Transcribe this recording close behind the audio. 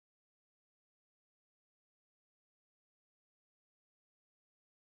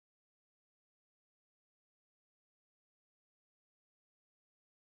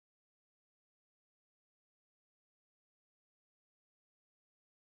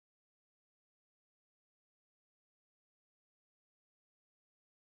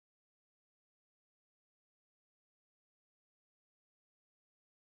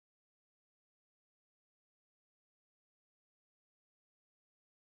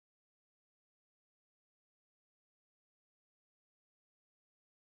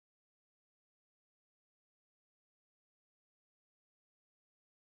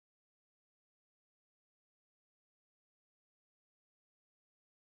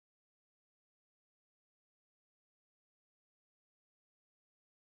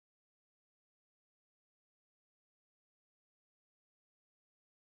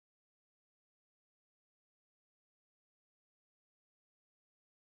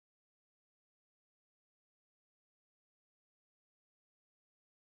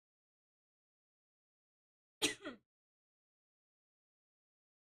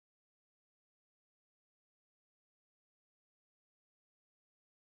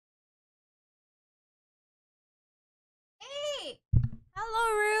Hello,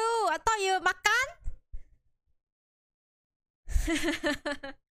 Ryu. I thought you makan.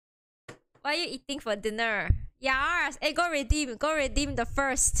 What are you eating for dinner? Yes. Hey, go redeem. Go redeem the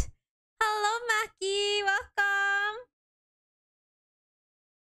first. Hello, Maki. Welcome.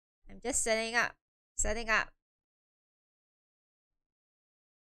 I'm just setting up. Setting up.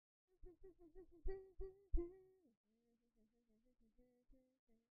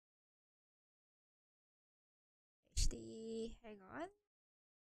 HD. Hang on.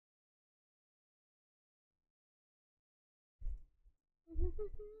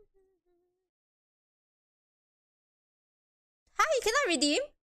 Hi, you cannot redeem?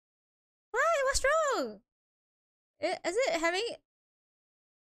 Why? What's wrong? Is it having...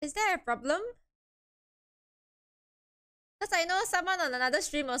 Is there a problem? Because I know someone on another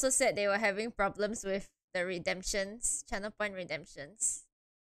stream also said they were having problems with the redemptions. Channel point redemptions.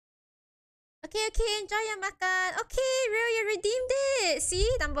 Okay, enjoy your makan. Okay, Real, you redeemed it. See?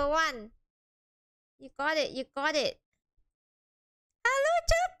 Number 1. You got it. Hello,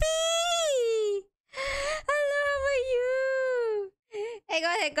 Choppy! Hello, how are you? Hang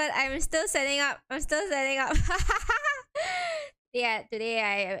on. I'm still setting up. Yeah,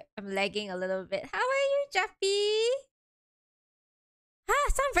 today I'm lagging a little bit. How are you, Choppy?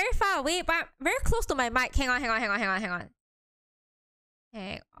 Sound very far away, but I'm very close to my mic. Hang on.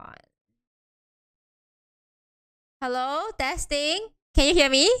 Hello? Testing? Can you hear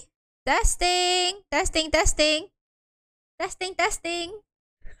me? Testing. Is it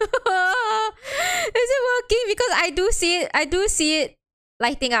working? Because I do see it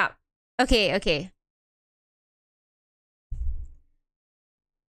lighting up. Okay.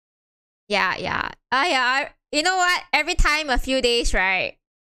 Yeah. You know what? Every time a few days, right?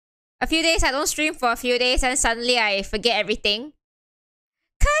 A few days I don't stream for a few days and suddenly I forget everything.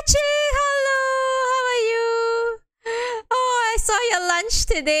 Kachi, hello! How are you? Oh, I saw your lunch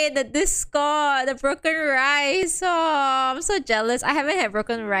today in the Discord. The broken rice. Oh, I'm so jealous. I haven't had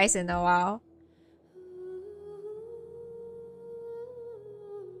broken rice in a while.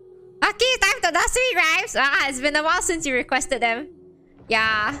 Okay, time to nursery rhymes. It's been a while since you requested them.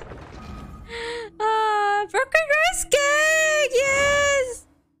 Yeah. Broken rice cake! Yes!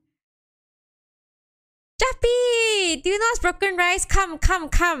 Jappy! Do you know what's broken rice? Come.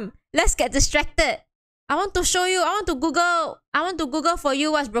 Let's get distracted. I want to show you. I want to Google for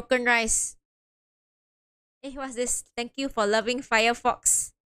you what's broken rice. Hey, what's this? Thank you for loving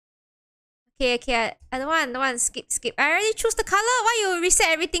Firefox. Okay. I don't want. Skip. I already choose the color. Why you reset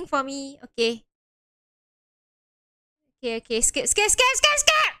everything for me? Okay. Skip. That's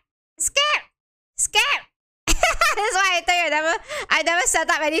why I tell you I never set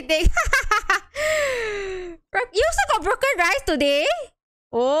up anything. You also got broken rice today?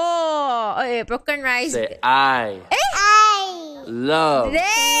 Oh, okay, broken rice. Say I love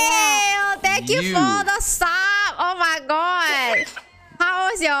Dale, thank you for the sub. Oh my god. How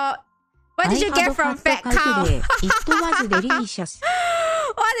was your... What did you get from Fat Cow? It was delicious.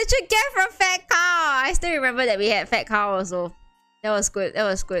 What did you get from Fat Cow? I still remember that we had Fat Cow also. That was good.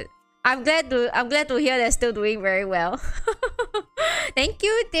 I'm glad to hear they're still doing very well. Thank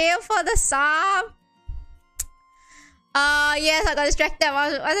you, Dale, for the sub. Yes, I got distracted.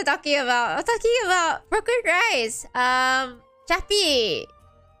 What was I talking about? I was talking about broken rice. Chappy,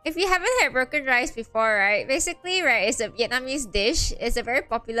 if you haven't had broken rice before, right? Basically, right, it's a Vietnamese dish. It's a very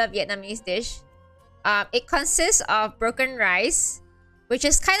popular Vietnamese dish. It consists of broken rice, which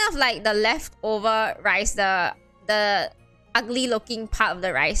is kind of like the leftover rice, the ugly looking part of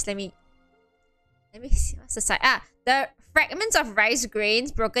the rice. Let me see what's the side. The fragments of rice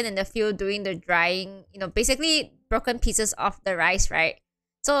grains broken in the field during the drying. You know, basically broken pieces of the rice, right?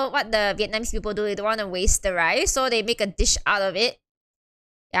 So what the Vietnamese people do, they don't want to waste the rice, so they make a dish out of it.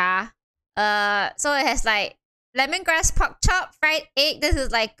 Yeah. So it has like lemongrass pork chop, fried egg. This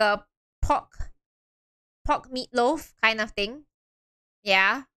is like a pork meatloaf kind of thing.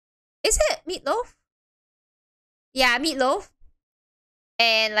 Yeah. Is it meatloaf? Yeah, meatloaf.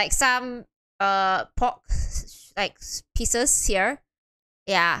 And like some pork like pieces here.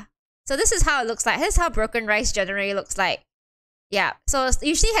 Yeah. So this is how it looks like. This is how broken rice generally looks like. Yeah. So it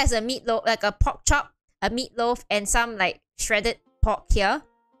usually has a meatloaf, like a pork chop, a meatloaf, and some like shredded pork here.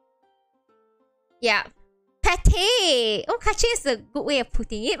 Yeah. Pate. Oh, kache is a good way of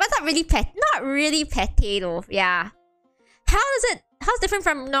putting it, but not really pate though. Yeah. How's different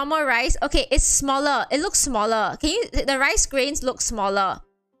from normal rice? Okay, it's smaller. It looks smaller. The rice grains look smaller.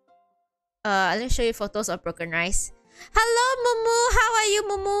 Let me show you photos of broken rice. Hello, Mumu. How are you,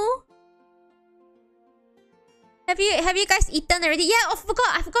 Mumu? Have you guys eaten already? Yeah, I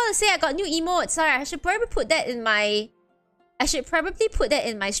forgot to say I got new emotes. Sorry, I should probably put that in my I should probably put that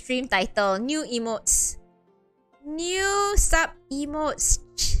in my stream title. New emotes. New sub emotes.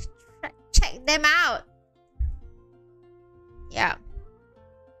 Check them out. Yeah.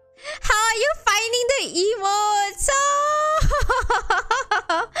 How are you finding the emotes?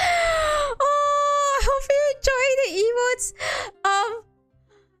 Oh, I hope you enjoy the emotes.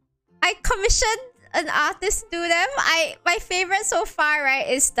 I commissioned an artist to do them. My favorite so far, right,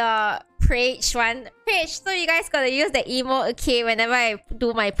 is the Preach one. Preach, so you guys gotta use the emote, okay, whenever I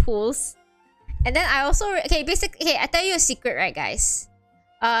do my pulls. And then I also basically I tell you a secret, right, guys.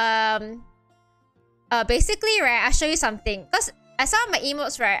 Basically, right, I'll show you something. Because some of my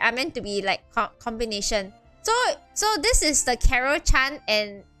emotes, right, are meant to be like combination. So this is the Carol Chan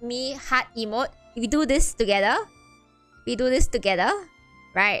and me heart emote. We do this together.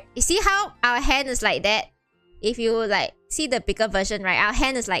 Right? You see how our hand is like that? If you like see the bigger version, right? Our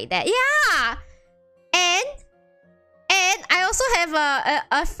hand is like that. Yeah! And I also have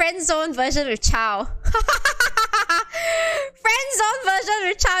a friend zone version with Chow. Friend zone version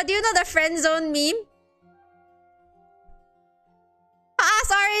with Chow. Do you know the friend zone meme?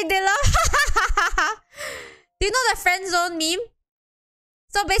 Sorry, Dilla. Do you know the friend zone meme?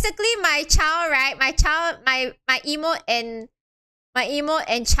 So basically, my Chow, right? My emote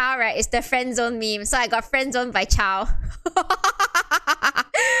and Chow, right, is the friend zone meme. So I got friend zoned by Chow.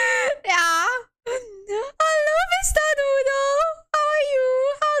 Yeah. Hello, Mr. Noodle. How are you?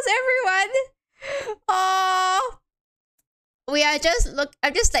 How's everyone? Oh, we are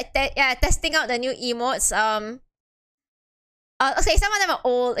I'm just like testing out the new emotes. Okay, some of them are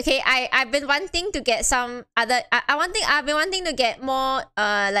old. Okay, I've been wanting to get some other. I've been wanting to get more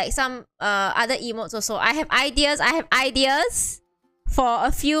like some other emotes also. I have ideas for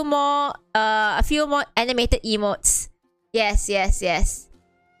a few more animated emotes. Yes.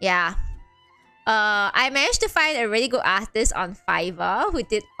 Yeah. I managed to find a really good artist on Fiverr who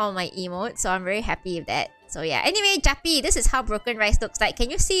did all my emotes, so I'm very happy with that. So yeah. Anyway, Jappy, this is how broken rice looks like. Can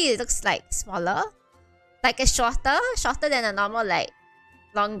you see it looks like smaller? Like it's shorter than a normal like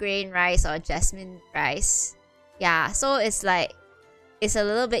long grain rice or jasmine rice. Yeah, so it's like it's a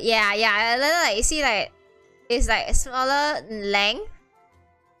little bit a little like you see like it's like smaller in length.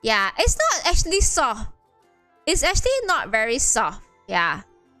 Yeah, it's not actually soft. It's actually not very soft. Yeah.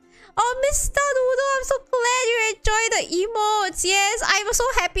 Oh, Mr. Noodle, I'm so glad you enjoy the emotes. Yes, I'm so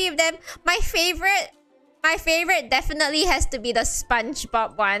happy with them. My favorite definitely has to be the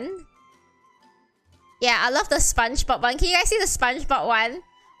SpongeBob one. Yeah, I love the SpongeBob one. Can you guys see the SpongeBob one?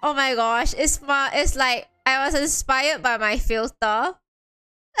 Oh my gosh, it's like I was inspired by my filter.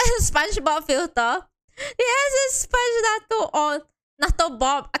 SpongeBob filter. Yes, it's Sponge Natto or Natto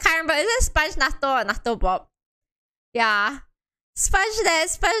Bob. I can't remember. Is it Sponge Natto or Natto Bob? Yeah. Sponge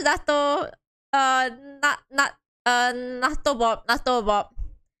Natto. Natto Bob.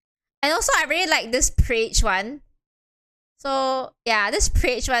 And also, I really like this Preach one. So yeah, this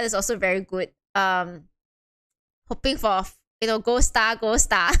Preach one is also very good. Hoping for gold star.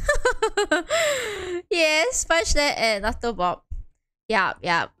 Yes, Sponge Net and Natto Bob. Yeah.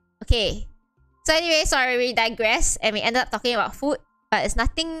 Okay. So anyway, sorry, we digress and we ended up talking about food, but it's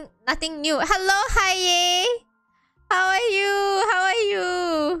nothing new. Hello, Haye. How are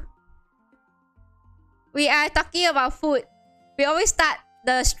you? We are talking about food. We always start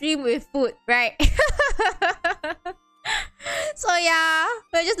the stream with food, right? So yeah,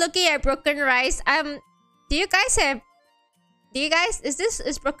 we're just looking at broken rice.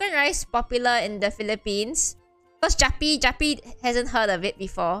 Is broken rice popular in the Philippines? Because Jappy hasn't heard of it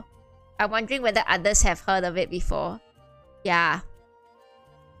before. I'm wondering whether others have heard of it before. Yeah.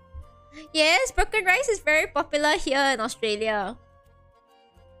 Yes, broken rice is very popular here in Australia.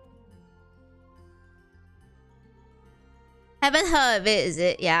 Haven't heard of it, is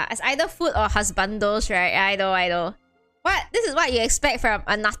it? Yeah, it's either food or husbandos, right? I know. What? This is what you expect from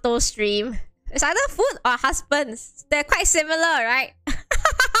a natto stream. It's either food or husbands. They're quite similar, right?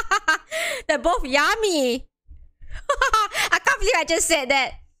 They're both yummy. I can't believe I just said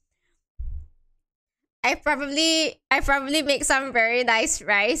that. I probably make some very nice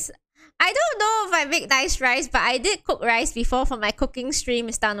rice. I don't know if I make nice rice, but I did cook rice before for my cooking stream,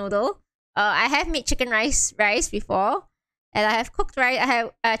 Mr. Noodle. I have made chicken rice before. And I have cooked rice. I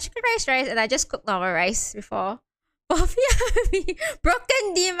have chicken rice, and I just cooked normal rice before. Both yummy.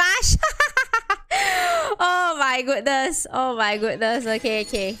 Broken Dimash. Oh my goodness.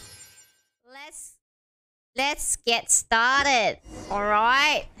 Okay. Let's get started.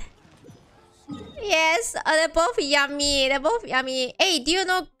 Alright. Yes, they're both yummy. Hey, do you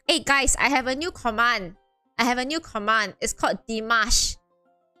know? Hey guys, I have a new command. It's called Dimash.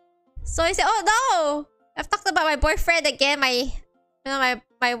 So I said, oh no! I've talked about my boyfriend again. My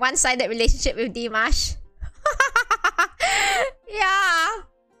one-sided relationship with Dimash. Yeah.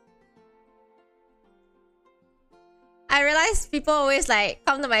 I realize people always like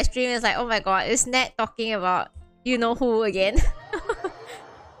come to my stream and it's like, oh my god, is Ned talking about you know who again?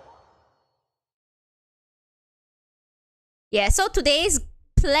 Yeah, so today's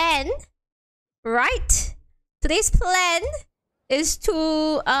plan, right? Today's plan is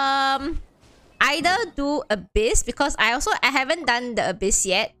to either do Abyss, because I haven't done the Abyss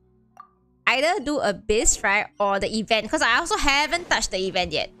yet. Either do Abyss, right, or the event, because I also haven't touched the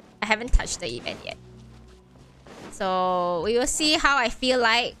event yet. So we will see how I feel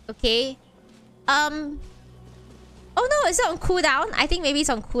like. Okay. Oh no, is it on cooldown? I think maybe it's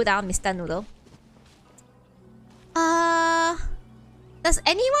on cooldown, Mr. Noodle. Does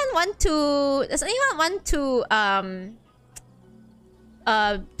anyone want to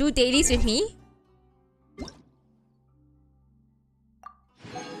do dailies with me?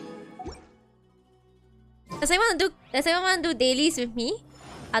 Does anyone want to do dailies with me?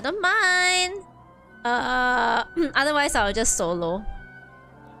 I don't mind. Otherwise I'll just solo.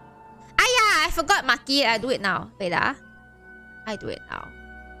 Ah yeah, I forgot Maki. I do it now. Wait I do it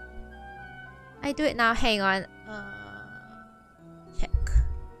now. Hang on. Check.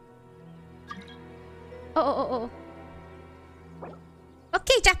 Oh.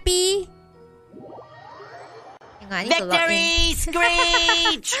 Okay, Jappy. Hang on, I need to log in. Victory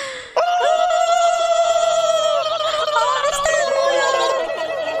screech!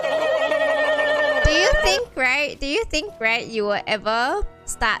 Do you think you will ever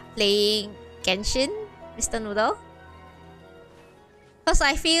start playing Genshin, Mr. Noodle? Because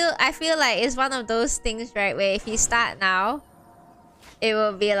I feel like it's one of those things, right, where if you start now, it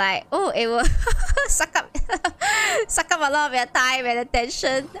will be like, oh, it will suck up a lot of your time and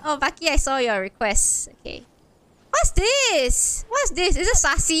attention. Oh, Baki, I saw your request. Okay. What's this? Is it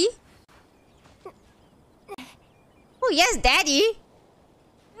Sassy? Oh, yes, Daddy.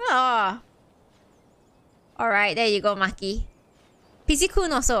 Oh. Alright, there you go, Maki.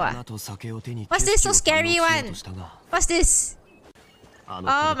 Pizzy-kun also, What's this so scary one? What's this?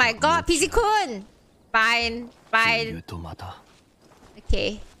 Oh my god, Pizzy-kun! Fine.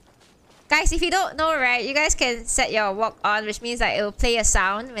 Okay. Guys, if you don't know, right, you guys can set your walk on, which means that it will play a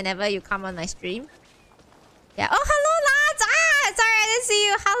sound whenever you come on my stream. Yeah. Oh, hello, lads! Ah, sorry, I didn't see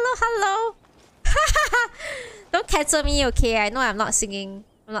you. Hello. Don't cancel me, okay? I know I'm not singing.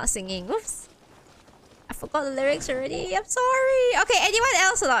 Oops. I forgot the lyrics already. I'm sorry. Okay, anyone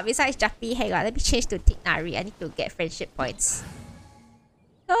else or not besides Jappy? Hang on, let me change to Tignari. I need to get friendship points.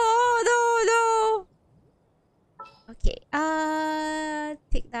 No. Okay.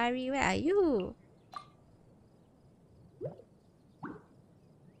 Tignari, where are you?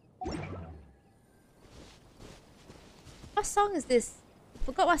 What song is this? I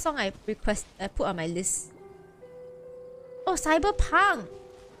forgot what song I put on my list. Oh, Cyberpunk.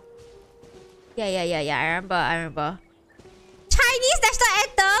 Yeah. I remember. Chinese national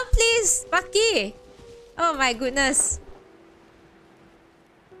anthem, please, Bucky. Oh my goodness.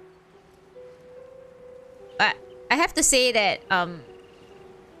 But I have to say that I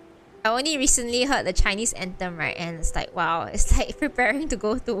only recently heard the Chinese anthem, right? And it's like, wow, it's like preparing to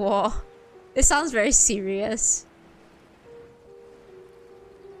go to war. It sounds very serious.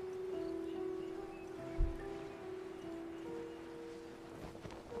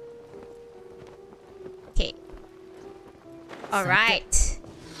 Okay. Alright.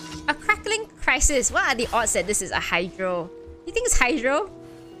 A crackling crisis. What are the odds that this is a hydro? You think it's hydro?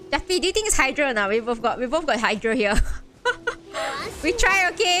 Jappy, do you think it's hydro or not? We both got hydro here. We try,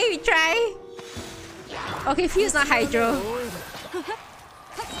 okay? We try. Okay, feels not hydro.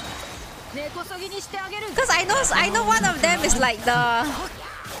 Because I know one of them is like the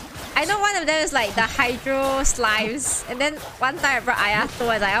hydro slimes. And then one time I brought Ayato,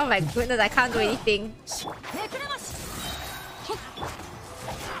 I was like, oh my goodness, I can't do anything.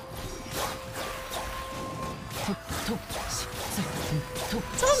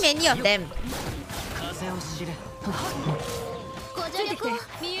 So many of them.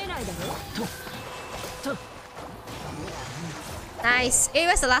 Nice. Hey,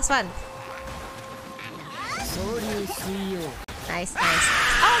 where's the last one? Nice.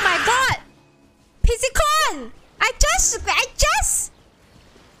 Oh my god! Pizzy-kun! I just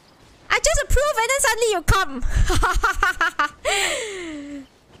approved and then suddenly you come.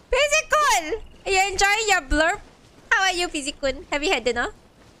 Pizzy-kun! Are you enjoying your blurb? How are you, Pizzy-kun? Have you had dinner?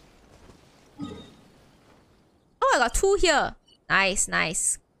 Oh, I got 2 here.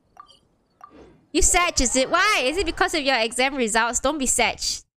 Nice. You sad, is it? Why? Is it because of your exam results? Don't be sad.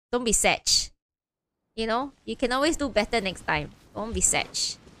 You know? You can always do better next time. Don't be sad.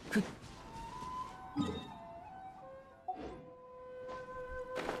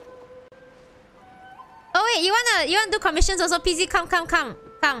 Oh wait, you wanna do commissions also? PZ, come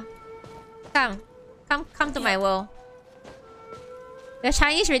to my world. Your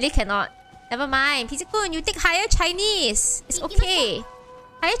Chinese really cannot. Never mind. PZ-kun, you take higher Chinese. It's okay.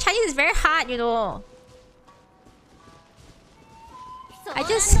 Higher Chinese is very hard, you know. I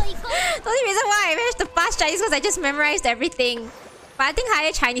just... the only reason why I managed to pass Chinese was I just memorized everything. But I think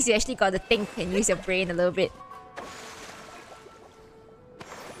higher Chinese, you actually got to think and use your brain a little bit.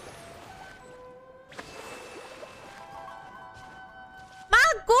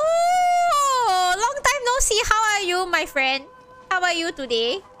 Margo! Long time no see. How are you, my friend? How are you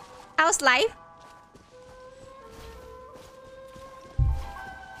today? How's life?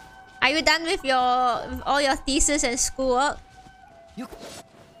 Are you done with all your thesis and schoolwork?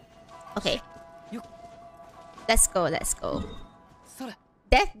 Okay. Let's go.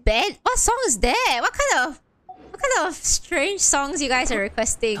 Deathbed? What song is that? What kind of strange songs you guys are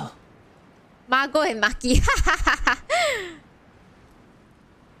requesting? Margo and Maki.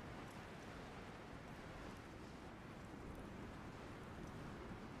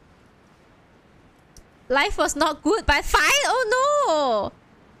 Life was not good, but fine? Oh no!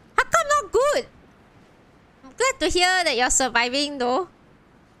 How come not good? I'm glad to hear that you're surviving though.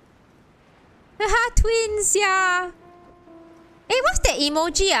 Haha, twins, yeah. Hey, what's that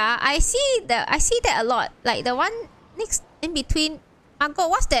emoji? I see that a lot. Like the one next in between. Margo,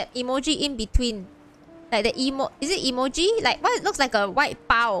 what's that emoji in between? Like the is it emoji? Like what? It looks like a white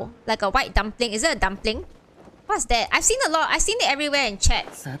pao, like a white dumpling. Is it a dumpling? What's that? I've seen a lot. I've seen it everywhere in chat.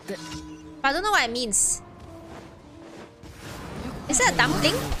 But I don't know what it means. Is it a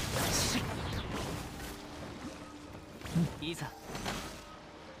dumpling?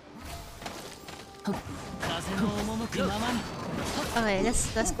 Okay,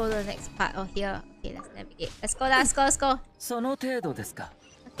 let's go to the next part. Oh, here. Okay, let's navigate. Let's go. Okay,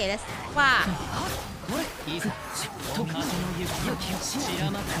 let's... Wow.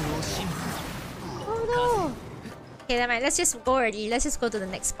 Oh no. Okay, never mind. Let's just go already. Let's just go to the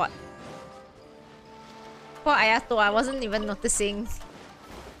next spot. Poor Ayato, I wasn't even noticing.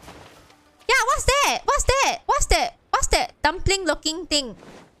 Yeah, what's that dumpling looking thing?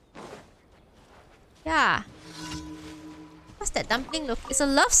 Yeah. What's that dumpling look? It's a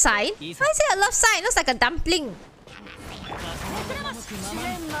love sign? Why is it a love sign? It looks like a dumpling.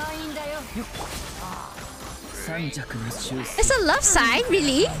 It's a love sign?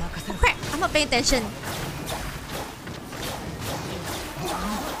 Really? Oh crap, I'm not paying attention.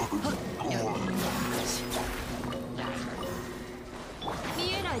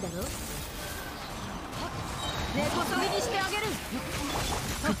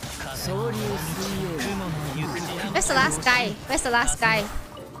 Where's the last guy?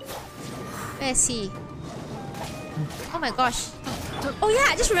 Where is he? Oh my gosh. Oh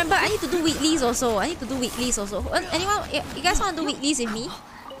yeah, I just remember I need to do weeklies also. Anyone? You guys want to do weeklies with me?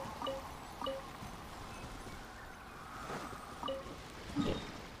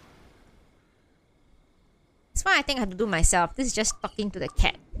 This one I think I have to do myself. This is just talking to the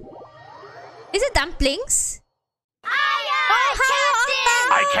cat. Is it dumplings? Oh, hi,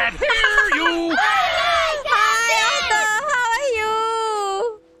 I can't hear you! Hi, Autumn!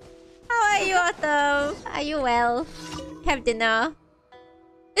 How are you, Autumn? Are you well? Have dinner?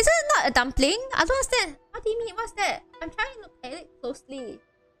 Is it not a dumpling? I don't understand. What do you mean? What's that? I'm trying to look at it closely.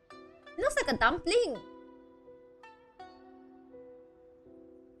 It looks like a dumpling.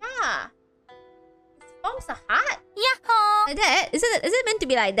 Yeah. It forms a heart. Yahoo! Like that? Is it meant to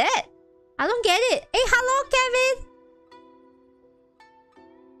be like that? I don't get it. Hey, hello, Kevin!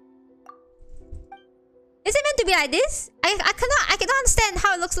 Is it meant to be like this? I cannot understand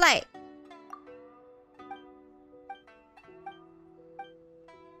how it looks like.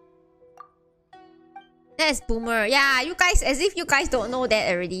 That's boomer. Yeah, you guys, as if you guys don't know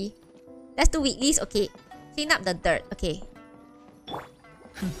that already. Let's do weeklies. Okay. Clean up the dirt. Okay.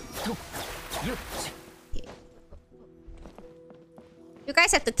 You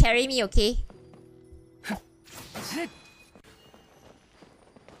guys have to carry me, okay?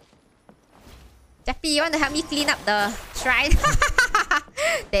 Jappy, you want to help me clean up the shrine?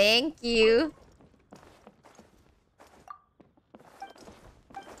 Thank you.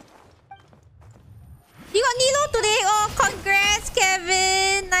 You got Nilo today? Oh, congrats,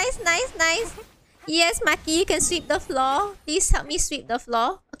 Kevin. Nice. Yes, Maki, you can sweep the floor. Please help me sweep the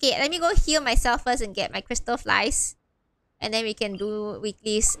floor. Okay, let me go heal myself first and get my crystal flies. And then we can do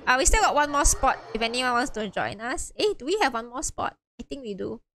weeklies. We still got one more spot if anyone wants to join us. Hey, do we have one more spot? I think we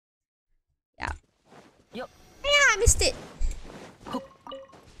do. Yeah. Yeah, I missed it.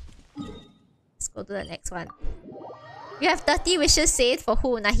 Let's go to the next one. You have 30 wishes saved for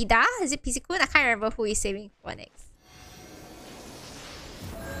who? Nahida? Is it PC Kun? I can't remember who is saving for next.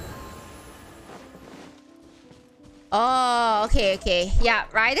 Oh, okay. Yeah,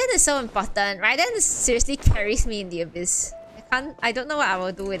 Raiden is so important. Raiden seriously carries me in the abyss. I don't know what I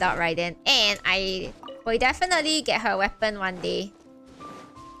will do without Raiden. And I will definitely get her weapon one day.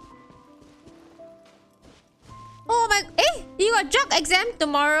 Oh my... Eh! You got drug exam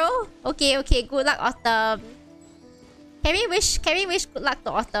tomorrow? Okay. Good luck, Autumn. Can we wish good luck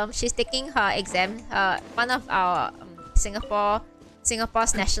to Autumn? She's taking her exam. One of our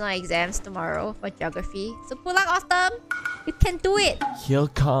Singapore's national exams tomorrow for geography. So good luck, Autumn. You can do it. Here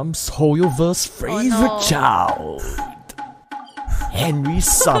comes Hoyover's favorite child. Henry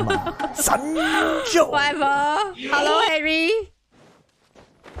Summer. Sanjo. Whatever. Hello, Henry.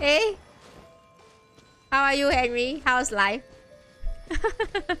 Hey. How are you, Henry? How's life?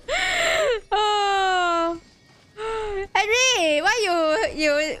 Oh. Henry, why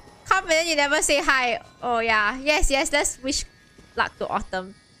you come and then you never say hi? Oh yeah. Yes, let's wish luck to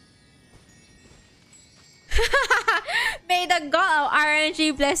Autumn. May the god of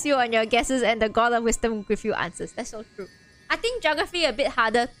RNG bless you on your guesses and the god of wisdom give you answers. That's so true. I think geography a bit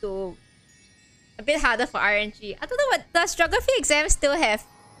harder for RNG. I don't know what does geography exams still have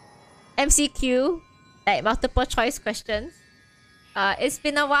MCQ, like multiple choice questions. It's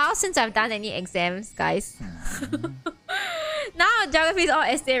been a while since I've done any exams, guys. Now geography is all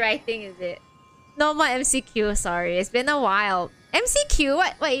essay writing, is it? No more MCQ, sorry. It's been a while. MCQ?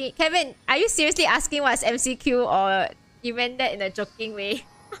 What? Wait, Kevin, are you seriously asking what's MCQ or you meant that in a joking way?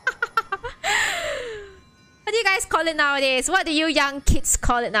 What do you guys call it nowadays? What do you young kids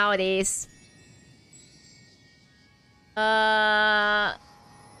call it nowadays?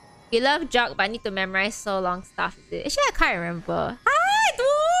 You love jog but need to memorize so long stuff, is it? Actually, I can't remember. Hi,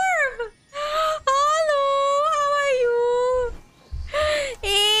 Dwarf! Hello, how are you?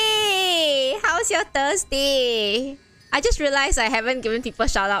 Hey, how's your Thursday? I just realized I haven't given people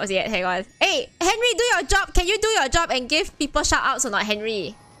shoutouts yet. Hang on. Hey, Henry, do your job. Can you do your job and give people shoutouts or not,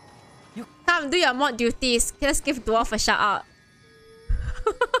 Henry? Come, do your mod duties. Let's give Dwarf a shoutout.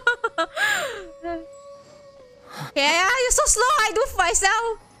 Yeah, you're so slow. I do for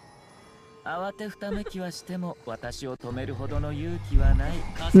myself.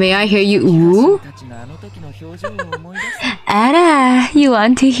 May I hear you ooh? Ara, you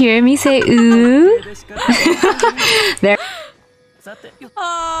want to hear me say ooh? There.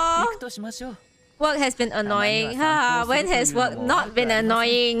 Work has been annoying. When has work not been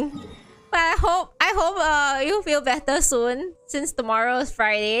annoying? Well, I hope you feel better soon, since tomorrow is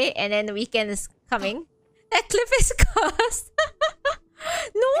Friday and then the weekend is coming. That clip is cursed.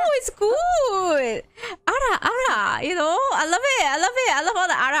 No, it's good. Ara, you know, I love it. I love all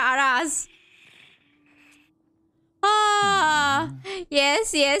the aras.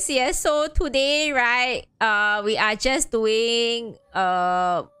 Yes. So today, right, we are just doing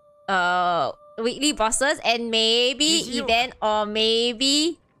weekly bosses and maybe event or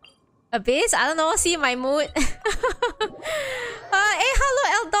maybe abyss. I don't know. See my mood. Hey,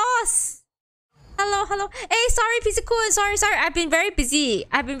 hello, Eldos. Hello. Hey, sorry, Pizzicoon. Sorry. I've been very busy.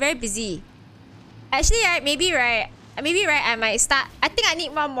 Actually, maybe right. I might start. I think I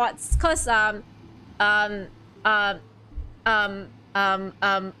need more mods, cause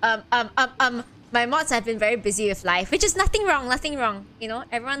my mods have been very busy with life, which is nothing wrong. You know,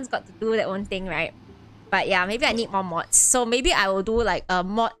 everyone's got to do their own thing, right? But yeah, maybe I need more mods. So maybe I will do like a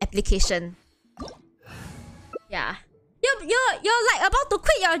mod application. Yeah. You're like about to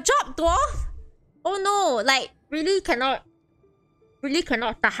quit your job, Dwarf? Oh no, like really cannot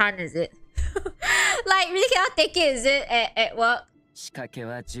tahan, is it? Like really cannot take it, is it, at work?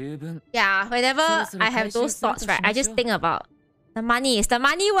 Yeah, whenever I have those thoughts, right, I just think about the money. Is the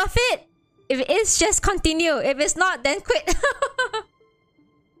money worth it? If it is, just continue. If it's not, then quit.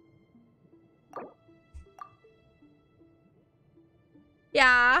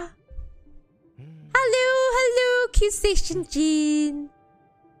 Yeah. Hello, Q Station Jean.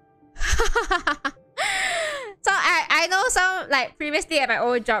 So I know some, like previously at my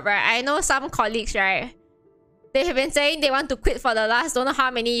old job, right, I know some colleagues, right, they have been saying they want to quit for the last don't know how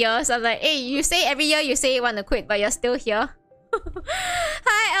many years. I'm like, hey, you say every year you say you want to quit, but you're still here.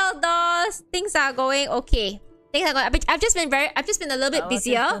 Hi, Eldos. Things are going okay. I've just been a little bit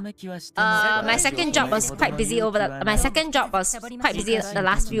busier. My second job was quite busy the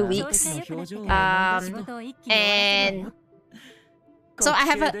last few weeks. And so I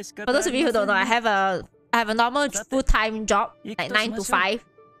have for those of you who don't know, I have a normal full-time job, like 9 to 5.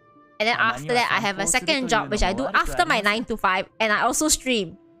 And then after that, I have a second job which I do after my 9 to 5, and I also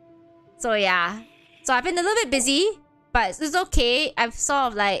stream. So yeah. So I've been a little bit busy, but it's okay. I'm sort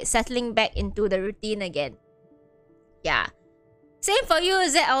of like settling back into the routine again. Yeah. Same for you,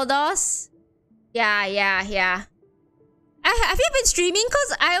 is it, Eldos? Yeah. Have you been streaming?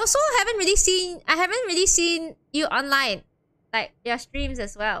 Cause I also haven't really seen you online. Like your streams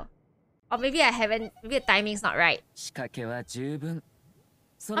as well. Or maybe I haven't, maybe the timing's not right.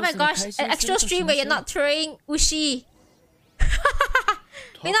 Oh my gosh, an extra stream where you're not throwing ushi.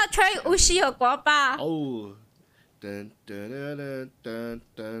 You're not throwing ushi or guapa. Oh.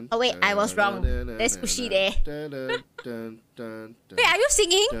 Oh wait, I was wrong. There's ushi there. Wait, are you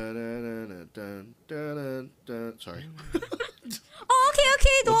singing? Sorry. Oh,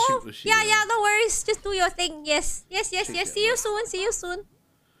 okay, no. Yeah, no worries. Just do your thing. Yes. See you soon.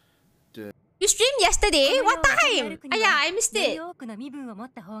 You streamed yesterday? What time? Yeah, I missed it.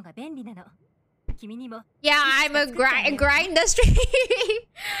 Yeah, I'm a grinder stream.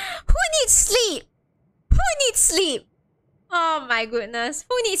 Who needs sleep? Oh my goodness.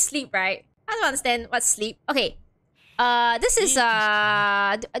 Who needs sleep, right? I don't understand what's sleep. Okay. This is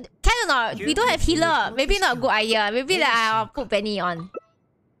can or not? We don't have healer. Maybe not a good idea. Maybe that I'll put Benny on.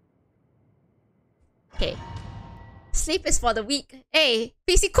 Okay. Sleep is for the weak. Hey,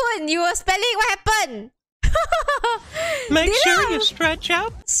 PC Kun, you were spelling. What happened? Make sure you stretch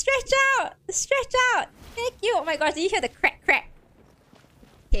out. Stretch out. Thank you. Oh my gosh, did you hear the crack?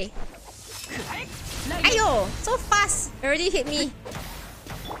 Okay. Ayo, so fast. Already hit me.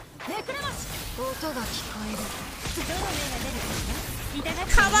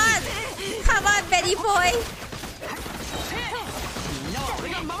 Come on, Betty boy.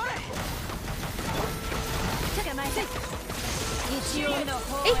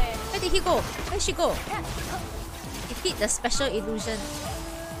 Where did he go? Where'd she go? Defeat the special illusion.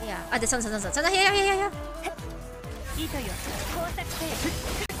 Yeah. This one. Here.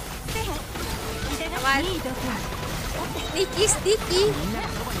 Come on. Sneaky.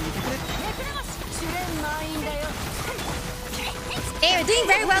 Hey, we're doing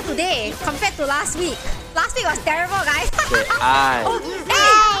very well today compared to last week. Last week was terrible, guys. Hey,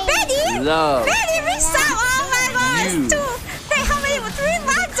 Betty! Betty, resub! Oh my gosh! Wait, how many? 3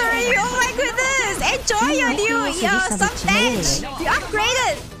 months already! Oh my goodness! Enjoy your new sub badge! You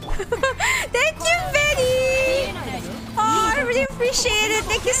upgraded! Thank you, Betty! Oh, I really appreciate it.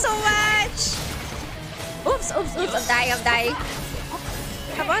 Thank you so much. Oops. I'm dying.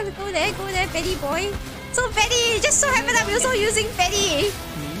 Come on, go there, Betty boy. So Betty, just so happen I'm also using Betty.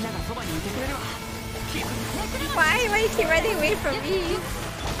 Why you keep running away from me?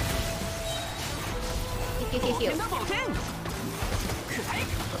 Heal.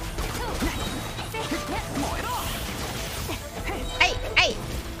 Hey!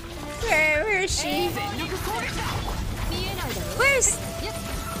 Where is she? Where's?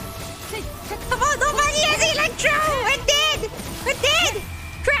 Come on, nobody has Electro! We're dead!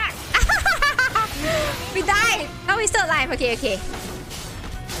 Crack! We died! Oh, we're still alive. Okay.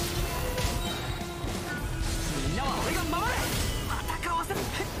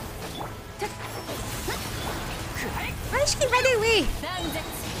 Why does she keep running away?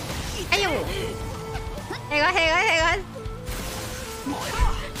 Ayo! Hang on.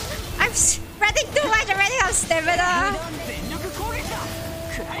 I'm spreading too much. I'm running out of stamina.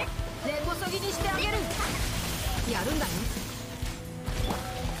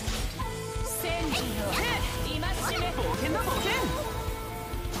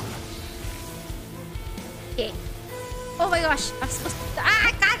 Okay. Oh my gosh. I'm supposed to...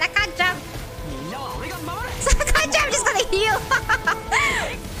 I can't jump. I can't jump. I'm just gonna heal.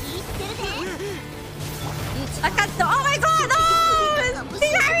 I can't do... Oh my god. No!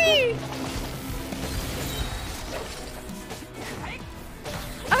 Hurry!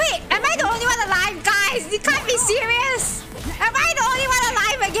 Oh wait. Am I the only one alive, guys? You can't be serious. Am I the only one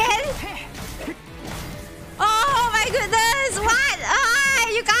alive again? Oh my goodness! What?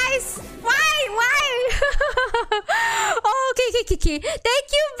 You guys! Why? Oh, okay. Thank you,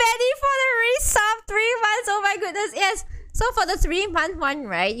 Benny, for the resub 3 months. Oh my goodness, yes. So for the 3-month one,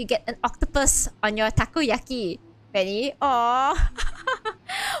 right, you get an octopus on your takoyaki, Benny. Oh.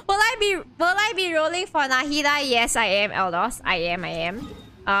 Will I be rolling for Nahida? Yes, I am, Eldos. I am.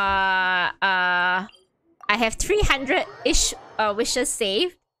 I have 300-ish wishes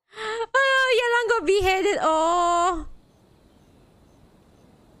saved. Oh, Yalango beheaded. Oh.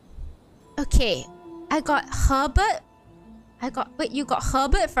 Okay. I got Herbert. Wait, you got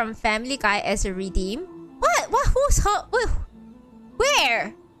Herbert from Family Guy as a redeem? What? Who's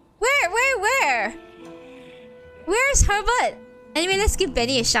Where? Where's Herbert? Anyway, let's give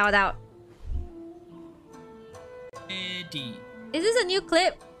Benny a shout out. Eddie. Is this a new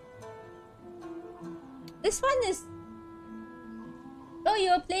clip? This one is... Oh,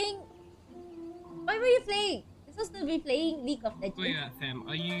 you're playing... Why were you playing? You're supposed to be playing League of Legends. Wait, fam.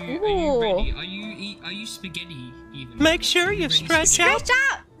 Are you ready? Are you spaghetti even? Make sure you stretch out. Stretch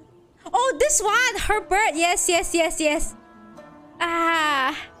out! Oh, this one! Herbert! Yes.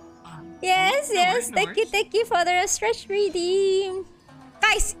 Ah... Yes. Thank you for the stretch redeem.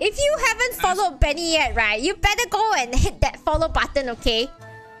 Guys, if you haven't followed Benny yet, right, you better go and hit that follow button, okay?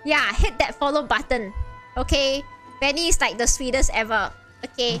 Yeah, hit that follow button, okay? Benny is like the sweetest ever,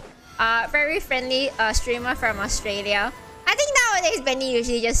 okay? Very friendly streamer from Australia. I think nowadays Benny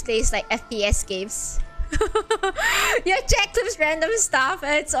usually just plays like FPS games. Yeah, check clips random stuff.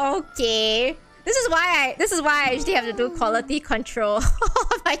 It's okay. This is why I usually have to do quality control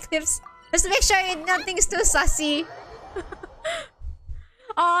of my clips. Just to make sure nothing's too sussy.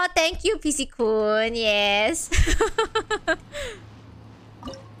 Oh, thank you, PC Kun. Yes.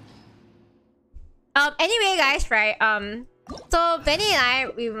 Anyway, guys, right? So Benny and I,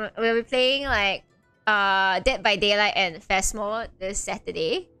 we'll be playing like Dead by Daylight and Phasmo this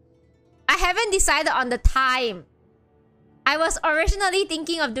Saturday. I haven't decided on the time. I was originally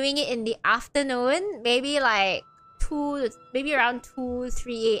thinking of doing it in the afternoon, maybe like maybe around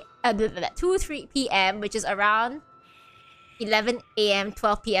 2-3 p.m., which is around 11 a.m.,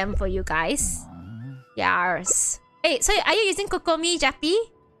 12 p.m. for you guys. Yes. Hey, so are you using Kokomi, Jappy?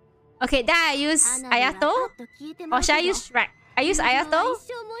 Okay, then I use Ayato. Or should I use Shrek? I use Ayato.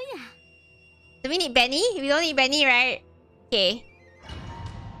 Do we need Benny? We don't need Benny, right? Okay.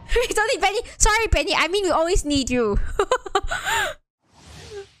 We don't need Benny. Sorry, Benny. I mean, we always need you.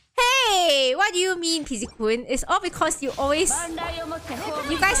 Hey, what do you mean, Pizzy-kun? It's all because you always...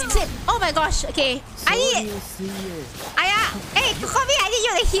 You guys clip... Oh my gosh, okay. I need... Hey, Kokomi, I need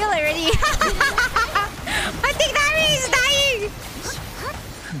you to heal already. I think Nami is dying.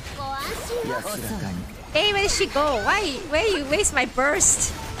 Hey, where did she go? Where you waste my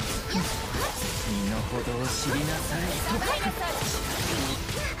burst?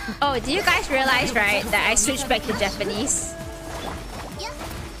 Oh, do you guys realize, right, that I switched back to Japanese?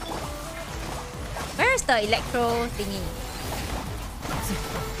 Where's the electro thingy?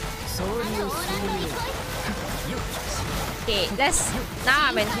 Okay, now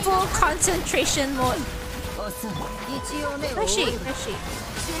I'm in full concentration mode. Where's she?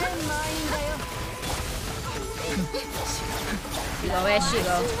 Where's she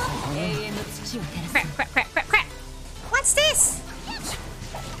go? Crap. What's this?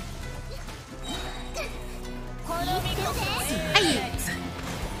 Aye.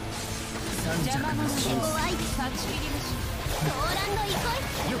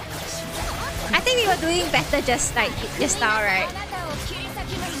 I think we were doing better just now, right?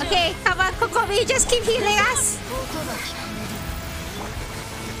 Okay, come on, Kokomi, just keep healing us.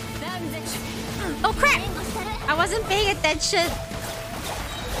 Oh crap! I wasn't paying attention.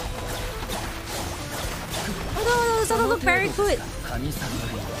 Oh no, those don't look very good.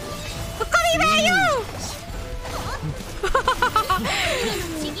 Kokomi, where are you?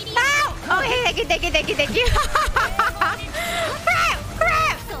 No! Oh, hey, thank you.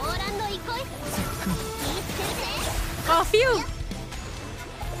 Crap! Oh, phew.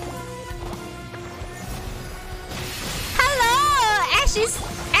 Hello! Ash,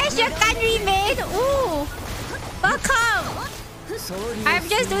 your country mate. Ooh. Welcome. I'm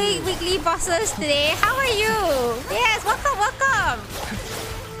just doing weekly bosses today. How are you? Yes, welcome.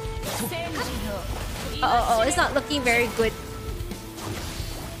 Oh, it's not looking very good.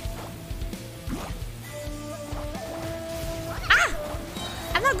 Ah!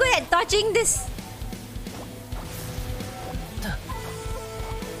 I'm not good at dodging this.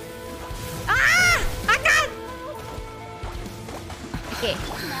 Ah! I can't! Okay.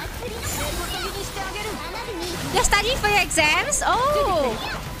 You're studying for your exams? Oh!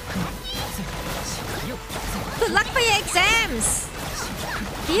 Good luck for your exams!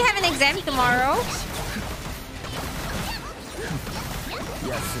 Do you have an exam tomorrow?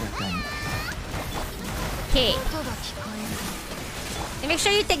 Okay. And make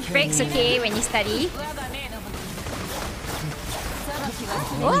sure you take breaks, okay, when you study.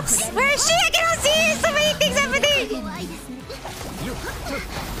 Oops! Where is she? I cannot see! So many things happening!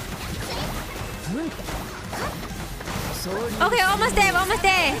 Okay, almost there,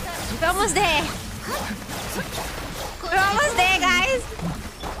 We're almost there, guys!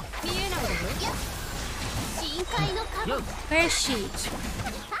 Where is she?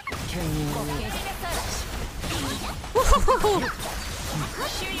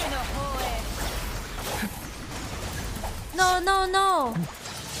 No, no, no.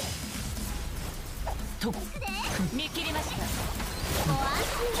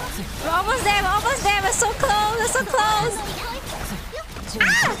 We're almost there, we're almost there. We're so close, we're so close.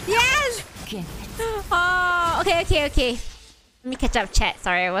 Ah, yes. Oh, okay. Let me catch up, chat.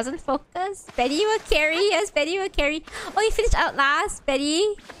 Sorry, I wasn't focused. Betty will carry. Yes, Betty will carry. Oh, you finished Outlast,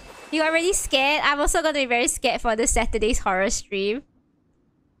 Betty? You already scared? I'm also gonna be very scared for this Saturday's horror stream.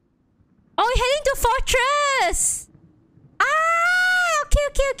 Oh, you're heading to Fortress! Ah, okay.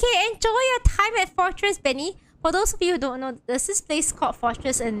 Enjoy your time at Fortress, Benny. For those of you who don't know, there's this place called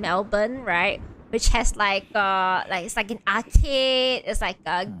Fortress in Melbourne, right? Which has like it's like an arcade. It's like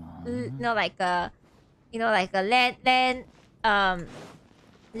a like a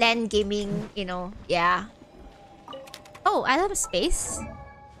land gaming, yeah. Oh, I love space.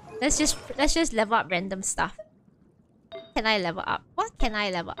 Let's just level up random stuff. Can I level up? What can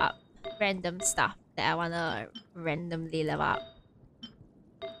I level up? Random stuff that I wanna randomly level up.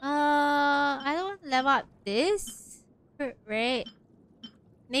 I don't want to level up this. Right?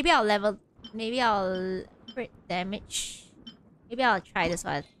 Maybe I'll crit damage. Maybe I'll try this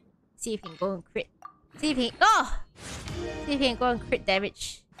one. See if he can go and crit. See if he can go and crit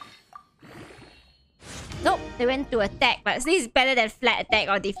damage. Nope, they went to attack, but this is better than flat attack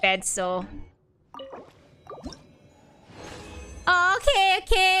or defense, so. Oh,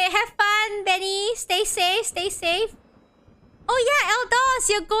 okay. Have fun, Benny. Stay safe. Oh yeah, Eldos,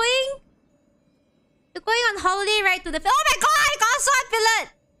 you're going on holiday right to the. Oh my god, I got a sword billet.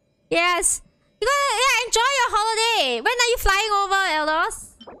 Yes. Enjoy your holiday. When are you flying over, Eldos?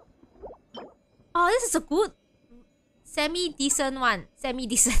 Oh, this is a good semi-decent one.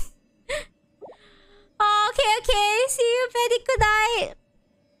 Semi-decent. Oh, okay. See you, Betty. Good night.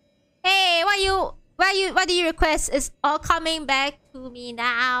 Hey, what do you request? It's all coming back to me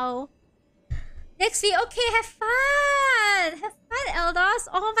now. Next week, okay, have fun, Eldos.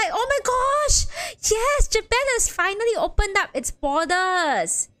 Oh my gosh, yes, Japan has finally opened up its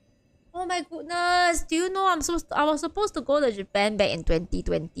borders. Oh my goodness, do you know I was supposed to go to Japan back in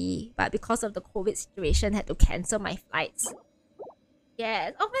 2020, but because of the COVID situation, had to cancel my flights.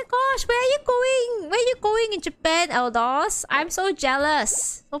 Yes. Oh my gosh, where are you going? Where are you going in Japan, Eldos? I'm so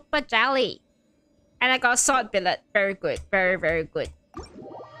jealous, super jelly. And I got a sword billet. Very good, very good.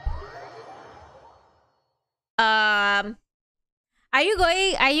 Are you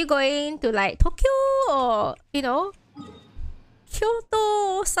going to like Tokyo or Kyoto,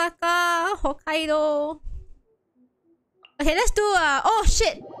 Osaka, Hokkaido? Okay, let's do oh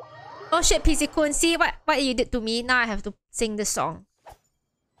shit, PC-kun, see what you did to me. Now I have to sing this song.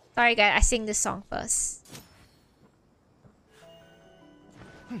 Sorry guys, I sing this song first.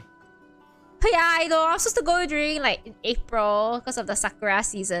 Yeah, I know. I was supposed to go during like in April because of the Sakura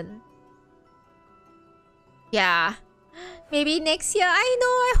season. Yeah. Maybe next year. I know,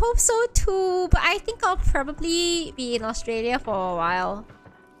 I hope so too. But I think I'll probably be in Australia for a while.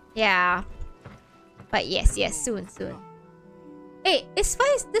 Yeah. But yes, soon. Hey, it's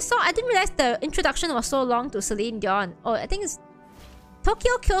fine. This song, I didn't realize the introduction was so long to Celine Dion. Oh, I think it's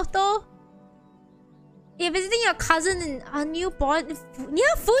Tokyo, Kyoto. You're visiting your cousin in a newborn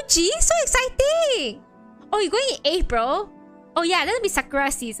near Fuji? So exciting! Oh, you're going in April? Oh yeah, that'll be Sakura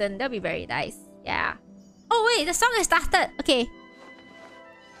season. That'll be very nice. Yeah. Oh wait, the song has started. Okay.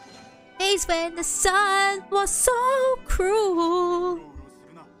 Days when the sun was so cruel.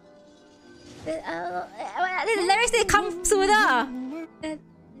 The lyrics didn't come sooner. This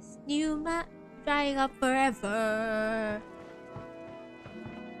new map drying up forever.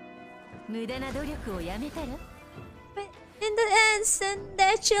 But in the instant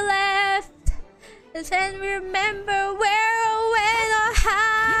that you left, and then remember where or when or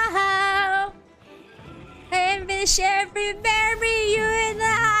how, and finish every memory you and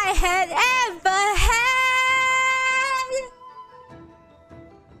I had ever had.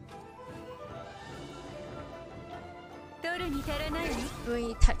 When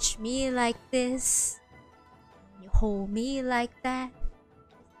you touch me like this, you hold me like that,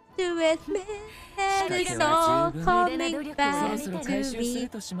 to admit that it's all coming back to me.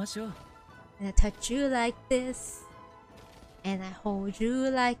 And I touch you like this, and I hold you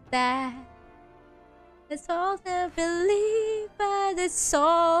like that. It's all to believe, but it's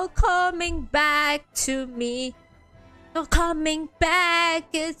all coming back to me. All coming back,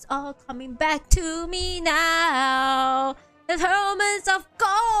 it's all coming back to me now. There's moments of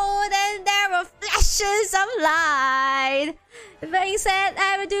gold and there are flashes of light. The things that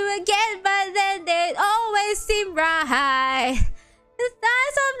I would do again, but then they always seem right. The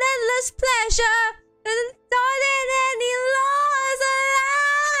times of endless pleasure, and not in any laws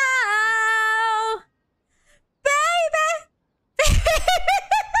allow. Baby,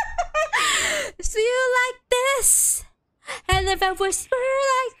 It's you like this. And if I whisper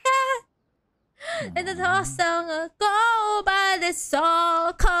like that, and it's all song ago, but it's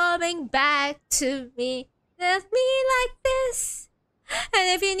all coming back to me. There's me like this.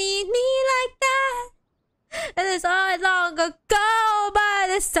 And if you need me like that, and it's all long ago, but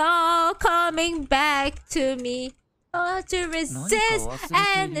it's all coming back to me. All to resist,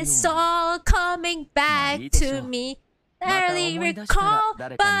 and it's all coming back to me. Barely recall,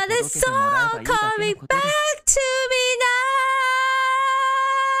 but it's all coming back to me now.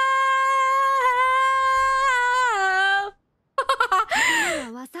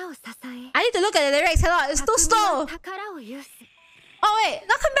 I need to look at the lyrics a lot. It's too slow. Oh wait,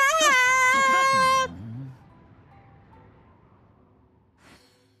 no, come back.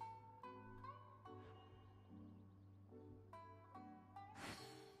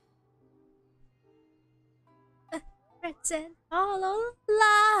 Threats and hollow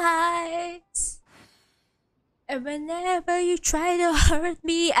lies. And whenever you try to hurt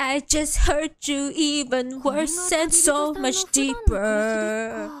me, I just hurt you even worse and so much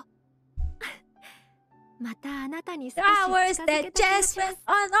deeper. The hours that just went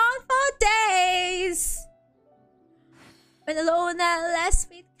on for days. When alone at last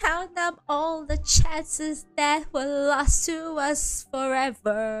we'd count up all the chances that were lost to us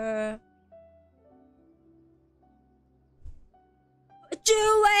forever. But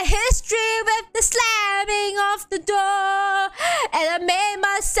you were history with the slamming of the door, and I made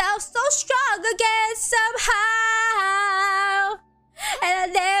myself so strong again somehow. And I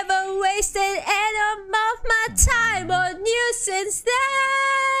never wasted any of my time on you since then.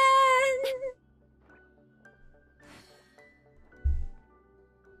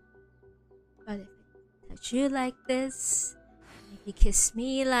 But if I touch you like this, if you kiss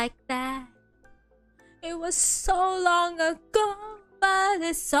me like that, it was so long ago, but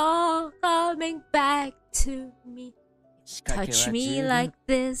it's all coming back to me. Touch me like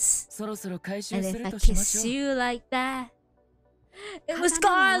this, and if I kiss you like that, it was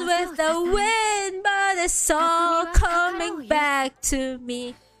gone with the wind, but it's all coming back to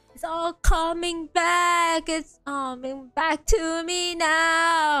me. It's all coming back, it's coming back to me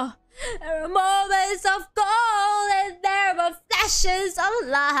now. There were moments of gold and there were flashes of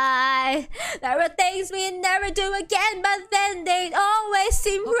light. There were things we'd never do again, but then they'd always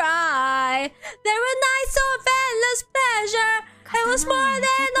seem right. There were nights of endless pleasure. It was more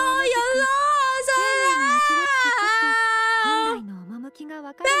than all your laws alive.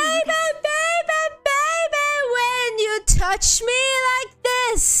 Baby, baby, baby, when you touch me like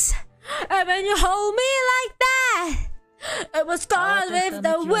this, and when you hold me like that, it was gone with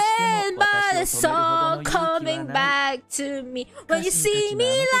the wind, but it's all coming back to me. When you see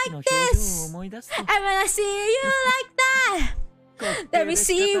me like this, and when I see you like that, then we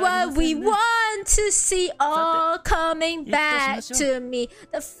see what we want to see all coming back to me.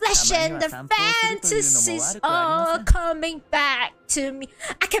 The flesh and the fantasies all coming back to me.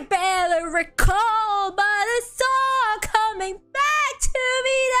 I can barely recall, but it's all coming back to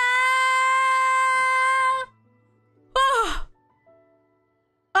me now. Oh!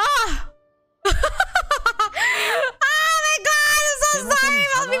 Oh! Oh my god! I'm so sorry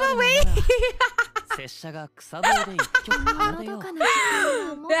about people waiting!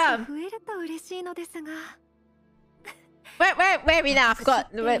 Yeah. Where are we now? I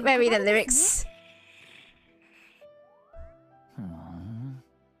forgot. Where are we the lyrics?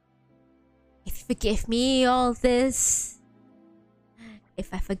 If you forgive me all this,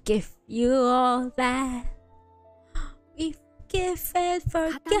 if I forgive you all that, we forgive and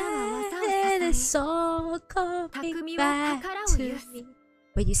forget, it's all coming back to me.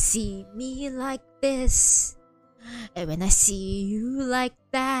 When you see me like this, and when I see you like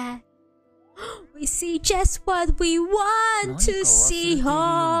that, we see just what we want to see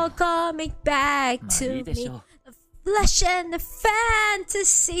all coming back to me. The flesh and the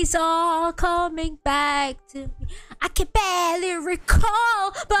fantasies all coming back to me. I can barely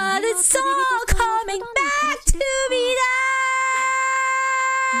recall, but it's all coming back to me now.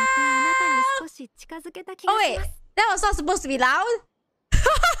 Oh wait, that was not supposed to be loud?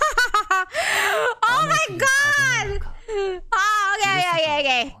 Oh my god! Oh,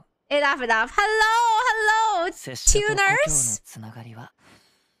 okay. Enough. Hello, tuners.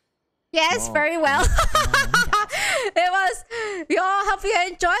 Yes, very well. It was. We all hope you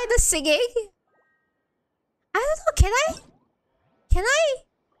enjoyed the singing. I don't know.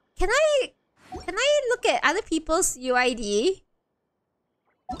 Can I look at other people's UID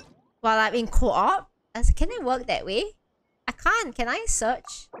while I'm in co-op? Can it work that way? I can't. Can I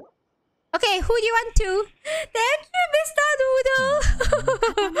search? Okay, who do you want to? Thank you, Mr. Doodle.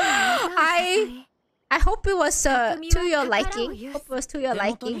 I hope it was to your liking. Hope it was to your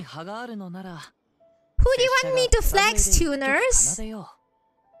liking. Who do you want me to flex, tuners?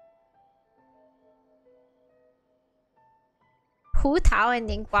 Hu Tao and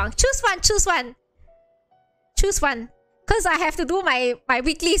Ning Guang. Choose one, choose one. Choose one. Because I have to do my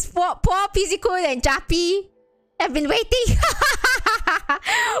weeklies. Poor Physical and Jappy. I've been waiting.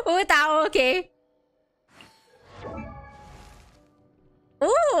 Hu Tao, okay.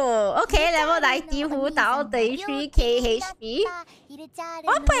 Ooh, okay, level 90 Hu Tao, 33k HP.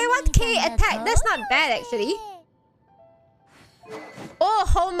 1.1k attack, that's not bad actually. Oh,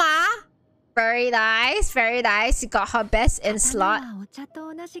 Homa. Very nice, very nice. You got her best in slot.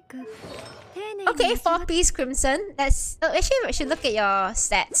 Okay, 4-piece Crimson. Let's... Oh, actually, we should look at your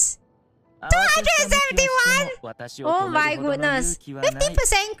stats. 271! Oh my goodness.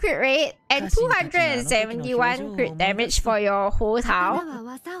 50% crit rate and 271 crit damage for your Hu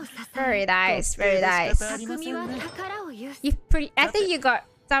Tao. Very nice, very nice. I think you got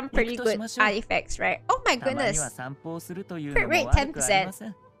some pretty good artifacts, right? Oh my goodness. Crit rate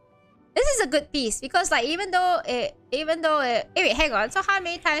 10%. This is a good piece because like even though it wait, hang on. So how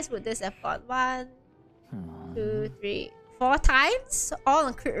many times would this have got? 1, 2, 3, 4 times? All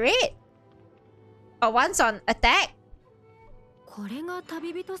on crit rate? Or once on attack?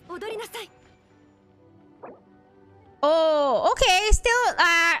 Oh, okay. Still,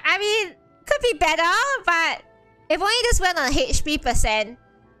 I mean, could be better, but if only this went on HP percent.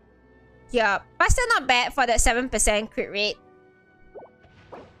 Yeah, but still not bad for that 7% crit rate.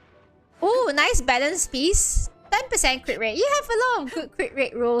 Oh, nice balance piece. 10% crit rate. You have a lot of good crit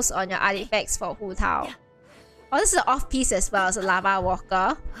rate rolls on your artifacts for Hu Tao. Oh, this is an off piece as well as a Lava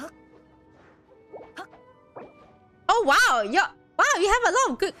Walker. Oh wow, you have a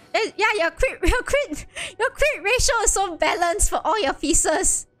lot of good. Yeah, your crit ratio is so balanced for all your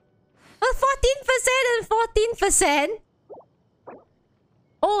pieces. 14% and 14%.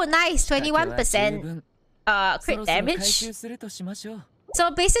 Oh, nice, 21% crit damage.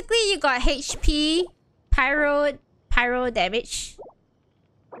 So basically, you got HP, pyro damage,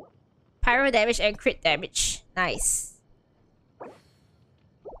 and crit damage. Nice.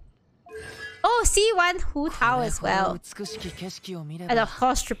 Oh, C1 Hu Tao as well. And of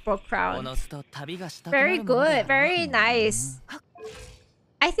course, Triple Crown. Very good, very nice.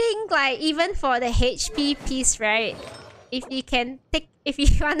 I think like even for the HP piece, right? If you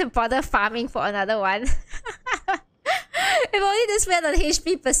want to bother farming for another one. If only this went on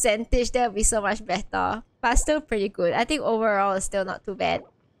HP percentage, that would be so much better. But still pretty good. I think overall it's still not too bad.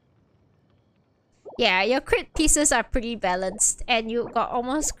 Yeah, your crit pieces are pretty balanced. And you got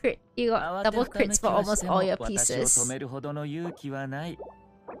almost crit. You got double crits for almost all your pieces.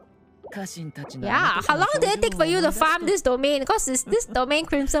 Yeah, how long did it take for you to farm this domain? Because this domain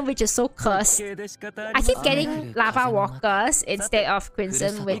Crimson Witch is so cursed. I keep getting Lava Walkers instead of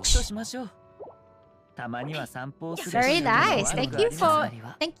Crimson Witch. Very nice. Thank you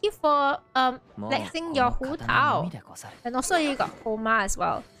for flexing your Hu Tao. And also you got Homa as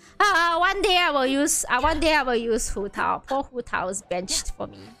well. One day I will use Hu Tao. Poor Hu Tao is benched for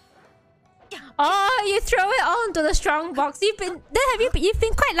me. Oh, you throw it all into the strong box. You've been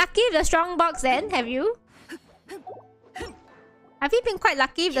quite lucky with the strong box then, have you? Have you been quite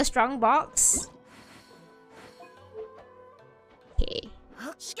lucky with the strong box? Okay.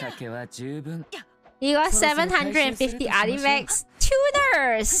 You got 750 artifacts.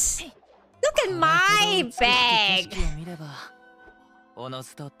 Tuners! Look at my bag! I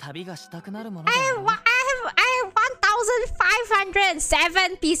have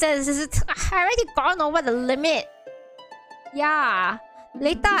 1,507 pieces. I already gone over the limit. Yeah.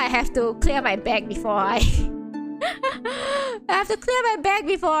 Later I have to clear my bag before I... I have to clear my bag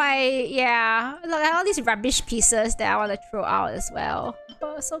before I... Yeah. Look at all these rubbish pieces that I want to throw out as well.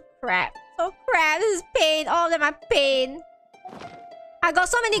 Oh, so crap. So crap. This is pain. All of them are pain. I got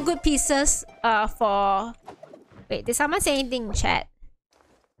so many good pieces for... Wait, did someone say anything in chat?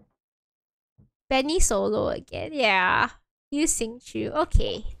 Benny solo again. Yeah. You sing true.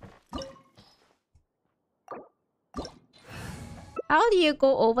 Okay. How do you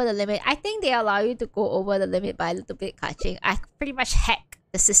go over the limit? I think they allow you to go over the limit by a little bit, Kaching. I pretty much hack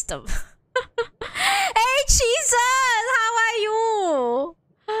the system. Hey, Cheezer! How are you?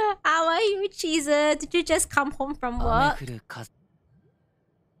 How are you, Cheezer? Did you just come home from work?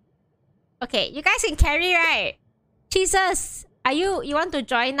 Okay, you guys can carry, right? Cheezers, you want to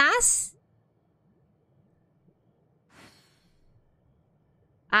join us?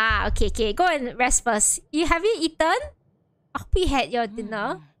 Ah, okay. Go and rest first. Have you eaten? I hope you had your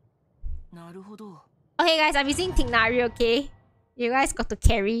dinner. Okay, guys, I'm using Tighnari, okay? You guys got to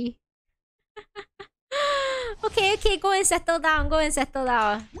carry. Okay, okay, go and settle down, go and settle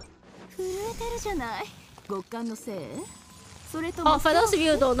down. Oh, for those of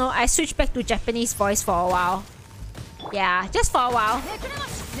you who don't know, I switched back to Japanese voice for a while. Yeah, just for a while.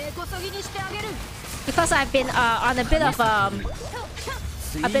 Because I've been on a bit of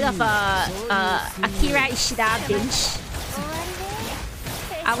Akira Ishida binge.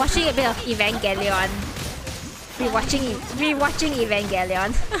 I'm watching a bit of Evangelion. Rewatching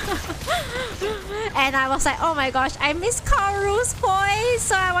Evangelion. And I was like, oh my gosh, I miss Kaoru's voice,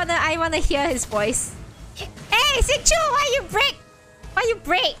 so I wanna hear his voice. Hey, Singchu, why you break? Why you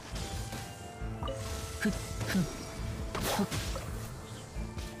break?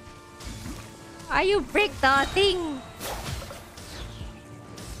 Why you break the thing?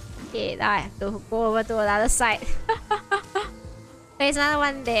 Okay, now I have to go over to another side. There's another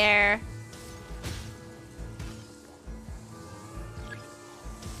one there.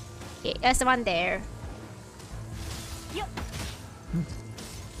 Okay, there's the one there.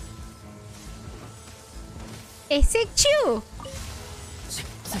 Hey, Singchu!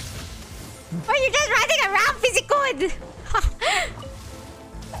 Oh, you're just running around, Physical!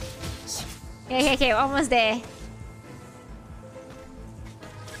 Okay, almost there.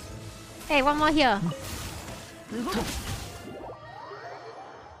 Hey, one more here.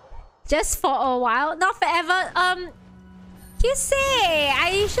 Just for a while, not forever. You say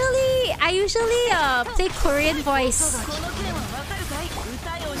I usually play Korean voice.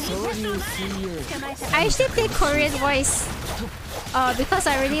 I usually play Korean voice. Because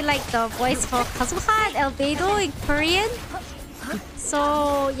I really like the voice for Kazuha and Albedo in Korean.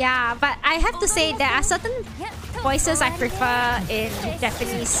 So yeah, but I have to say there are certain voices I prefer in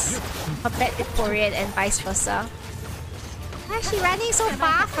Japanese compared to Korean and vice versa. Why is she running so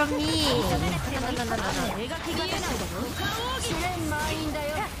far from me?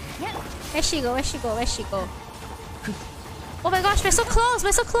 No. Where'd she go? Oh my gosh, we're so close!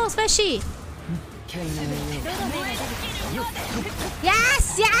 Where's she?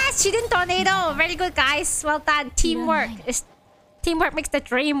 Yes! She didn't tornado! Very good, guys. Well done. Teamwork. Teamwork makes the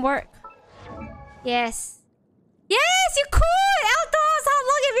dream work. Yes, you could! Eldos! How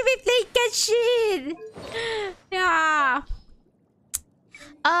long have you been playing Genshin? Yeah.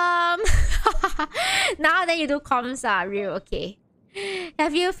 Now that you do comms, real okay.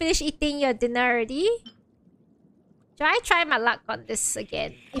 Have you finished eating your dinner already? Should I try my luck on this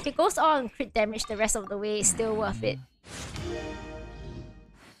again? If it goes on crit damage the rest of the way, it's still worth it.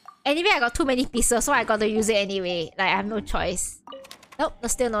 Anyway, I got too many pieces, so I gotta use it anyway. Like, I have no choice. Nope,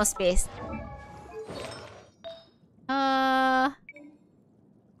 there's still no space.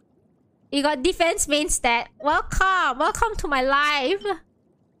 You got defense main stat. Welcome to my live.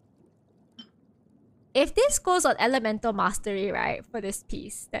 If this goes on elemental mastery, right, for this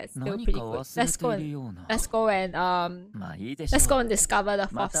piece, that's still pretty good. Let's go and discover the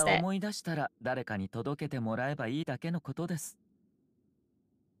fourth stat.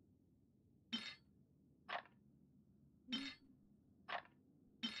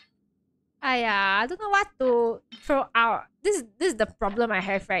 I don't know what to throw out. This is the problem I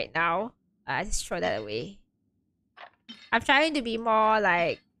have right now. Just throw that away. I'm trying to be more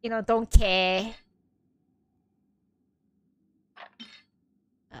like, don't care.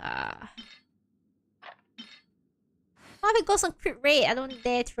 What if it goes on crit rate? I don't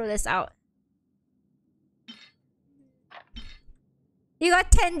dare throw this out. You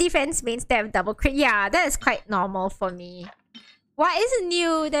got 10 defense mains that have double crit. Yeah, that is quite normal for me. What isn't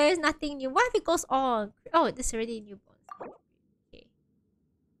new? There is nothing new. What if it goes on? Oh, this is already a new bonus. Okay.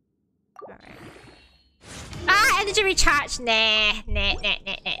 Alright. Energy recharge. Nah.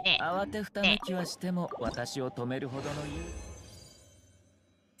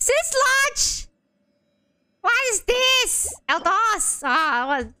 Sis launch! What is this? Eldos!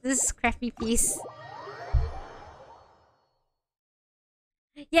 What is this crappy piece?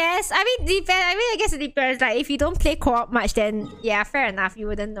 Yes, I guess it depends. Like, if you don't play co-op much, then yeah, fair enough. You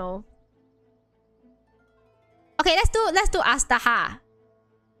wouldn't know. Okay, let's do Astaha.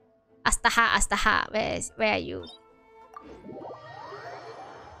 Astaha. Where are you?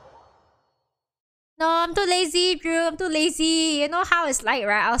 No, I'm too lazy, Drew. I'm too lazy. You know how it's like,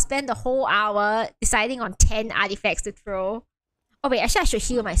 right? I'll spend the whole hour deciding on 10 artifacts to throw. Oh wait, actually I should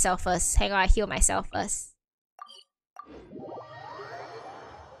heal myself first. Hang on, I heal myself first.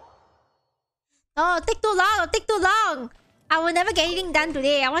 No, take too long. I will never get anything done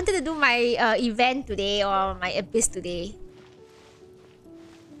today. I wanted to do my event today or my abyss today.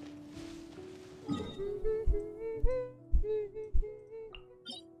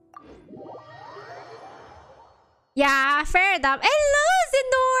 Yeah, fair enough. Hello,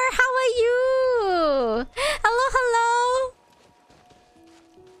 Zinor! How are you? Hello,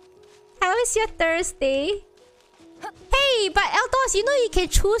 is your Thursday? Hey, but Eldos, you know you can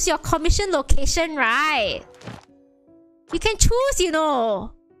choose your commission location, right? You can choose, you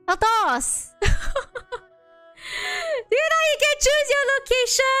know. Eldos. Do you know you can choose your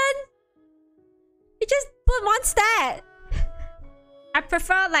location? You just put Mondstadt. I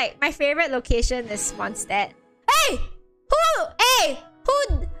prefer, like, my favorite location is Mondstadt. Hey! Who? Hey! Who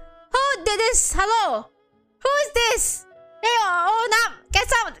did this? Hello? Who is this? Hey, own up!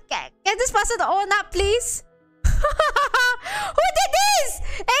 Get this person to own up, please. Who did this?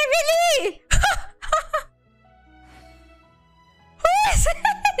 Hey, really? Who is it?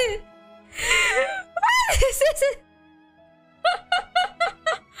 What is this?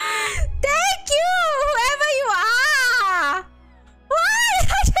 Thank you, whoever you are. What?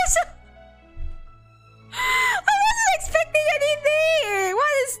 I wasn't expecting anything.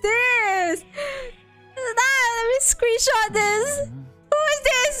 What is this? Let me screenshot this. Who is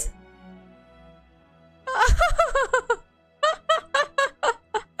this?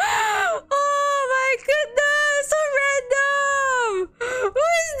 Oh my goodness, so random. Who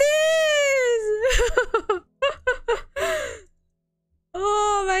is this?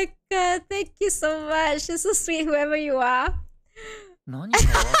 Oh my god, thank you so much. You're so sweet, whoever you are. It'll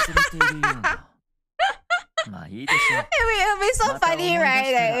be so funny,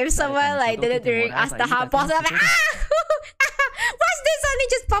 right? Like, if someone like did it during Ask the Hard Boss, I'm like, what's this? Suddenly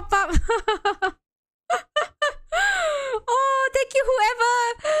just pop up. Oh, thank you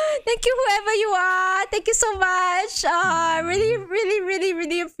whoever you are. Thank you so much. I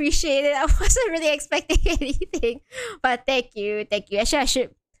really appreciate it. I wasn't really expecting anything, but thank you. Actually, I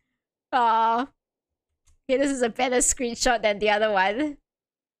should. Okay, this is a better screenshot than the other one.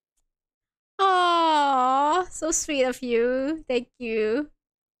 Oh, so sweet of you. Thank you.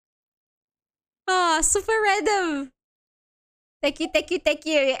 Oh, super random. Thank you.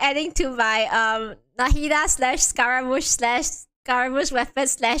 You're adding to my Nahida /Scaramouche weapon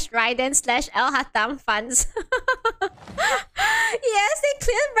 /Raiden /El-Hatam funds. Yes, they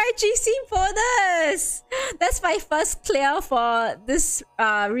cleared my GC bonus. That's my first clear for this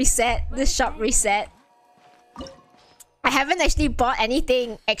this shop reset. I haven't actually bought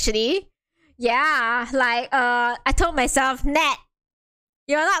anything actually. Yeah, like I told myself, Nat,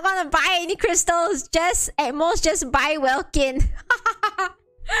 you're not gonna buy any crystals. At most just buy Welkin.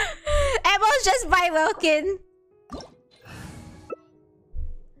 At most just buy Welkin.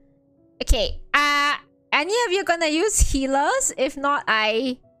 Okay, any of you gonna use healers? If not,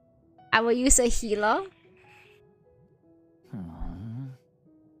 I will use a healer.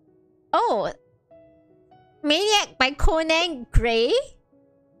 Oh, Maniac by Conan Gray.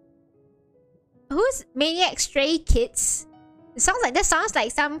 Who's Maniac Stray Kids? That sounds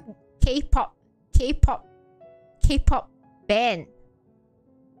like some K-pop band.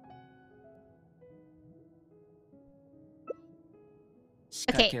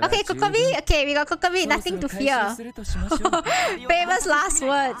 Okay, Kokomi. Okay, we got Kokomi. Nothing to fear. Famous last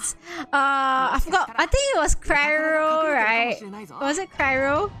words. I forgot. I think it was Cryro, right? Was it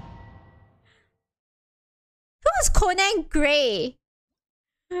Cryro? Who was Conan Gray?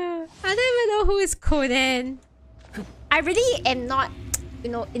 I don't even know who is Conan. I really am not,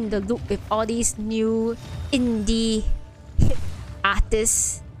 in the loop with all these new indie hip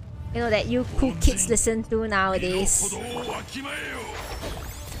artists, that you cool kids listen to nowadays.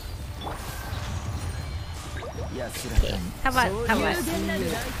 Okay, how about?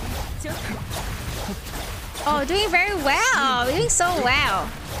 Oh, doing very well. We're doing so well.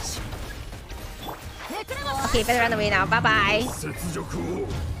 Okay, better run away now. Bye-bye.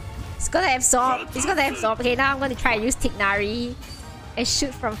 It's gonna absorb. Okay, now I'm gonna try to use Tignari and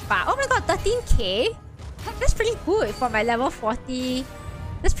shoot from far. Oh my god, 13k? That's pretty good for my level 40.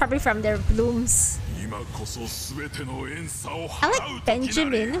 That's probably from their blooms. I like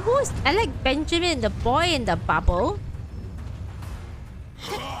Benjamin. I like Benjamin, the boy in the bubble.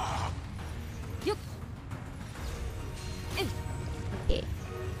 Okay.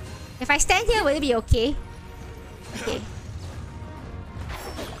 If I stand here, will it be okay? Okay.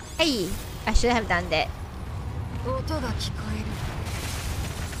 Hey, I should have done that.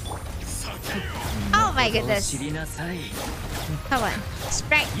 Oh my goodness. Come on.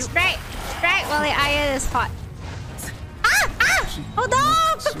 Strike while the iron is hot. Hold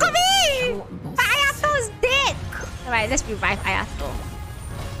on! Kokomi! Ayato's dead! Alright, let's revive Ayato.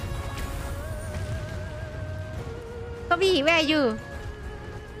 Kokomi, where are you?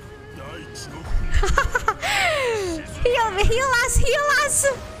 Heal us!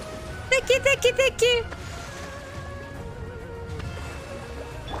 Thank you.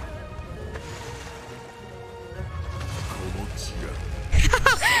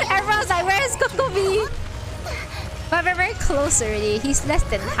 Everyone's like, where Kokomi! But we're very close already. He's less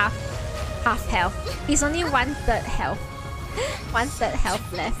than half health. He's only 1/3 health. 1/3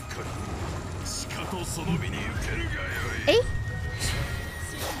 health left. Eh?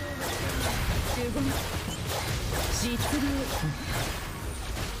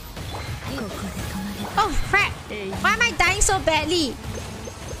 Oh crap! Why am I dying so badly?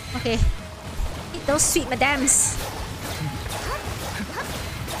 Okay. Eat those sweet madams.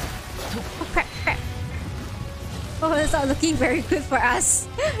 Oh crap, crap. Oh, it's not looking very good for us.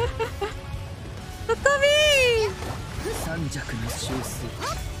 Kokomi!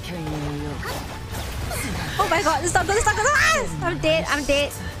 Oh my god, it's not good, it's not good. Ah! I'm dead, I'm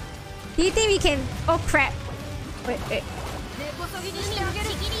dead. Do you think we can... Oh crap. Wait, wait.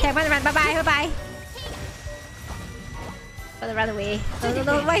 Okay, I'm gonna run. Bye-bye, bye-bye. I'm gonna run away. No, no,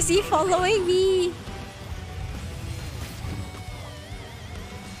 no, why is he following me?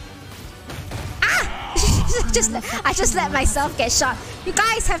 Ah! I just let myself get shot. You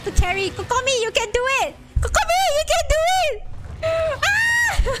guys have to carry. Kokomi, you can do it! Kokomi, you can do it!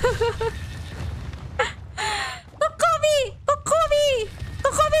 Ah! Kokomi! Kokomi!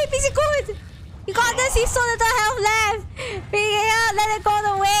 Kokomi, Pizikun! You got this, he's so little health left! We cannot let it go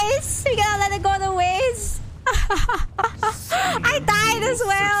to waste! We cannot let it go to waste! I died as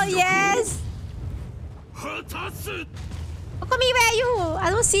well, yes! Kokomi, where are you?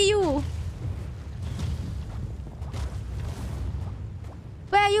 I don't see you.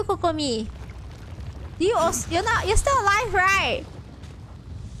 Where are you, Kokomi? Do you also, you're still alive, right?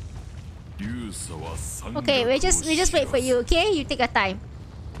 Okay, we just wait for you, okay? You take your time.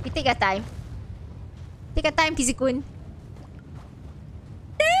 You take your time. Take your time, Pizikun.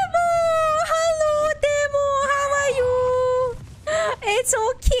 Demo! Hello, Demo! How are you? It's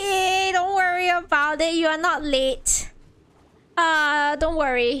okay. Don't worry about it. You are not late. Don't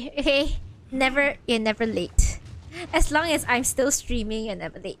worry, okay? You're never late. As long as I'm still streaming, you're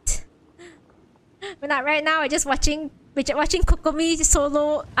never late. But not right now. We're just watching Kokomi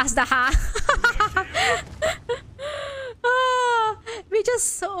solo Asdaha. Oh, we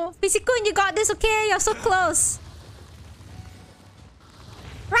just so... Pizikun, you got this, okay? You're so close.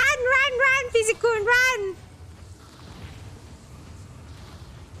 Run, run, run, Pizikun, run!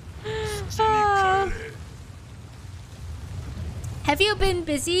 Oh. Have you been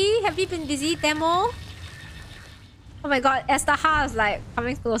busy? Have you been busy, Demo? Oh my god, Estaha is like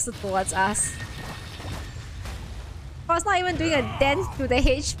coming closer towards us. I was not even doing a dent to the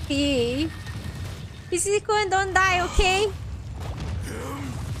HP. Pizikun, don't die, okay?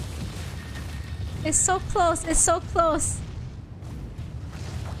 It's so close, it's so close.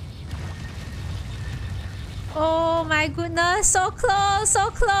 Oh my goodness, so close,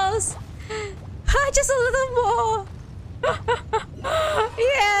 so close. Just a little more.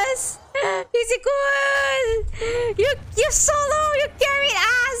 Yes! Pizikun! You solo! You carried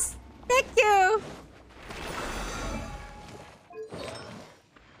us! Thank you!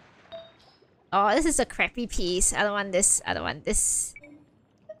 Oh, this is a crappy piece. I don't want this. I don't want this.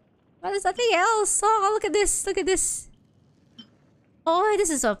 But there's nothing else. Oh, look at this. Look at this. Oh, this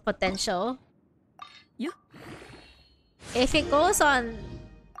is a potential. Yeah. If it goes on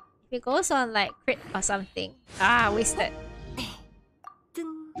like crit or something. Ah, wasted.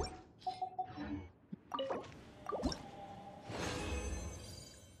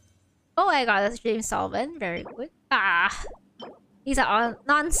 Oh, I got a stream solvent. Very good. Ah. These are all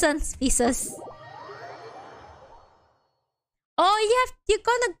nonsense pieces. Oh, you're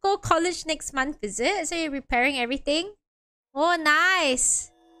gonna go college next month, is it? So you're repairing everything? Oh,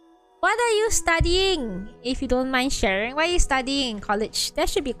 nice. What are you studying? If you don't mind sharing, what are you studying in college? That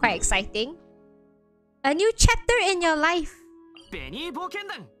should be quite exciting. A new chapter in your life.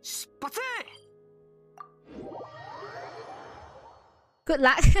 Good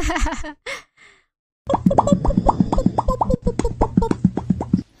luck.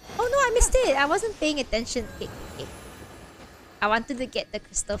 Oh no, I missed it. I wasn't paying attention. Okay, okay. I wanted to get the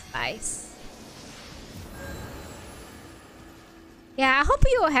crystal flies. Yeah, I hope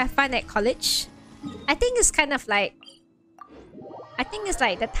you will have fun at college. I think it's kind of like... I think it's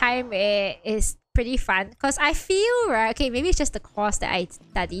like the time where it's pretty fun. Because I feel, right... Okay, maybe it's just the course that I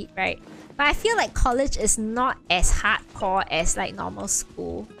studied, right? But I feel like college is not as hardcore as like normal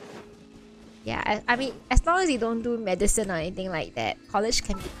school. Yeah, I mean, as long as you don't do medicine or anything like that, college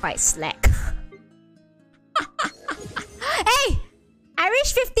can be quite slack. Hey! I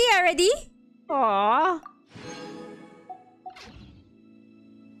reached 50 already? Aww.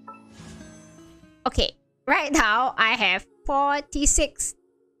 Okay, right now I have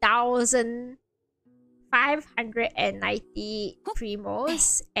 46,000 590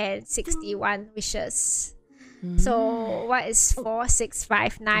 primos and 61 wishes. So what is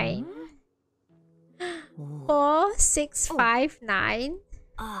 4659? 4659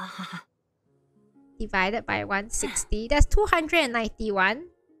 divided by 160. That's 291.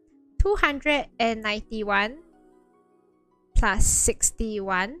 291 plus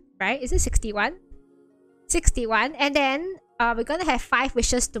 61, right? Is it 61? 61. And then we're gonna have 5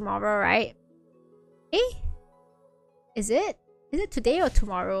 wishes tomorrow, right? Eh? Is it? Is it today or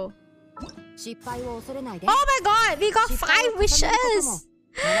tomorrow? Oh my god! We got 5 wishes!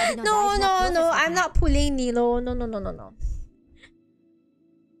 No, I'm not pulling Nilo. No.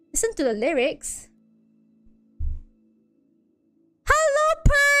 Listen to the lyrics. Hello,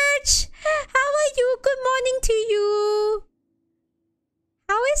 Perch! How are you? Good morning to you.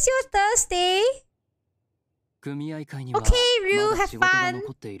 How is your Thursday? Okay, Ryu, have fun.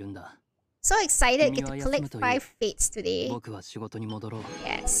 So excited, get to collect 5 fates today.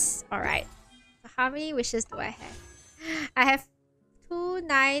 Yes, alright. So how many wishes do I have? I have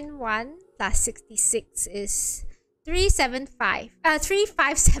 291 plus 66 is 375.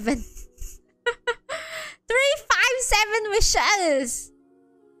 357. 357 wishes!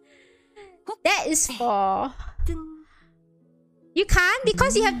 That is for... You can't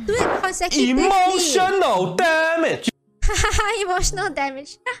because you have to do it consecutively. Emotional damage. Emotional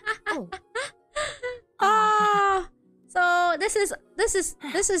damage. Oh, so this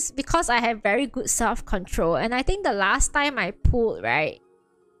is because I have very good self-control, and I think the last time I pulled, right?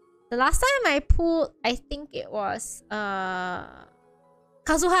 The last time I pulled, I think it was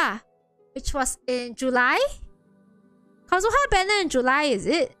Kazuha, which was in July. Kazuha banner in July, is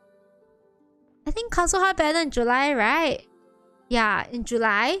it? I think Kazuha banner in July, right? Yeah, in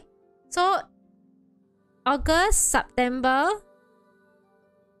July. So August, September.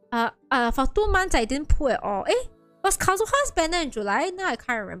 For 2 months I didn't pull at all. Was Kazuha's banner in July? No, I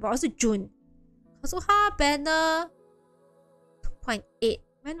can't remember. Or was it June? Kazuha banner 2.8.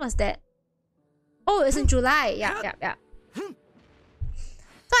 When was that? Oh, it's in July. Yeah.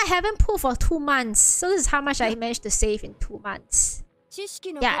 So I haven't pulled for 2 months. So this is how much I managed to save in 2 months.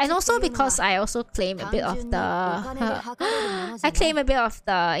 Yeah, and also because I also claim a bit of the I claim a bit of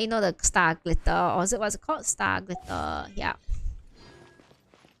the, you know, the star glitter, or what's it called? Star glitter. Yeah.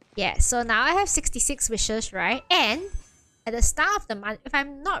 Yeah, so now I have 66 wishes, right? And at the start of the month, if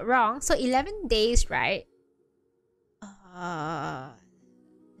I'm not wrong, so 11 days, right? 11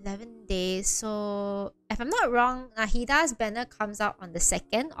 days. So if I'm not wrong, Nahida's banner comes out on the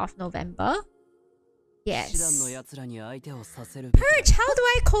 2nd of November. Yes. Purge, how do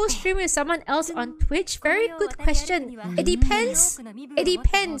I co-stream with someone else on Twitch? Very good question. It depends. It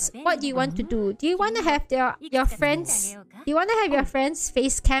depends what you want to do. Do you want to have your friends? Do you want to have your friends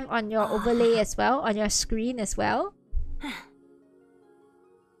face cam on your overlay as well, on your screen as well?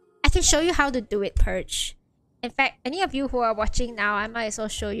 I can show you how to do it, Purge. In fact, any of you who are watching now, I might as well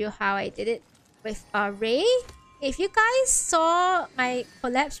show you how I did it with Ray. If you guys saw my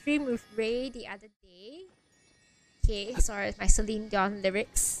collab stream with Ray the other day, okay, sorry, my Celine Dion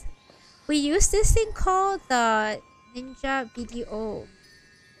lyrics. We use this thing called the Ninja BDO.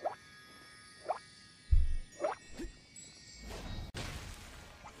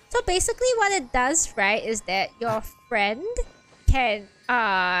 So basically what it does, right, is that your friend can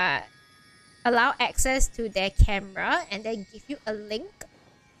allow access to their camera and then give you a link.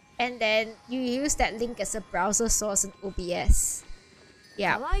 And then you use that link as a browser source in OBS.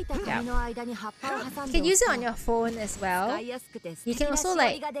 Yeah. You can use it on your phone as well. You can also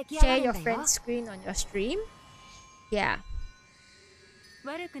like share your friend's screen on your stream. Yeah.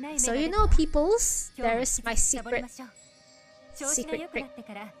 So you know, peoples, there is my secret trick.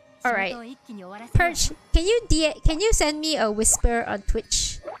 Alright. Perch, can you send me a whisper on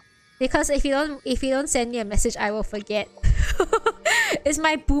Twitch? Because if you don't send me a message, I will forget. It's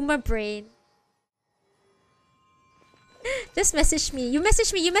my boomer brain. Just message me. You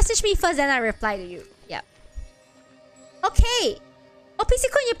message me first, then I reply to you. Yep. Okay. Oh,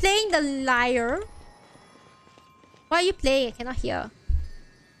 Piscicon, you're playing the lyre. Why are you playing? I cannot hear.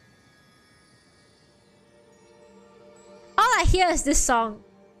 All I hear is this song.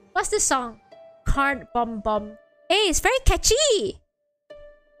 What's this song? Card Bomb Bomb. Hey, it's very catchy.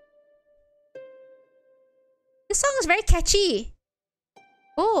 This song is very catchy.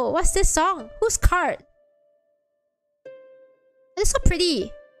 Oh, what's this song? Whose card? It's so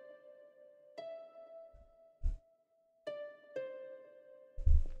pretty.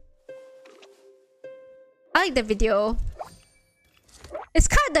 I like the video. Is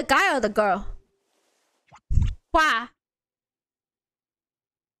card the guy or the girl? Wow.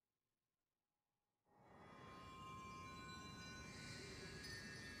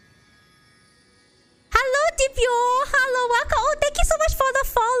 Dipyo! Hello, welcome. Oh, thank you so much for the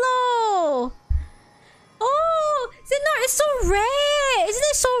follow. Oh, it's so rare. Isn't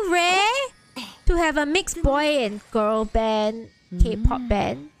it so rare to have a mixed boy and girl band, K-pop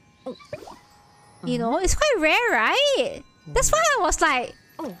band? You know, it's quite rare, right? That's why I was like,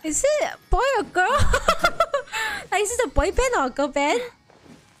 is it a boy or girl? Like, is it a boy band or a girl band?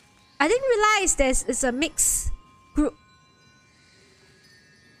 I didn't realize it's a mixed group.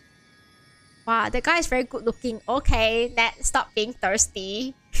 Wow, the guy is very good looking. Okay, stop being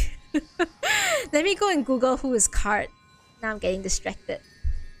thirsty. Let me go and Google who is Card. Now I'm getting distracted.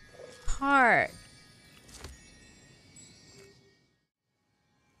 Card.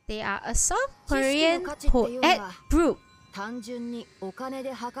 They are a South Korean poet group. Wow!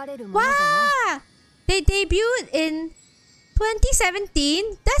 They debuted in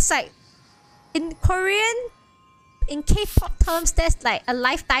 2017. That's like, in Korean, in K-pop terms, that's like a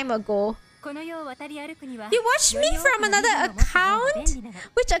lifetime ago. You watched me from another account?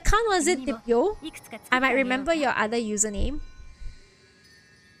 Which account was it, Dipyo? I might remember your other username.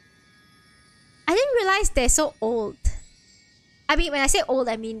 I didn't realize they're so old. I mean, when I say old,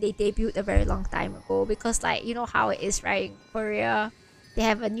 I mean they debuted a very long time ago. Because, like, you know how it is, right? In Korea, they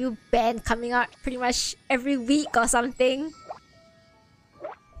have a new band coming out pretty much every week or something.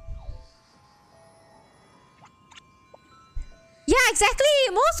 Yeah, exactly.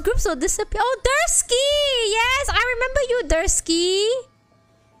 Most groups will disappear. Oh, Dursky! Yes, I remember you, Dursky.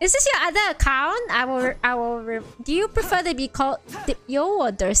 Is this your other account? Do you prefer to be called Dipyo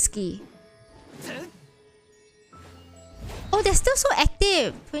or Dursky? Oh, they're still so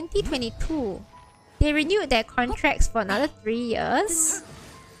active. 2022. They renewed their contracts for another 3 years.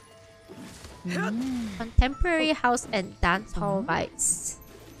 Contemporary house and dancehall vibes.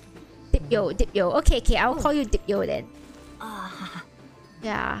 Dipyo. Okay, I'll call you Dipyo then.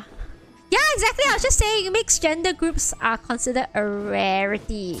 Yeah. Yeah, exactly. I was just saying mixed gender groups are considered a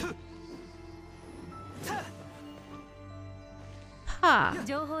rarity. Huh. Thank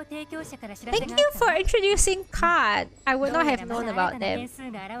you for introducing Card. I would not have known about them.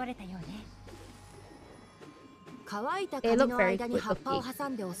 They look very good looking.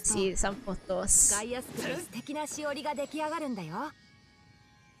 See some photos.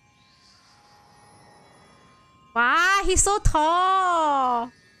 Wow, he's so tall.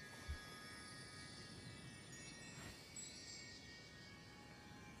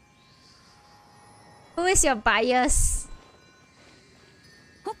 Who is your bias?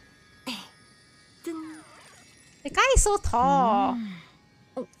 The guy is so tall.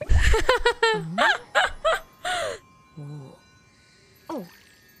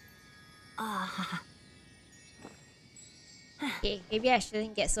 Okay, maybe I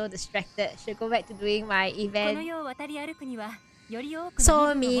shouldn't get so distracted. Should go back to doing my event.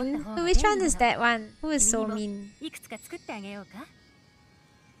 So mean. Which one is that one? Who is so mean?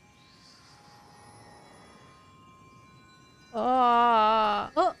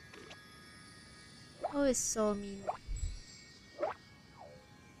 Oh. Who is so mean?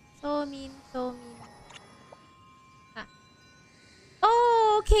 So mean. Ah.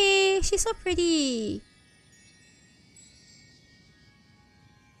 Oh, okay. She's so pretty.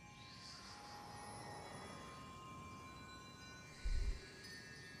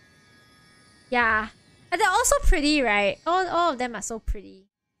 Yeah. And they're also pretty, right? All of them are so pretty.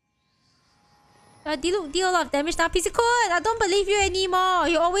 Deal a lot of damage now. PC-kun, I don't believe you anymore.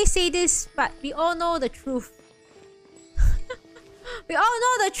 You always say this, but we all know the truth. We all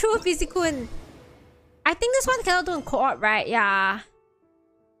know the truth, PC-kun. I think this one cannot do in co-op, right? Yeah.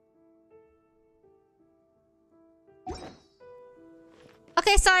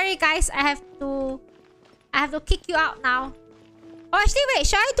 Okay, sorry guys. I have to kick you out now. Oh, actually, wait.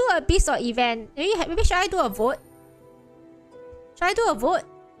 Should I do a beast or event? Maybe should I do a vote? Should I do a vote?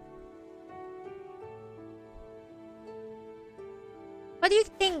 What do you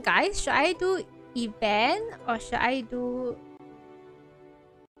think, guys? Should I do event or should I do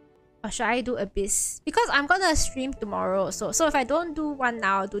abyss? Because I'm gonna stream tomorrow. So if I don't do one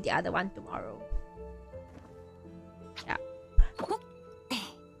now, I'll do the other one tomorrow. Yeah.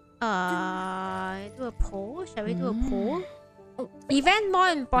 Do a poll. Shall we do a poll? Event more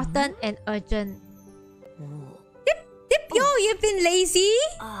important and urgent. Dipyo, you've been lazy?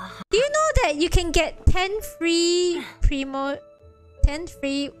 Do you know that you can get 10 free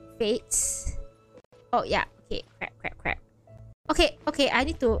fates? Oh yeah, okay. Crap. Okay, I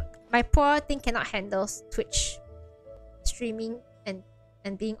need to... My poor thing cannot handle Twitch streaming and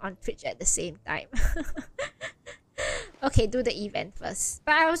being on Twitch at the same time. Okay, do the event first.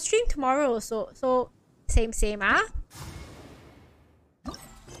 But I'll stream tomorrow, so same, ah?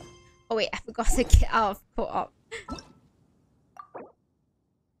 Oh wait, I forgot to get out of co-op.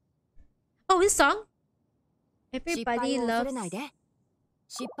 Oh, this song? Everybody loves an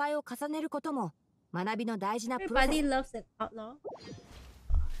outlaw.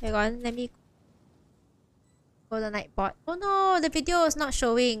 Hang on, let me go to the Nightbot. Oh no, the video is not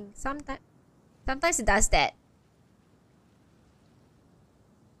showing. Sometimes it does that.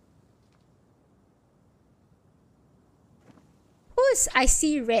 Who's I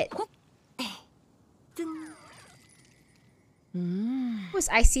see red? Who's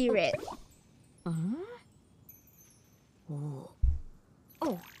I see red?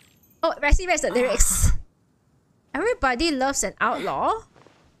 Oh, I see red's the lyrics. Everybody loves an outlaw.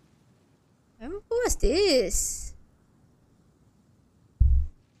 Who is this?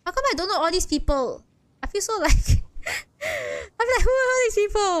 How come I don't know all these people? I feel so like I'm like, who are all these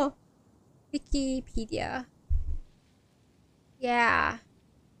people? Wikipedia. Yeah.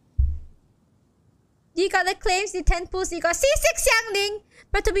 You got the claims, the 10 pulls, you got C6 Xiangling!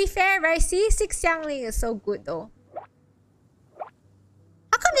 But to be fair, right, C6 Xiangling is so good though.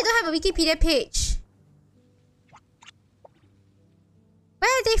 How come they don't have a Wikipedia page? Where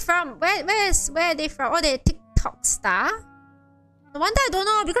are they from? Where are they from? Oh, they're TikTok star? No wonder I don't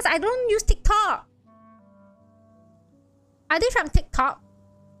know because I don't use TikTok. Are they from TikTok?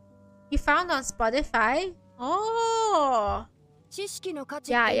 You found on Spotify? Oh.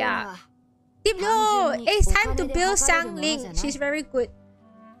 Yeah. Deep Blue! It's time to build Xiangling. She's very good.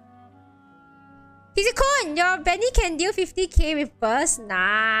 Kizikun, your Benny can deal 50k with burst.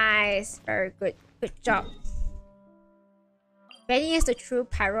 Nice. Very good. Good job. Benny is the true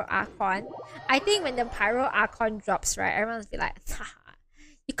Pyro Archon. I think when the Pyro Archon drops, right, everyone's be like, haha.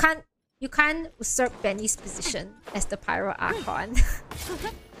 You can't usurp Benny's position as the Pyro Archon.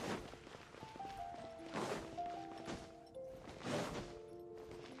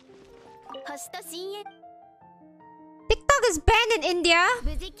 TikTok is banned in India?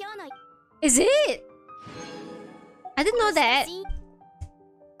 Is it? I didn't know that.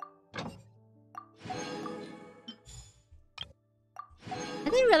 I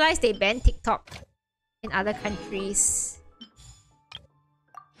didn't realize they banned TikTok in other countries.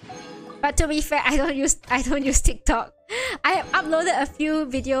 But to be fair, I don't use TikTok. I have uploaded a few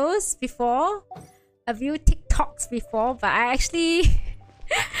videos before, a few TikToks before, but I actually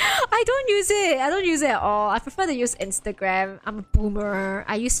I don't use it. I don't use it at all. I prefer to use Instagram. I'm a boomer.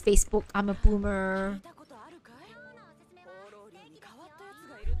 I use Facebook. I'm a boomer.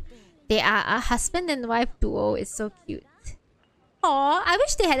 They are a husband and wife duo. It's so cute. Aw, I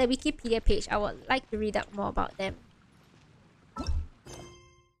wish they had a Wikipedia page. I would like to read up more about them.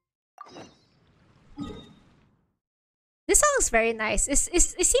 This song is very nice. It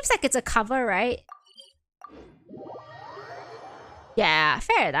seems like it's a cover, right? Yeah,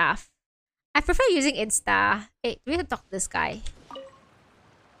 fair enough. I prefer using Insta. Hey, do we have to talk to this guy?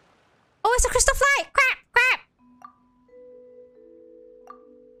 Oh, it's a crystal fly! Crap! Crap!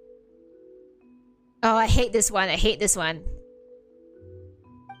 Oh, I hate this one. I hate this one.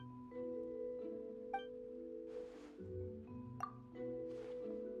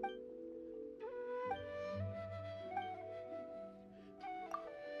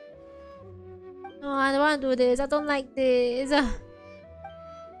 No, I don't want to do this. I don't like this.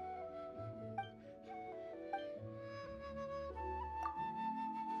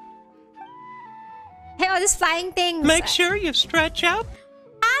 Hey, all these flying things. Make sure you stretch out.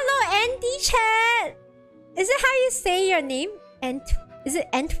 Hello, NT chat. Is it how you say your name? Is it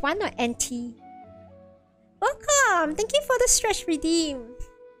Ant1 or NT? Welcome. Thank you for the stretch redeem.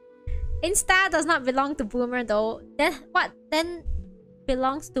 Insta does not belong to Boomer though. Then what? Then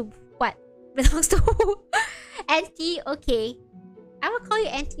belongs to what? Belongs to who? NT. Okay. I will call you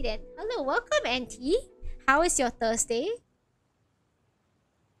NT then. Hello, welcome NT. How is your Thursday?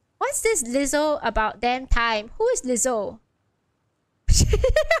 What's this Lizzo about damn time? Who is Lizzo?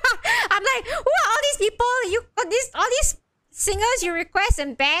 I'm like, who are all these people? You got all these singers you request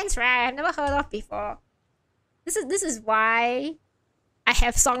and bands, right? I've never heard of before. This is why I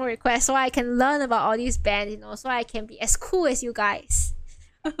have song requests, so I can learn about all these bands, you know, so I can be as cool as you guys.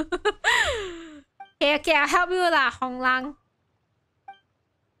 Okay, I'll help you lah, Hong Lang.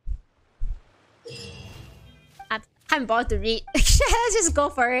 I'm about to read. Let's just go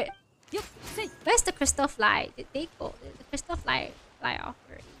for it. Where's the crystal fly? Did they go? Did the crystal fly off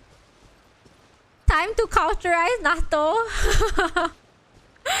already? Time to culturize Nato.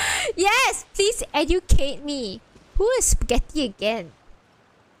 Yes, please educate me. Who is Spaghetti again?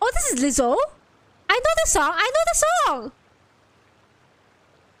 Oh, this is Lizzo? I know the song. I know the song.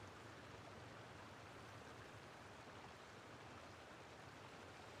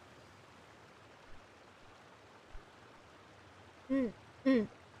 mm, mm,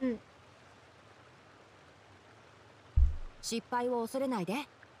 mm.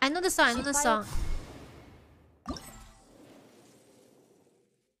 I know the song, I know the song.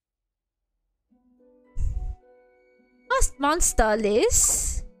 What's monster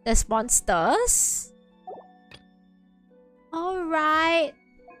list? There's monsters. Alright.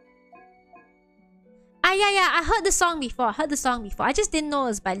 Yeah, I heard the song before. I just didn't know it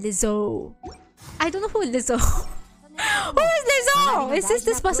was by Lizzo. I don't know who is Lizzo. Who is Lizzo? Is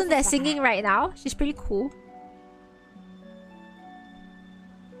this person that's singing right now? She's pretty cool.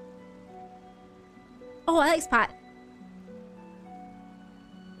 Oh, I like this part.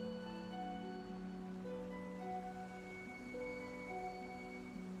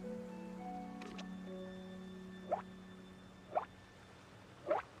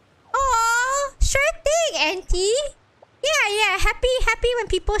 Oh, sure thing, Auntie. Yeah. Happy when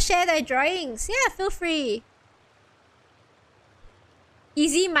people share their drawings. Yeah, feel free.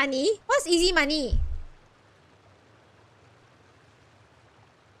 Easy money? What's easy money?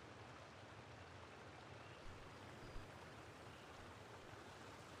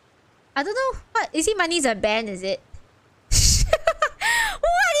 I don't know. What? Easy money is a band, is it? What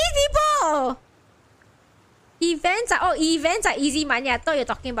are these people? Events are easy money. I thought you were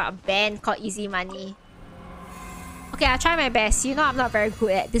talking about a band called Easy Money. Okay, I'll try my best. You know I'm not very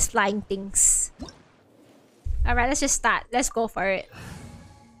good at these flying things. Alright, let's just start. Let's go for it.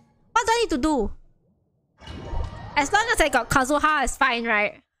 What do I need to do? As long as I got Kazuha, it's fine,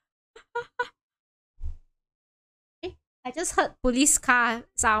 right? I just heard police car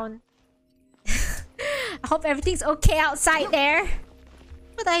sound. I hope everything's okay outside there.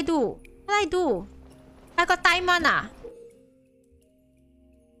 What do I do? I got timer na.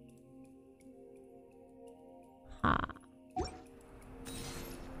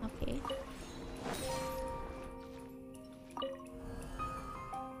 Okay.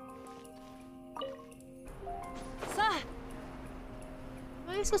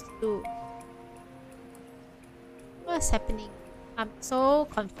 What am I supposed to do? What is happening? I'm so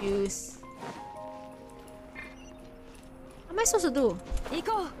confused. What am I supposed to do?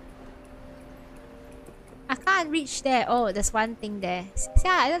 I can't reach there. Oh, there's one thing there.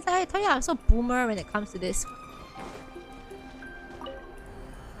 Yeah, I told you I'm so boomer when it comes to this.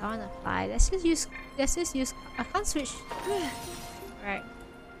 I wanna fly. Let's just use. I can't switch. Right.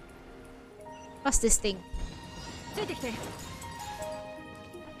 What's this thing?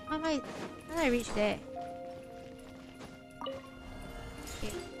 How do I reach there?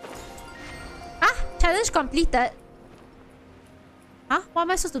 Okay. Ah! Challenge completed. Huh? What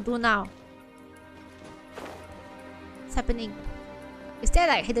am I supposed to do now? What's happening? Is there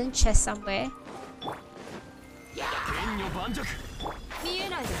like hidden chest somewhere?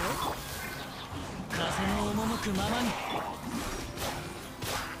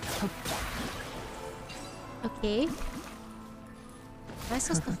 Okay. Am I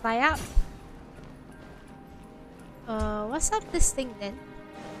supposed to fly up? What's up this thing then?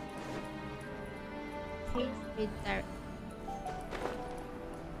 Change wind direction.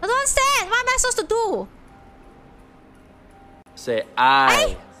 I don't understand! What am I supposed to do? Say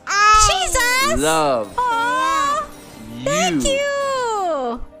I Jesus! love you. Thank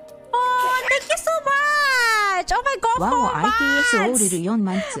you! Oh, thank you so much! Oh my god, 4 months! I can't believe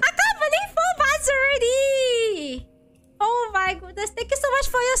 4 months already! Oh my goodness, thank you so much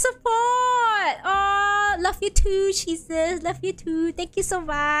for your support! Oh, love you too, Jesus. Love you too. Thank you so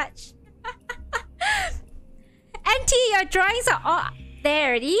much. Auntie, your drawings are all there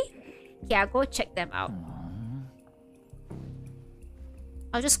already? Okay, I'll go check them out.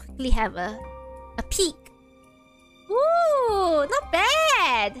 I'll just quickly have a peek. Ooh, not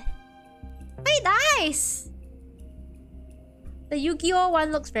bad. Very nice. The Yu-Gi-Oh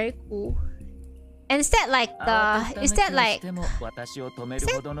one looks very cool. And is that like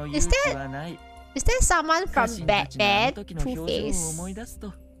is there someone from Batman, Two-Face?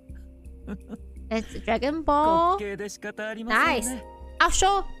 It's Dragon Ball. Nice. I'll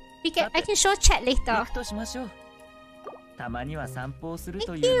show. I can show chat later. Thank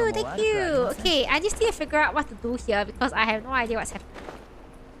you. Okay, I just need to figure out what to do here because I have no idea what's happening.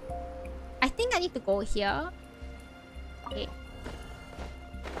 I think I need to go here. Okay.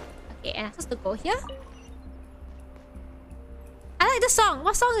 Okay, and I'm supposed to go here? I like the song.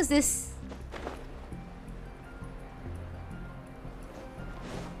 What song is this?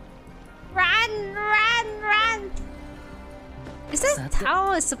 Run! Run! Run! Is that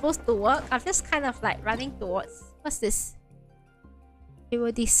how it's supposed to work? I'm just kind of like running towards... What's this? It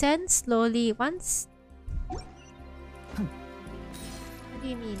will descend slowly once... What do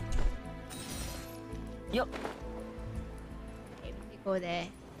you mean? Yup. Okay, Go there.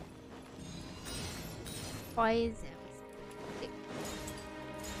 Poison.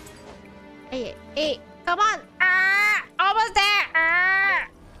 Hey, hey, come on! Ah, almost there! Ah.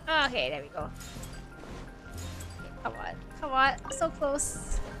 Okay, there we go. Okay, come on, so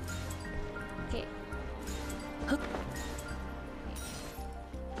close. Okay.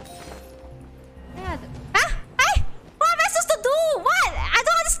 Yeah. Ah! Hey! What am I supposed to do? What? I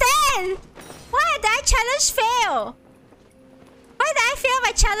don't understand! Why did I challenge fail? Why did I fail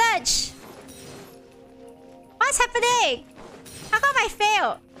my challenge? What's happening? How come I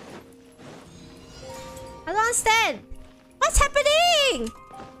failed? I don't understand. What's happening?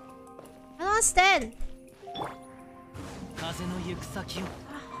 I don't understand.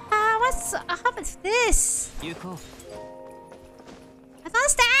 What's happened to this? I don't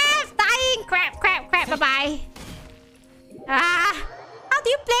understand. I'm dying. Crap. Bye bye. How do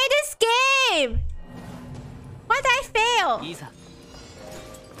you play this game? Why did I fail?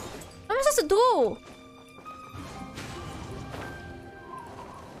 What am I supposed to do?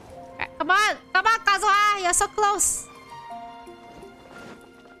 Come on, Kazuha, you're so close.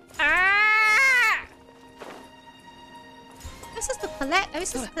 Are we supposed to collect? Are we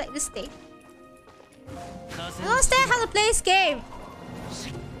supposed to collect this thing? I don't understand how to play this game.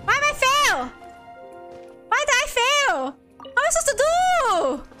 Why did I fail? Why did I fail? What am I supposed to do?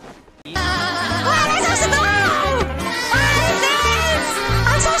 What am I supposed to do? What is this?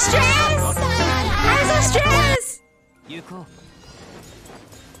 I'm so stressed. I'm so stressed.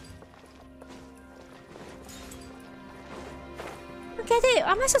 I don't get it.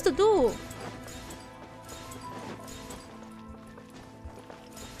 What am I supposed to do?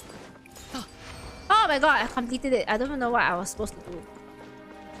 Oh my god, I completed it. I don't even know what I was supposed to do.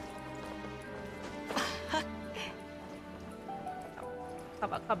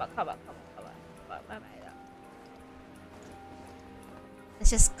 Come on. Let's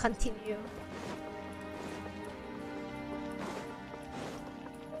just continue.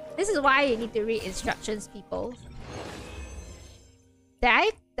 This is why you need to read instructions, people.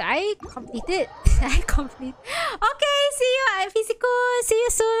 Did I complete it? Did I complete? Okay, see you at physical. See you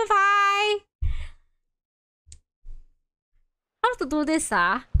soon. Bye. How to do this,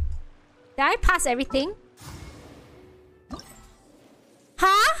 Did I pass everything?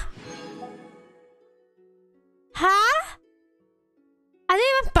 Huh? I didn't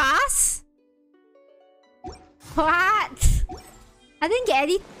even pass? What? I didn't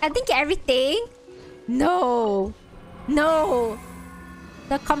get everything? No.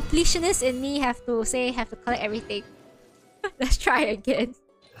 The completionist in me have to collect everything. Let's try again.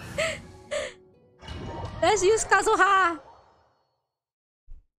 Let's use Kazuha.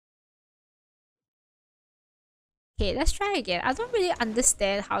 Okay, let's try again. I don't really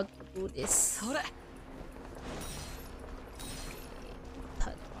understand how to do this. Turn off,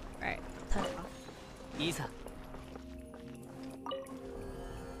 right? Turn off.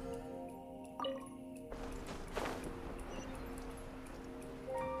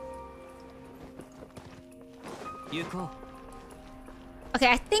 Okay,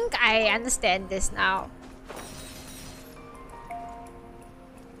 I think I understand this now.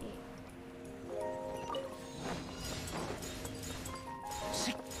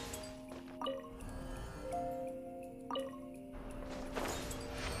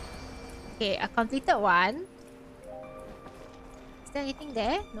 Okay, I completed one. Is there anything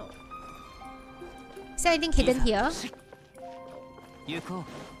there? No. Is there anything hidden here?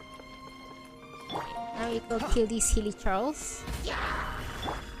 Now we go kill these hilly trolls.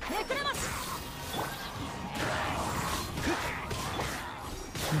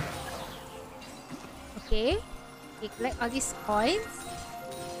 Okay. We collect all these coins.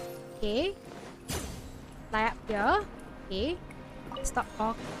 Okay. Fly up here. Okay. Stop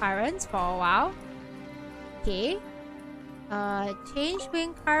all currents for a while. Okay. Change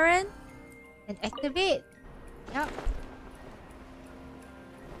wind current and activate. Yep.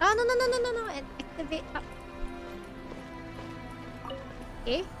 Oh, no. And activate up.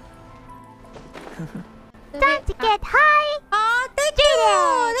 Okay. Time to get high! Oh, thank you!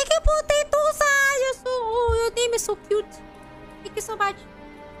 Thank you, Potato-san! You're so... Oh, your name is so cute. Thank you so much.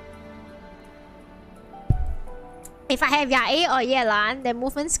 If I have Yae or Yelan, their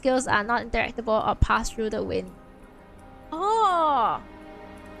movement skills are not interactable or pass through the wind. Oh!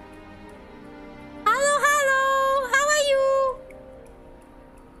 Hello! How are you?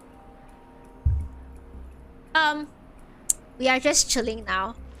 We are just chilling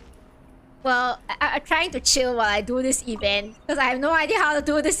now. Well, I'm trying to chill while I do this event. Because I have no idea how to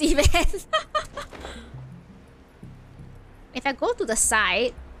do this event. If I go to the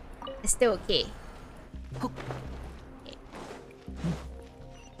side, it's still okay.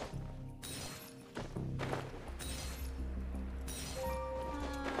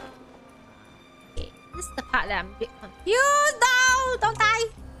 This is the part that I'm a bit confused. No! Don't die!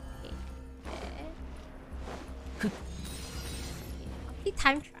 Okay. Complete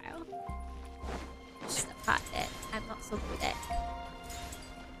time trial. This is the part that I'm not so good at.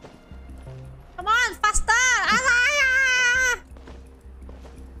 Come on, faster! Ah!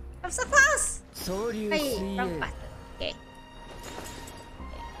 I'm so close! Hey, wrong button. Okay.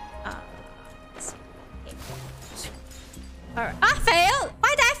 Alright. Ah, failed!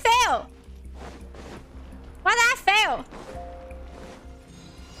 Why did I fail? Why did I fail?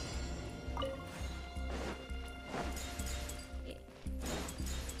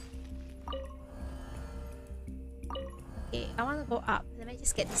 Okay, I want to go up. Let me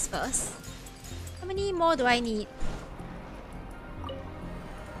just get this first. How many more do I need?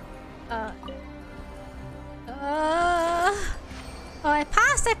 Oh, I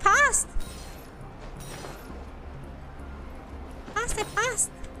passed! I passed! I passed!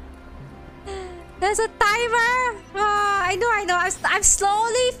 There's a timer! Oh, I know. I'm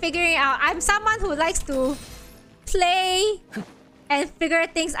slowly figuring out. I'm someone who likes to play and figure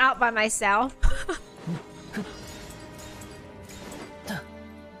things out by myself.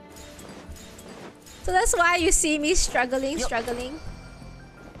 So that's why you see me struggling.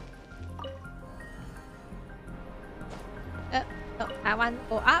 No, I want to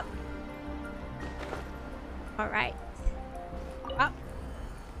go up. Alright. Up.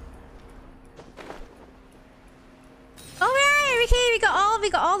 Oh right, okay, we got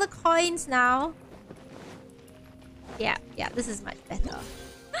all the coins now. Yeah, this is much better.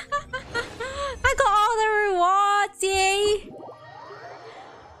 I got all the rewards, yay!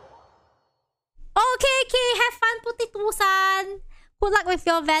 Okay, have fun, Putitusan. Good luck with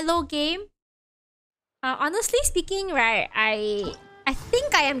your Velo game. Honestly speaking, right, I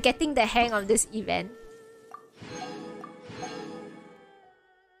think I am getting the hang of this event.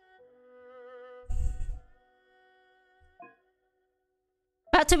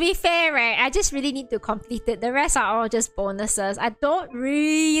 But to be fair, right, I just really need to complete it. The rest are all just bonuses. I don't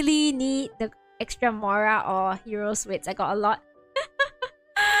really need the extra Mora or Hero Switch. I got a lot.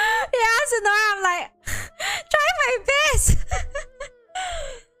 Yeah, so now I'm like, try my best.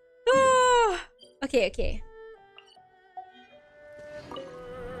 Okay.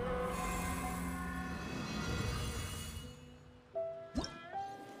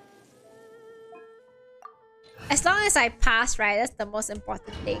 As long as I pass, right, that's the most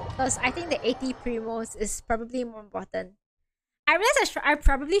important thing. Because I think the 80 primos is probably more important. I realized I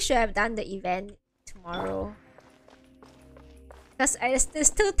probably should have done the event tomorrow. Because it's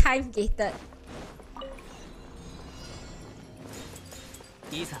still time gated.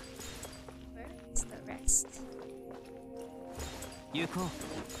 Where is the rest? How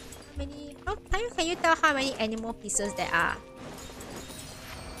many? Can you tell how many animal pieces there are?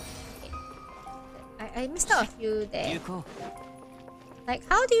 I missed out a few there. Like,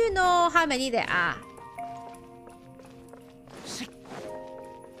 how do you know how many there are?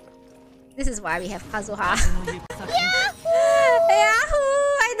 This is why we have Kazuha. Yahoo!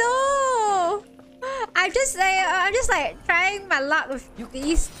 I know. I'm just like trying my luck with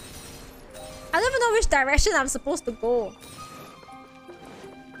these. I don't even know which direction I'm supposed to go.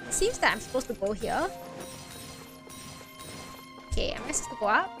 It seems that I'm supposed to go here. Okay, am I supposed to go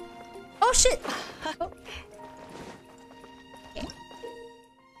up? Oh shit! Oh. Okay.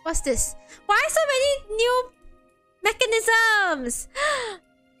 What's this? Why so many new mechanisms?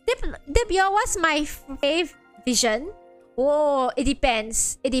 Dip, what's my fave vision? Oh, it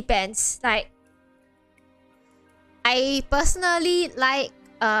depends. Like, I personally like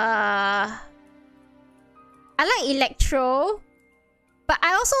I like Electro, but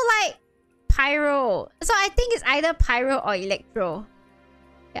I also like Pyro. So I think it's either Pyro or Electro.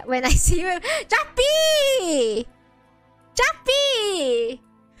 Yeah, when I see you, Jappy!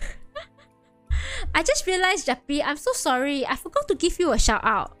 I just realized, Jappy, I'm so sorry. I forgot to give you a shout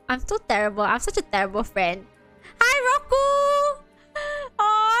out. I'm so terrible. I'm such a terrible friend. Hi, Roku!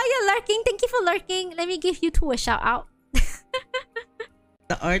 Oh, you're lurking. Thank you for lurking. Let me give you two a shout out.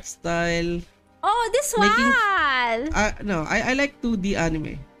 The art style. Oh, this one! No, I like 2D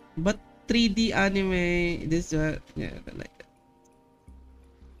anime. But 3D anime, this one, yeah, I like it.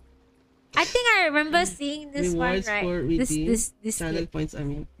 I think I remember seeing this Rewards one, right? For this channel points, I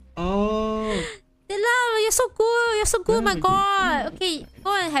mean. Oh! Dila, you're so good. You're so good, my god. Okay,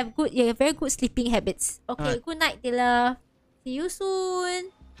 go and have very good sleeping habits. Okay, good night, Dila. See you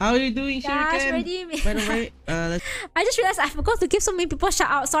soon. How are you doing, Shuriken? Ready. By the way, I just realized I forgot to give so many people shout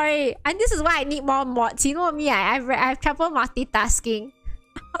out. Sorry. And this is why I need more mods. You know me, I have trouble multitasking.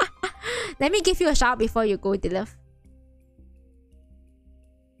 Let me give you a shout out before you go, Dilaf.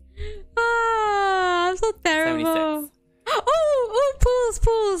 I'm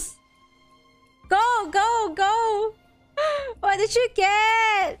did you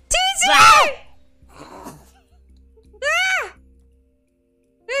get? TC! Ah!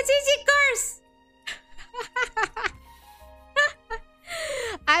 The TC curse!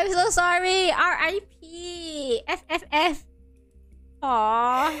 I'm so sorry. R.I.P. FFF.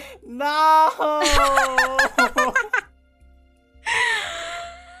 Aww. No!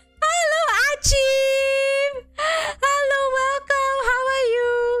 Hello, Achim! Hello, welcome. How are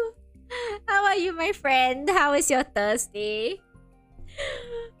you? How are you, my friend? How is your Thursday?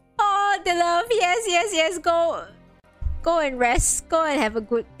 Oh, the love. Yes, yes, yes. Go and rest. Go and have a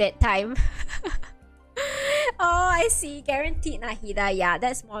good bedtime. Oh, I see. Guaranteed Nahida. Yeah,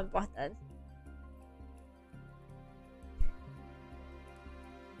 that's more important.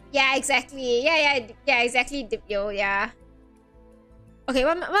 Yeah, exactly. Yeah, exactly, Dipyo. Yeah. Okay,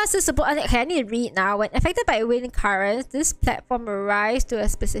 what's this about? Okay, I need to read now. When affected by wind currents, this platform will rise to a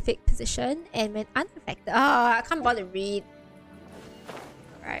specific position, and when unaffected... Oh, I can't bother to read.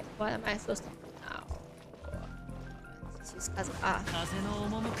 Alright, what am I supposed to do now? Let's use Kazu. Ah,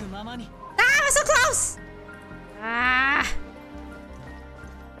 we're so close! Ah!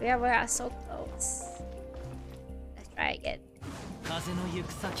 We are so close. Let's try again.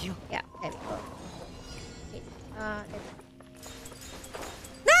 Yeah, there we go. Okay, there we go. Ah!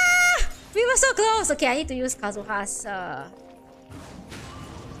 We were so close! Okay, I need to use Kazuha's...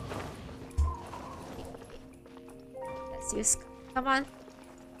 Let's use... Come on.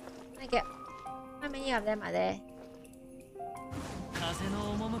 I get... How many of them are there?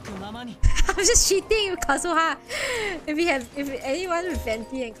 I'm just cheating with Kazuha. If anyone with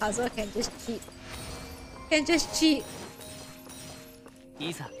Venti and Kazuha can just cheat. Can just cheat.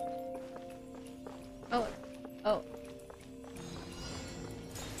 Oh. Oh.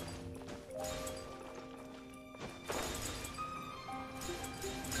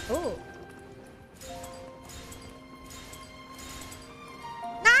 Oh.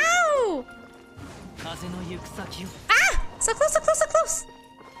 No! Ah! So close, so close, so close!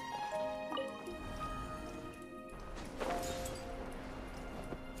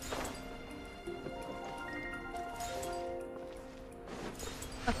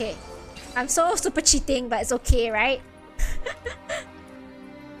 Okay. I'm so super cheating, but it's okay, right?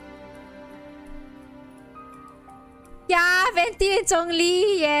 Yeah, Venti and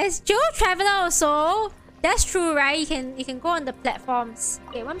Zhongli, yes. Joe Traveler also. That's true, right? You can go on the platforms.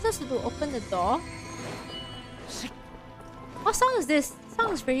 Okay, what am I supposed to do? Open the door. What song is this? This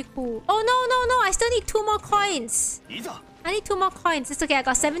song is very cool. Oh no! I still need 2 more coins. I need 2 more coins. It's okay, I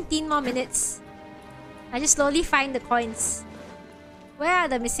got 17 more minutes. I just slowly find the coins. Where are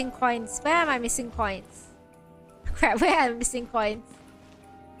the missing coins? Where are my missing coins? Crap, where are the missing coins?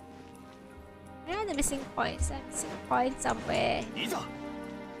 Where are the missing coins? I'm missing coins somewhere.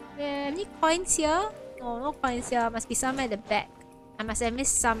 Yeah, any coins here? No, no coins here. Must be some at the back. I must have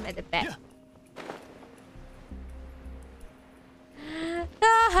missed some at the back.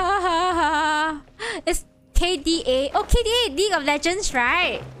 It's KDA. Oh, KDA, League of Legends,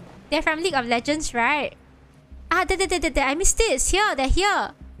 right? They're from League of Legends, right? Ah, there. I missed it. It's here. They're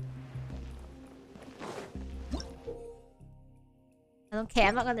here. I don't care.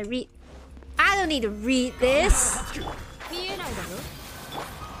 I'm not gonna read. I don't need to read this.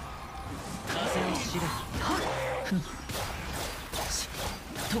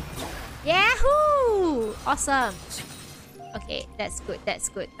 Yahoo! Awesome. Okay, that's good. That's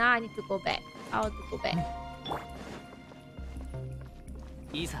good. Now I need to go back. I want to go back.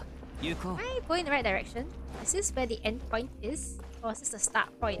 Am I going in the right direction? Is this where the end point is? Or is this the start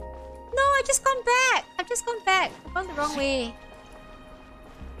point? No, I just gone back! I've just gone back. I've gone the wrong way.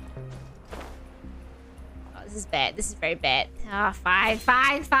 Oh, this is bad. This is very bad. Ah, fine.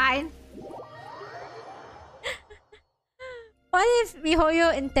 What if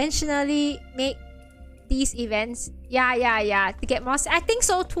MiHoYo intentionally make these events? Yeah. To get more... I think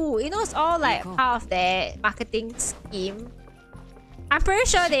so too. You know, it's all like part of their marketing scheme. I'm pretty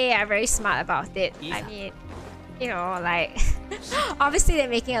sure they are very smart about it. I mean, you know, like... obviously they're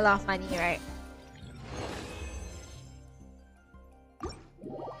making a lot of money, right?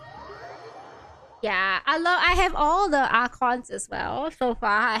 Yeah, I have all the Archons as well. So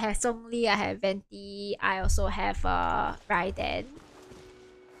far, I have Zhongli, I have Venti, I also have Raiden.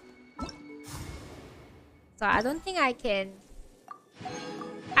 So I don't think I can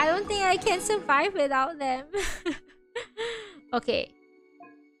survive without them. Okay.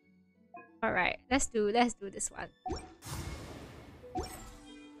 Alright, let's do this one.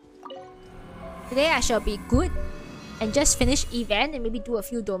 Today I shall be good and just finish event and maybe do a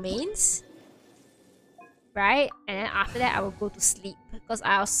few domains. Right? And then after that I will go to sleep because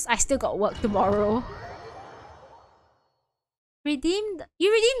I still got work tomorrow. Redeemed.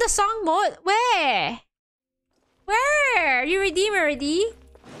 You redeemed the song mode? Where? Where? You redeem already?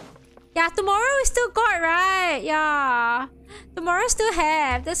 Yeah, tomorrow we still got, right? Yeah. Tomorrow still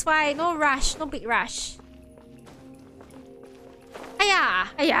have. That's why no rush. No big rush. Aya!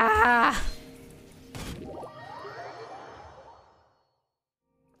 Aya!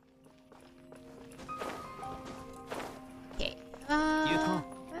 Okay.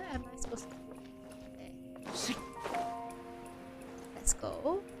 Where am I supposed to go? Okay. Let's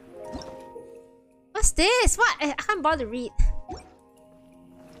go. What's this? What? I can't bother to read.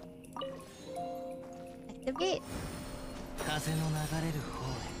 Activate.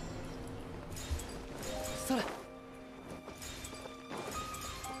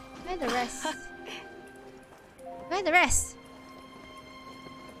 Where the rest? Where the rest?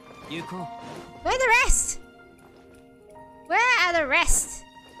 Where the rest? Where are the rest?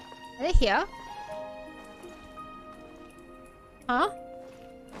 Are they here? Huh?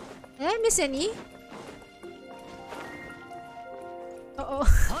 Did I miss any? Uh-oh.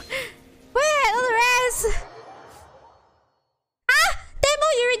 Where are the rest? Ah! Demo,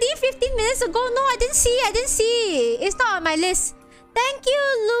 you redeemed 15 minutes ago. No, I didn't see. I didn't see. It's not on my list. Thank you,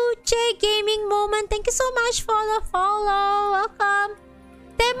 Luce Gaming Moment. Thank you so much for the follow. Welcome.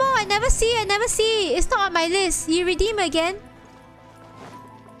 Demo, I never see. I never see. It's not on my list. You redeem again?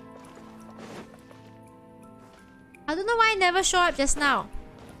 I don't know why I never show up just now.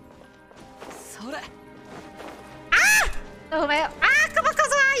 Ah! Oh my... Ah! Come on,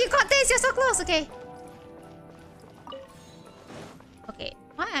 you got this. You're so close. Okay. Okay.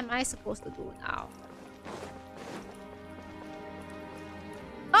 What am I supposed to do now?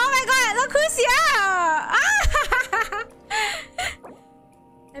 Oh my god! Look who's here! Ah!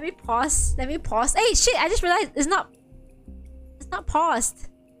 Let me pause. Let me pause. Hey, shit! I just realized it's not paused.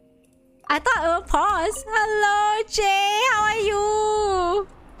 I thought it would pause. Hello, Jay. How are you?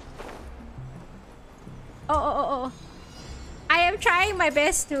 Oh. I am trying my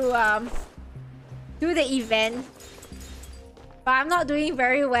best to do the event, but I'm not doing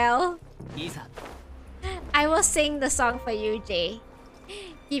very well. I will sing the song for you, Jay.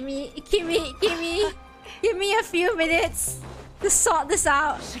 Give me a few minutes to sort this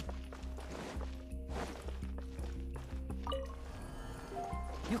out.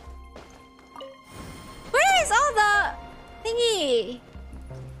 Where is all the thingy?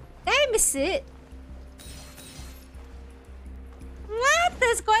 Did I miss it? What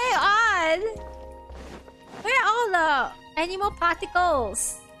is going on? Where are all the animal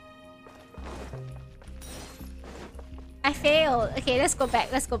particles? I failed. Okay, let's go back.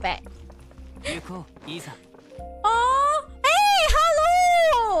 Let's go back. Oh, hey,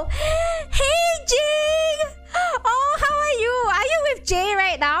 hello. Hey, Jing. Oh, how are you? Are you with Jay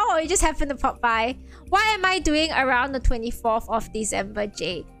right now, or you just happen to pop by? What am I doing around the 24th of December,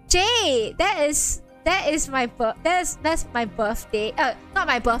 Jay? Jay, that's my that's my birthday. Not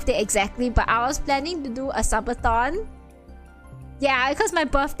my birthday exactly, but I was planning to do a subathon. Yeah, because my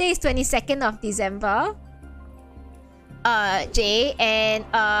birthday is 22nd of December. Jay, and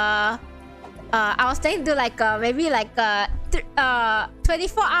I was planning to do like maybe like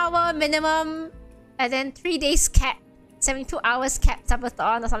 24-hour minimum, and then 3 days cap, 72 hours cap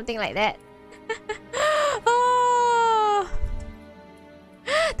subathon or something like that. Oh,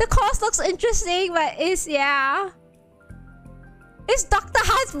 the course looks interesting, but it's it's Dr.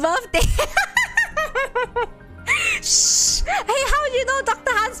 Han's birthday. Shh! Hey, how do you know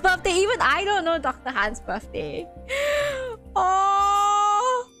Dr. Han's birthday? Even I don't know Dr. Han's birthday.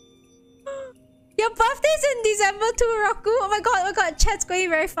 Oh, your birthday's in December too, Roku. Oh my god, chat's going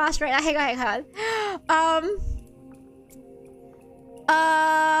very fast right now. Hang on.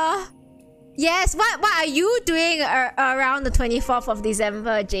 Yes, what are you doing around the 24th of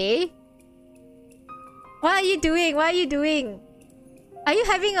December, Jay? What are you doing? What are you doing? Are you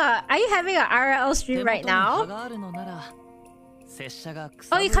having a IRL stream right now?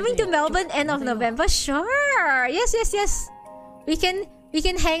 Oh, you're coming to Melbourne end of November? Sure. Yes. We can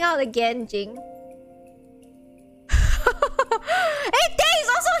hang out again, Jing. Hey, Tay is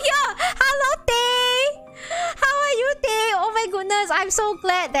also here. Hello, Tay. How are you, Tay? Oh my goodness, I'm so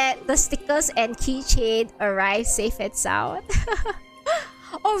glad that the stickers and keychain arrived safe and sound.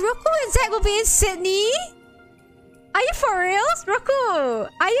 Oh, Roku and Zach will be in Sydney? Are you for reals, Roku?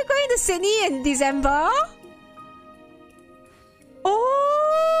 Are you going to Sydney in December?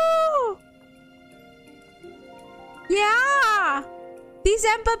 Oh! Yeah!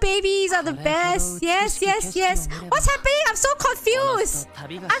 December babies are the best. Yes. What's happening? I'm so confused.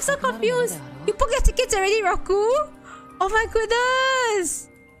 You booked your tickets already, Roku? Oh my goodness.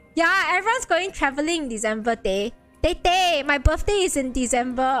 Yeah, everyone's going traveling December day. Tete, my birthday is in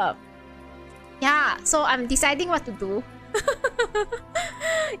December. Yeah, so I'm deciding what to do.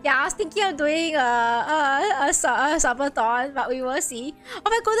 Yeah, I was thinking of doing a subathon, but we will see. Oh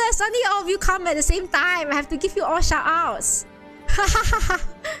my goodness, suddenly all of you come at the same time. I have to give you all shout-outs.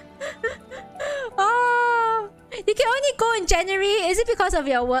 Oh, you can only go in January. Is it because of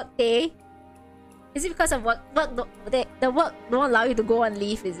your work day? Is it because of the work don't allow you to go on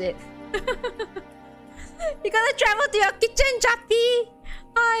leave, is it? You gotta travel to your kitchen, Jappy!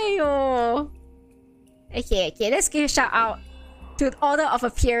 Ayo. Okay, let's give a shout out to order of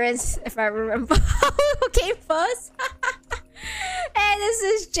appearance, if I remember who came first. And this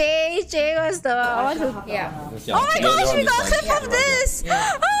is Jay. Jay was the one who... Yeah. Oh my gosh, we got a clip of this!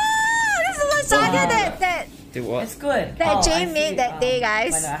 Oh, this is lasagna that Do what? It's good. That Jay made that day,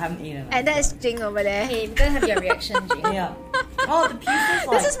 guys. I haven't eaten it. And that's Jing over there. Hey, we're gonna have your reaction, Jing. Yeah. Oh, the pieces.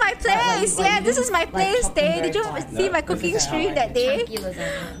 This is my place. Yeah, this is my place day. Did you see my cooking stream that day?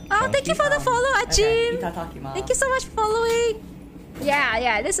 Oh, thank you for the follow, Ajim. Thank you so much for following.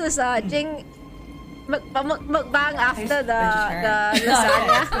 Yeah. This was Jing mukbang after the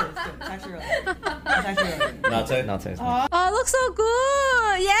lasagna. Not it. Oh, looks so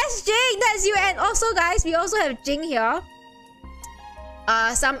good. Yes, Jing, that's you. And also, guys, we also have Jing here.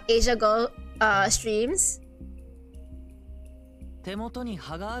 Some Asia Girl streams. Oh,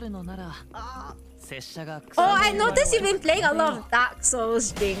 I noticed you've been playing a lot of Dark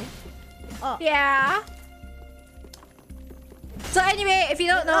Souls, Jing. Yeah. So anyway, if you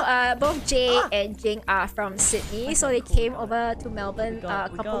don't know, both Jay and Jing are from Sydney. So they came over to Melbourne a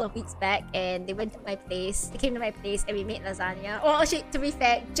couple of weeks back, and they went to my place. They came to my place and we made lasagna. Oh, actually, to be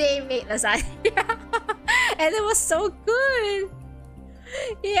fair, Jay made lasagna. And it was so good.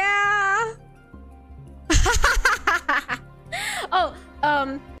 Yeah. Oh,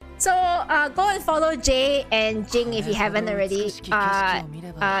 so go and follow Jay and Jing if you haven't already.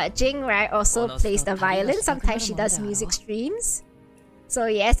 Jing, right, also plays the violin. Sometimes she does music streams. So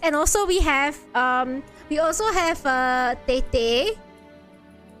yes, and also we have Tete.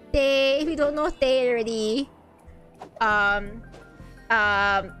 If you don't know Tay already,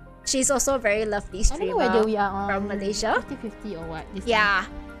 she's also a very lovely streamer. I don't know whether we are on from Malaysia. 50-50 or what. Yeah.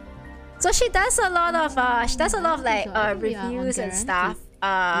 So she does a lot of like reviews and stuff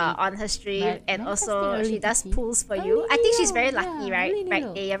on her stream, and also she does pools for you. I think she's very lucky, right?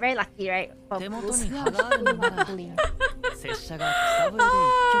 Right, you're very lucky, right? For pools.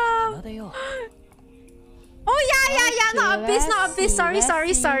 Oh yeah, not Abyss.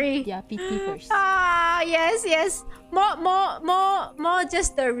 Sorry. Yeah, PT first. Yes. More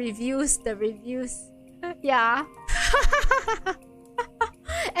just the reviews. Yeah.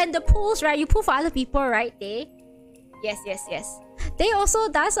 And the pools, right? You pool for other people, right? Yes. They also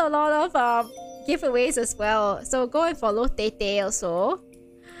does a lot of giveaways as well. So go and follow Tete also.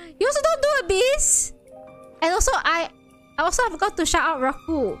 You also don't do Abyss. And also I also forgot to shout out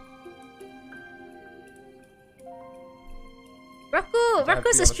Raku.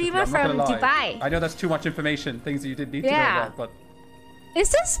 Raku's a streamer from Dubai. I know that's too much information, things that you didn't need to know about, but...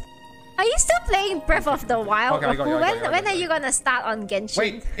 Are you still playing Breath of the Wild, Okay, Raku? When are you gonna start on Genshin?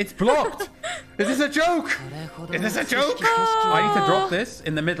 Wait, it's blocked! Is this a joke? I need to drop this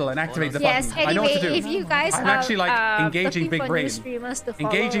in the middle and activate the button. Yes, anyway, I know what to do. if you guys I'm actually like engaging Big Brain. Streamers to follow,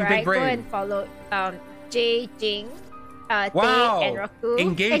 Engaging Big Brain. Go and follow Jay, Jing, Wow! Tay, and Raku.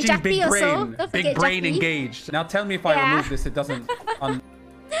 Engaging and Big Brain. Also. Big Brain Jappy. engaged. Now tell me if I remove this, it doesn't...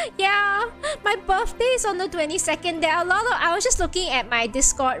 Yeah, my birthday is on the 22nd. There are a lot of... I was just looking at my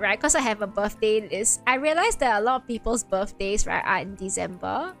Discord, right? Because I have a birthday list. I realized there are a lot of people's birthdays, right, are in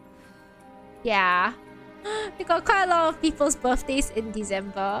December. Yeah. We got quite a lot of people's birthdays in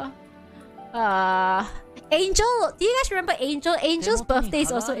December. Angel... Do you guys remember Angel? Angel's birthday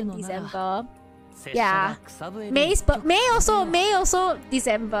is also in December. Yeah. May also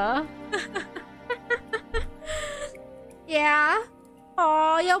December. Yeah.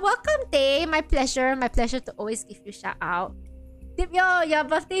 Oh, you're welcome, Tay. My pleasure to always give you shout out. Your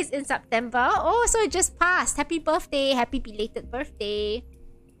birthday is in September. Oh, so it just passed. Happy birthday. Happy belated birthday.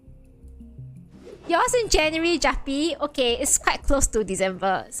 Yours in January, Jappy. Okay, it's quite close to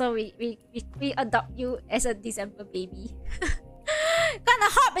December. So we adopt you as a December baby.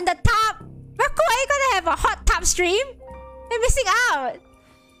 Gonna hop in the tub. Raku, are you gonna have a hot tub stream? You're missing out.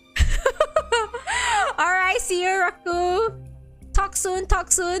 Alright, see you, Raku. Talk soon.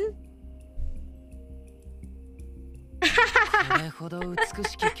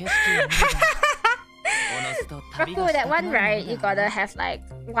 Raku, that one, right? You gotta have like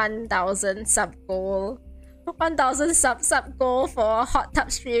 1,000 sub goal. 1,000 sub goal for a hot tub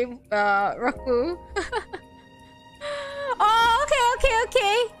stream, Raku.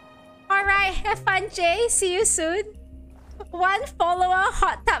 okay. Alright, have fun, Jay. See you soon. 1 follower,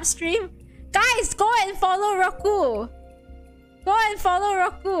 hot tub stream. Guys, go and follow Roku. Go and follow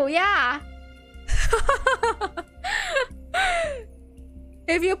Roku, yeah.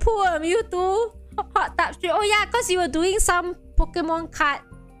 If you pull a Mewtwo, hot tub stream. Oh yeah, because you were doing some Pokemon card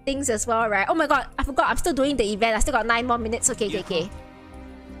things as well, right? Oh my god, I forgot. I'm still doing the event. I still got 9 more minutes. Okay.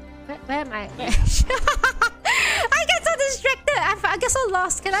 Where am I? I get so distracted. I get so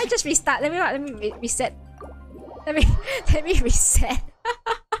lost. Can I just restart? Let me reset. Let me reset.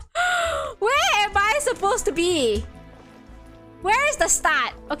 Where am I supposed to be? Where is the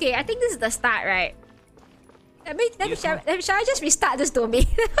start? Okay, I think this is the start, right? Shall I just restart this domain?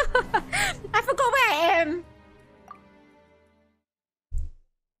 I forgot where I am.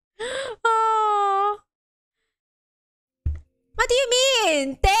 Oh. What do you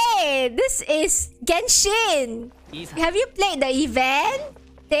mean? Tay, this is Genshin. Have you played the event?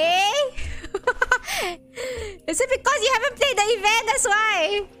 Tay? Is it because you haven't played the event? That's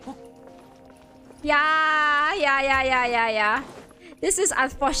why. Yeah. This is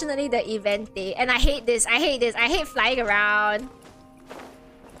unfortunately the event day. And I hate this. I hate flying around.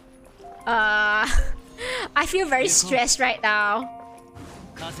 I feel very stressed right now.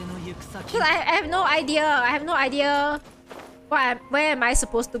 I have no idea. Where am I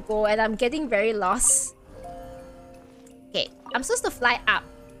supposed to go? And I'm getting very lost. Okay, I'm supposed to fly up.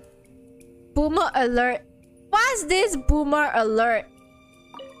 Boomer alert. What's this boomer alert?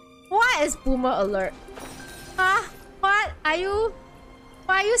 What is boomer alert? Huh? What are you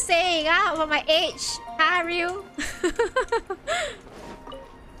saying? About my age? Huh, Ryu?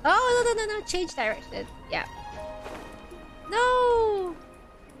 Oh, no. Change direction. Yeah. No!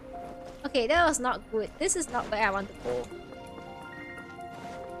 Okay, that was not good. This is not where I want to go.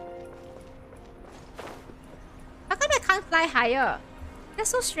 How come I can't fly higher? That's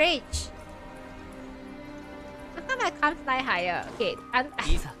so strange. How come I can't fly higher? Okay,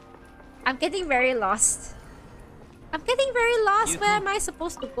 I'm getting very lost. Where am I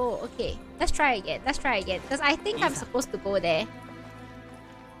supposed to go? Okay, let's try again. Because I think I'm supposed to go there.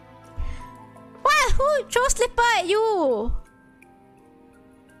 What? Who threw slipper at you?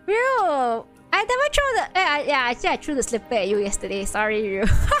 Ryu! I never threw the... yeah, actually I threw the slipper at you yesterday. Sorry, Ryu.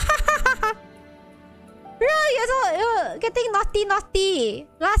 Ryu, you're getting naughty.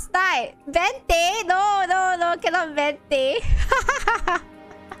 Last night. Vente? No. Cannot vente.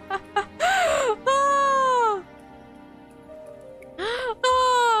 Oh.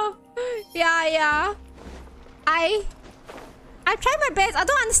 Yeah. I tried my best. I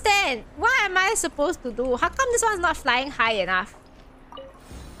don't understand. What am I supposed to do? How come this one's not flying high enough?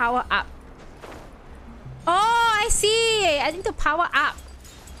 Power up. Oh, I see. I need to power up.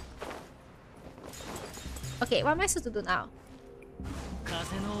 Okay, what am I supposed to do now?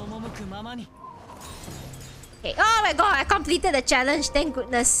 Okay. Oh my god, I completed the challenge. Thank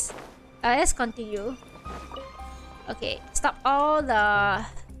goodness. Let's continue. Okay, stop all the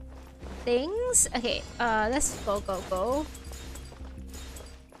things. Okay, let's go.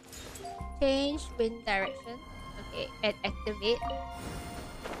 Change wind direction. Okay, and activate.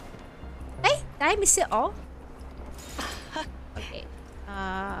 Hey, did I miss it all? Okay.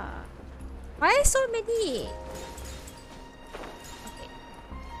 Why so many?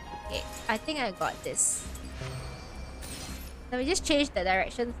 Okay, I think I got this. Let me just change the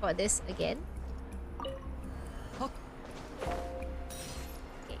direction for this again. Okay.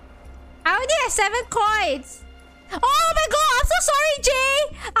 I only have 7 coins. Oh my god, I'm so sorry, Jay.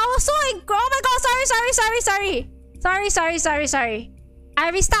 I was so oh my god, sorry. I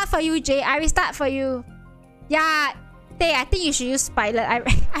restart for you, Jay. Yeah, Tay, I think you should use pilot.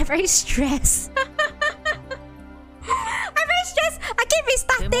 I'm very stressed. I keep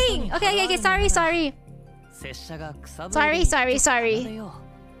restarting. Okay. Sorry.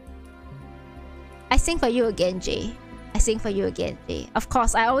 I sing for you again, Jay. Of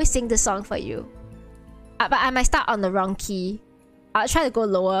course, I always sing this song for you. But I might start on the wrong key. I'll try to go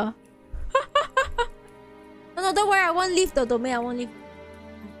lower. No, don't worry. I won't leave the domain. I won't leave.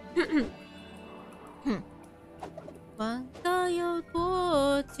 忘了有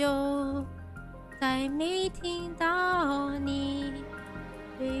多久，再没听到你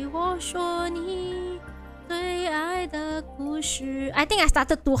对我说你最爱的故事。I think I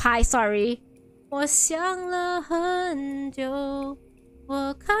started too high. Sorry. 我想了很久，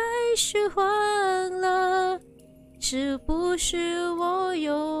我开始慌了，是不是我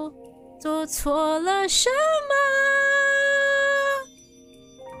又做错了什么？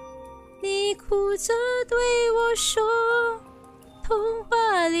你哭着对我说，童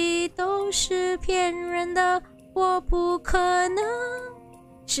话里都是骗人的，我不可能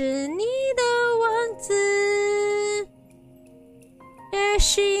是你的王子。也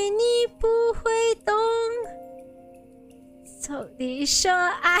许你不会懂，从你说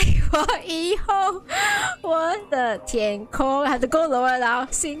爱我以后，我的天空还得够lower了，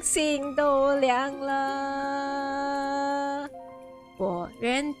星星都亮了。我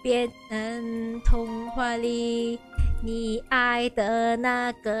愿变成童话里你爱的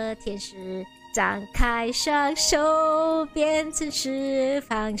那个天使，张开双手，变成翅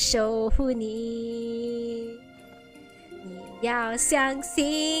膀守护你。你要相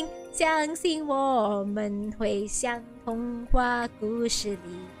信，相信我们会像童话故事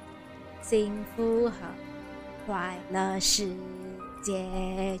里，幸福和快乐是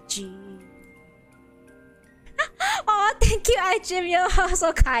结局。Oh, thank you, Jim. You're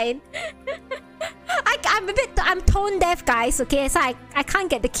so kind. I'm tone deaf, guys. Okay, so I can't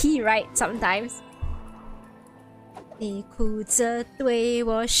get the key right sometimes. 你哭着对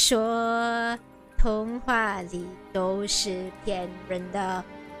我说，童话里都是骗人的，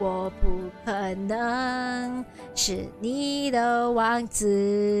我不可能是你的王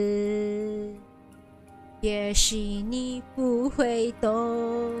子。也许你不会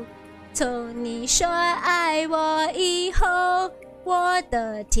懂，从你说爱我以后，我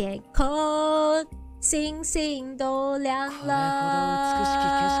的天空星星都亮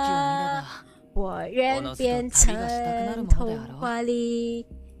了。我愿变成童话里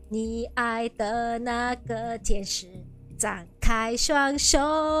你爱的那个天使，张开双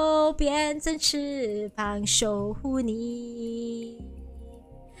手，变成翅膀守护你。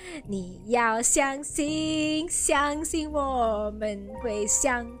你要相信，相信我们会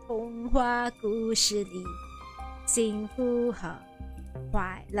像童话故事里，幸福和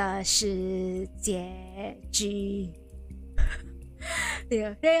快乐是结局。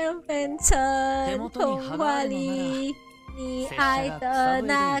人变成童话里你爱的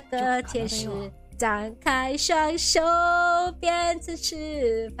那个天使，张开双手，变成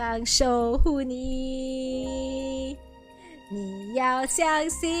翅膀守护你。你要相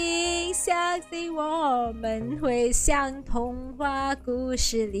信，相信我们会像童话故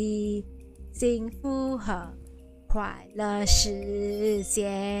事里，幸福和快乐是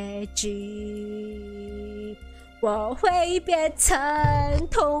结局。我会变成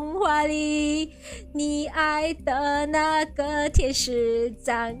童话里你爱的那个天使，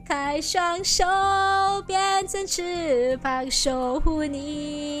张开双手，变成翅膀守护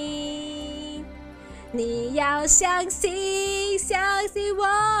你。你要相信，相信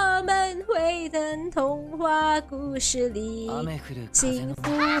我们会在童话故事里，幸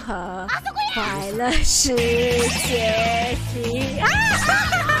福和快乐是结局。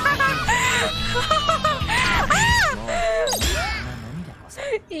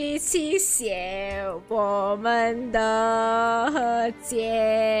一起写我们的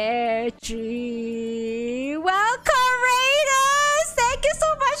结局。Welcome Raiders! Thank you so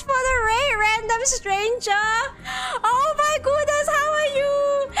much for the raid, random stranger. Oh my goodness, how are you?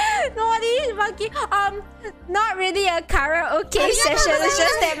 Naughty monkey. Not really a karaoke session. It's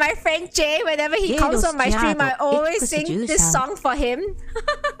just that my friend Jay, whenever he comes on my stream, I always sing this song for him.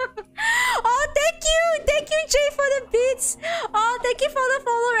 Oh, thank you, Jay, for the beats. Oh, thank you for the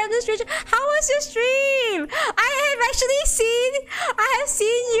follow, random stranger. How was your stream? I have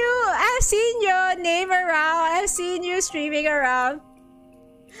seen your name around. I have seen you streaming around.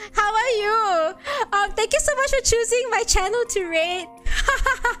 How are you? Thank you so much for choosing my channel to raid.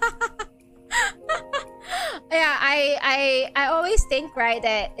 Yeah, I always think, right,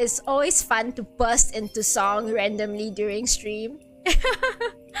 that it's always fun to burst into song randomly during stream.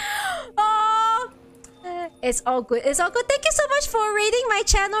 Oh, it's all good. It's all good. Thank you so much for raiding my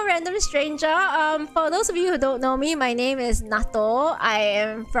channel, random stranger. For those of you who don't know me, my name is Nato. I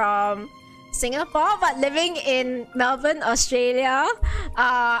am from Singapore but living in Melbourne, Australia.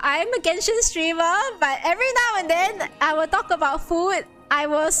 I'm a Genshin streamer, but every now and then I will talk about food. I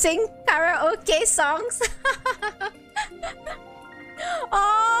will sing karaoke songs.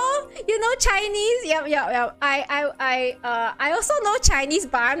 Oh, you know Chinese? Yep. I also know Chinese,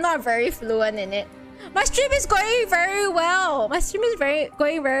 but I'm not very fluent in it. My stream is going very well.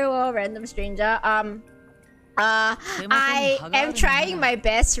 Going very well, random stranger. I am trying my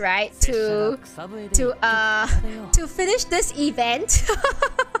best, right, to finish this event.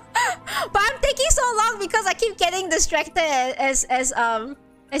 But I'm taking so long because I keep getting distracted as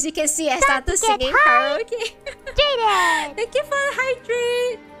you can see, I started singing karaoke. Thank you for the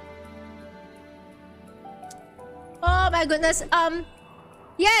hydrate. Oh my goodness.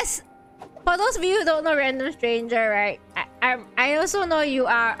 Yes. For those of you who don't know Random Stranger, right? I also know you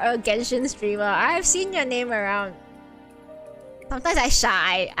are a Genshin streamer. I have seen your name around. Sometimes I'm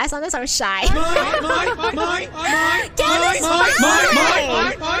shy. Sometimes I'm shy.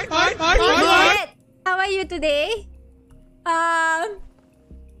 How are you today?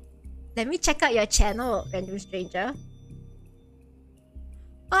 Let me check out your channel, random stranger.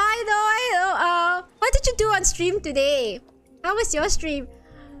 I know. What did you do on stream today? How was your stream?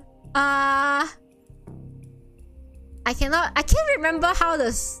 I can't remember how to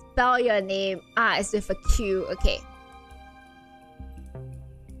spell your name. It's with a Q. Okay.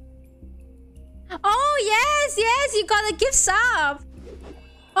 Oh, yes, you got a gift sub.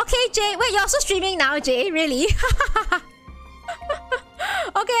 Okay, Jay. Wait, you're also streaming now, Jay? Really?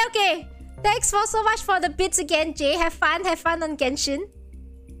 Okay. Thanks so much for the bits again, Jay. Have fun on Genshin.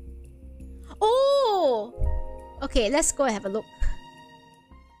 Oh! Okay, let's go and have a look.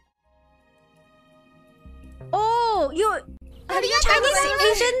 Oh, have you Chinese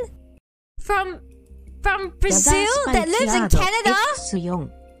Asian from Brazil that lives in Canada?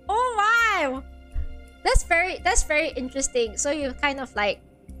 Oh wow! That's very interesting. So you kind of like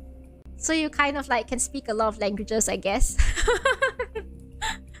can speak a lot of languages, I guess.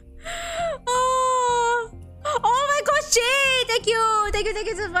 Oh my gosh, Jay! Thank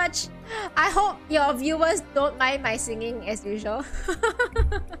you so much. I hope your viewers don't mind my singing as usual.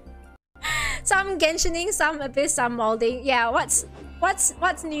 Some Genshining, some Abyss, some molding. Yeah, what's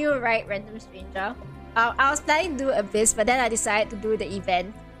new, right, random stranger? I was planning to do Abyss, but then I decided to do the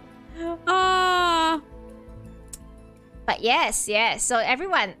event. But yes. So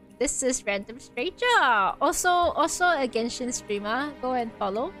everyone, this is Random Stranger. Also a Genshin streamer. Go and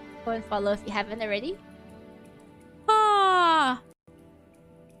follow if you haven't already.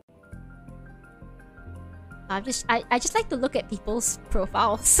 I just like to look at people's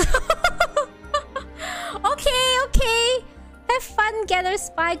profiles. Okay. Have fun, Gather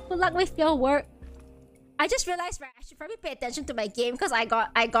Spy. Good luck with your work. I just realized, right, I should probably pay attention to my game because I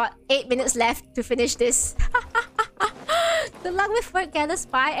got 8 minutes left to finish this. Good luck with work, Gather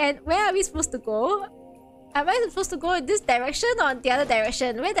Spy. And where are we supposed to go? Am I supposed to go in this direction or the other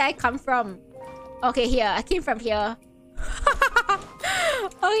direction? Where did I come from? Okay, here. I came from here.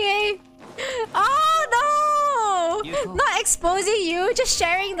 Okay. Oh no! Not exposing you, just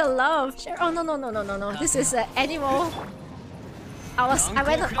sharing the love. Oh no. This is an animal. I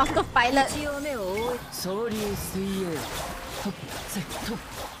went on autopilot.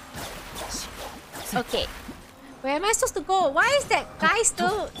 Okay. Where am I supposed to go? Why is that guy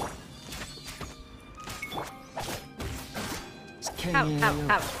still... Come.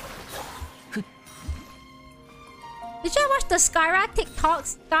 Did you watch the Skara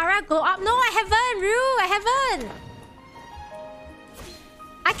TikToks? Skara go up? No, I haven't, Rue. I haven't.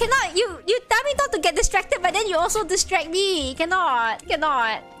 I cannot. You tell me not to get distracted, but then you also distract me. Cannot.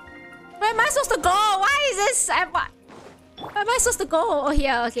 Where am I supposed to go? Why is this? Where am I supposed to go? Oh,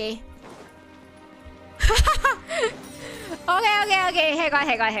 here. Okay. Okay.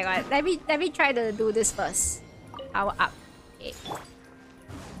 Hang on. Let me try to do this first. Power up. Okay.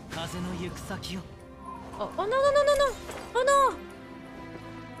 Oh no. Oh no.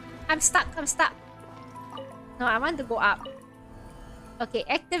 I'm stuck. No, I want to go up. Okay,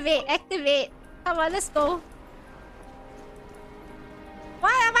 activate. Come on, let's go.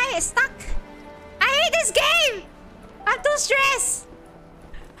 Why am I stuck? I hate this game! I'm too stressed!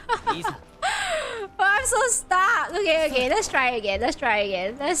 Oh, I'm so stuck. Okay, let's try again.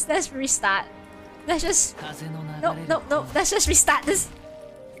 Let's restart. Let's just... No. Let's just restart this.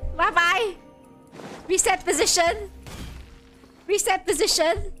 Bye-bye. Reset position.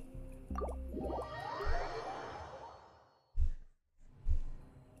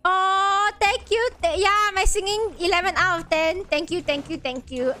 Oh, thank you. Yeah, my singing 11 out of 10. Thank you.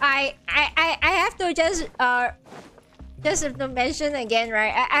 I have to just to mention again,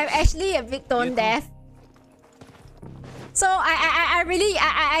 right? I'm actually a bit tone deaf. So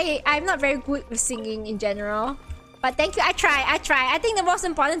I'm not very good with singing in general. But thank you. I try. I think the most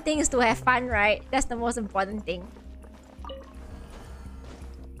important thing is to have fun, right? That's the most important thing.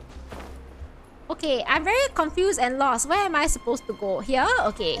 Okay, I'm very confused and lost. Where am I supposed to go? Here?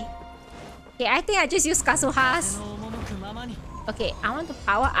 Okay, I think I just use Kazuha's. Okay, I want to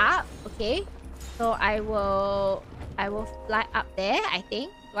power up. Okay, so I will fly up there, I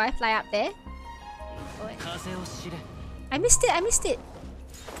think. Do I fly up there? I missed it.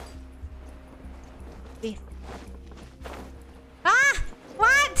 Okay. Ah!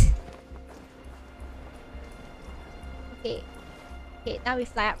 What? Okay, now we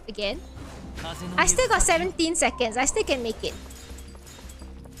fly up again. I still got 17 seconds. I still can make it.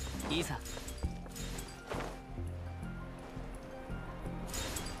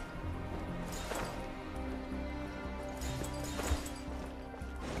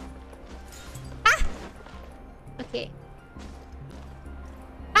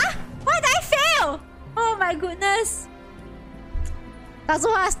 my goodness.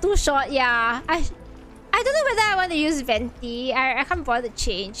 Kazuha's too short, yeah. I don't know whether I want to use Venti. I can't bother to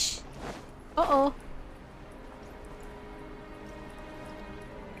change. Uh-oh.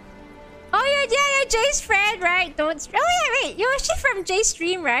 Oh, you're Jay's friend, right? Don't... Oh, wait. You're actually from Jay's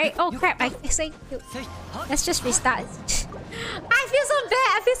stream, right? Oh, crap. Let's just restart. I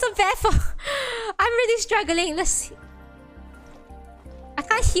feel so bad for... I'm really struggling. Let's see. I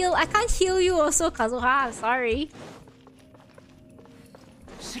can't heal you also, Kazuha. I'm sorry.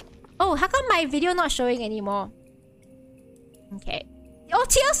 Oh, how come my video not showing anymore? Okay. Oh,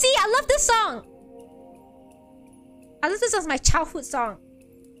 TLC! I love this song! I love this song. It's my childhood song.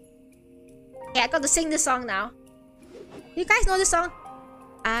 Yeah, I got to sing this song now. You guys know this song?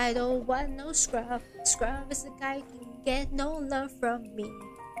 I don't want no scrub. Scrub is the guy who can get no love from me.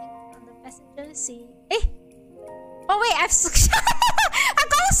 On the passenger seat. Eh? Oh wait, I got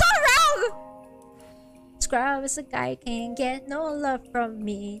the song wrong! Scrub is the guy who can get no love from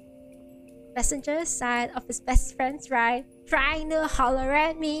me. Passenger side of his best friend's ride, trying to holler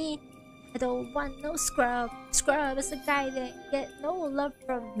at me. I don't want no scrub. Scrub is the guy that get no love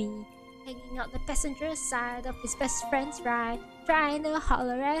from me. Hanging out the passenger side of his best friend's ride, trying to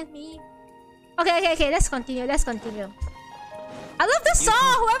holler at me. Okay. Let's continue. I love this song.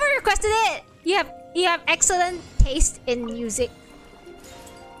 Whoever requested it, you have excellent taste in music.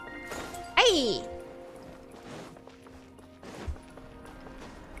 Hey.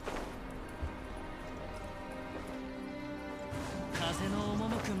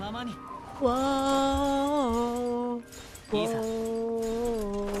 Whoa.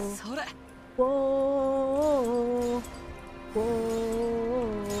 Whoa.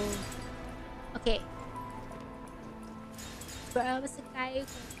 Okay. Scrub is the guy who can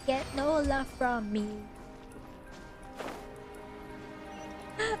get no love from me.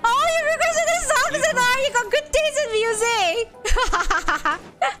 Oh, you requested this song, Zenar! You got good taste in music!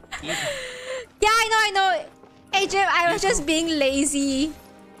 Yeah, I know. Hey, Jim, I was just being lazy.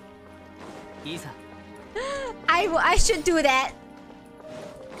 I should do that.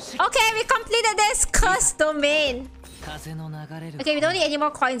 Okay, we completed this cursed domain. Okay, we don't need any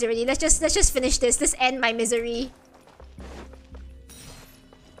more coins already. Let's just finish this. Let's end my misery.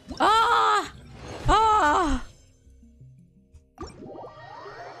 Oh!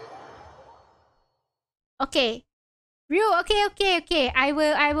 Okay. Ryu, okay. I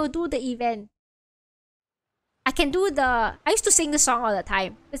will do the event. I can do the... I used to sing the song all the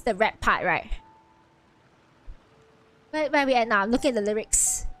time. It's the rap part, right? Where are we at now? I'm looking at the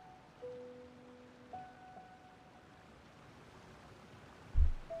lyrics.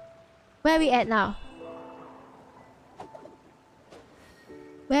 Where are we at now?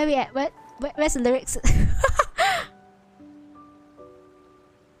 Where are we at? Where's the lyrics?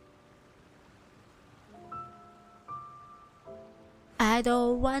 I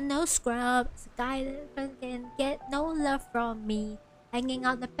don't want no scrub. It's a guy that can get no love from me. Hanging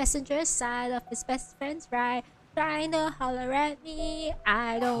on the passenger side of his best friend's ride, trying to holler at me.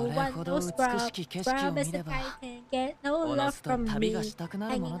 I don't want no scrub. Scrub is the guy who can get no love from me.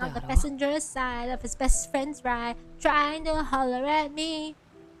 Hanging on the passenger side of his best friend's ride, trying to holler at me.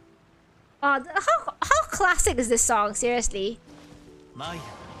 Oh, how classic is this song? Seriously.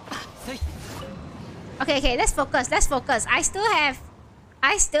 Okay, let's focus. I still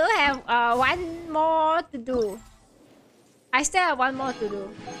have one more to do.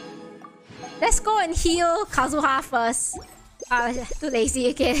 Let's go and heal Kazuha first. Too lazy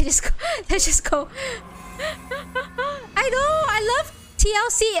again. Let's just go. I know, I love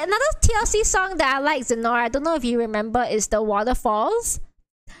TLC. Another TLC song that I like, Zenor, I don't know if you remember, is the Waterfalls.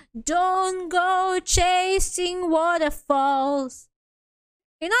 Don't go chasing waterfalls.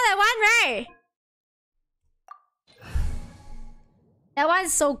 You know that one, right? That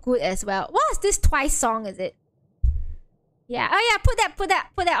one's so good as well. What is this Twice song, is it? Yeah. Oh yeah, put that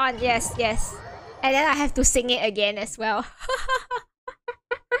on. Yes. And then I have to sing it again as well.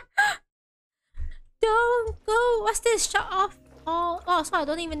 Don't go. What's this? Shut off. Oh, so I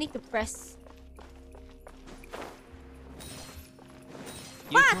don't even need to press.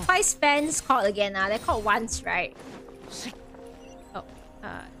 What are Twice fans called again? They're called Once, right? Oh,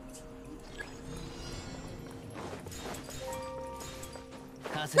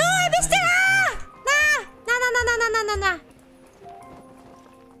 No, I missed it! Nah.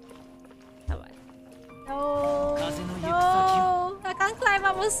 No, I can't climb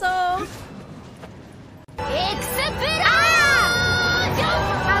up also.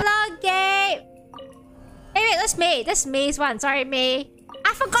 Hello, Gabe. Hey, wait, that's May's one. Sorry, May.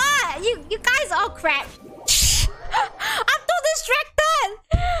 I forgot. You guys all crap. I'm too distracted.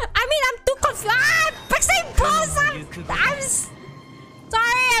 I mean, I'm too confused. Sorry,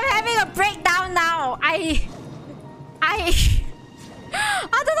 I'm having a breakdown now. I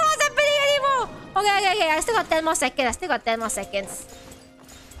don't know what's happening anymore. Okay. I still got 10 more seconds.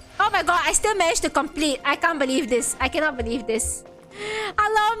 Oh my god, I still managed to complete. I can't believe this. I cannot believe this.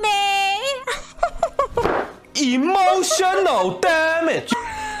 Hello, May. Emotional damage.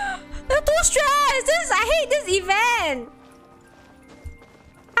 I'm too stressed. I hate this event.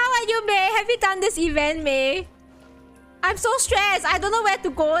 How are you, May? Have you done this event, May? I'm so stressed. I don't know where to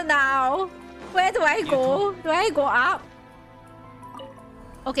go now. Where do I go? Do I go up?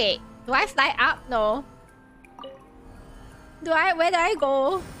 Okay. Do I fly up? No. Where do I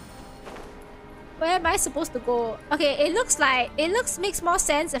go? Where am I supposed to go? Okay, it makes more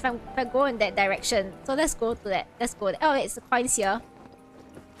sense if I go in that direction. So let's go to that. Let's go there. Oh wait, it's the coins here.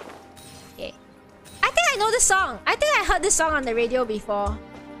 Okay. I think I know this song. I think I heard this song on the radio before.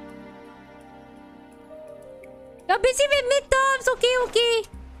 You're busy with midterms. Okay.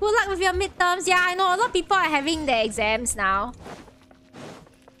 Good luck with your midterms. Yeah, I know a lot of people are having their exams now.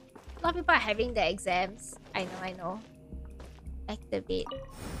 A lot of people are having their exams. I know. Activate.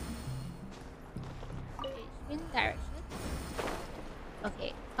 Wind direction.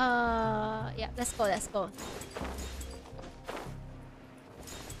 Okay. Yeah, let's go.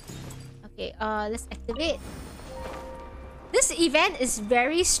 Okay, let's activate. This event is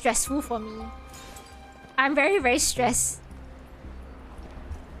very stressful for me. I'm very, very stressed.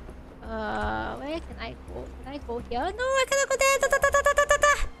 Where can I go? Can I go here? No, I cannot go there.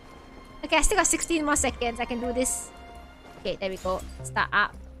 Okay, I still got 16 more seconds. I can do this. Okay, there we go. Start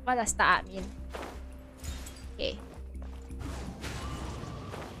up. What does start up mean? Okay.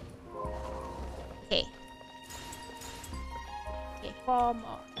 Okay, 4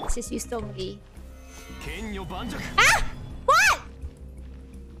 more. This is used only. Ah! What?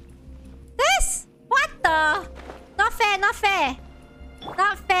 This? What the? Not fair.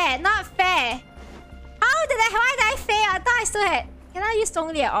 Why did I fail? I thought I still had... Can I use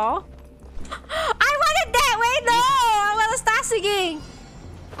Zhongli at all? I wanted that way! No! I want to start singing!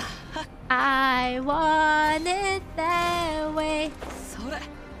 I want it that way.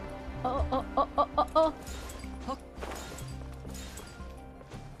 Oh.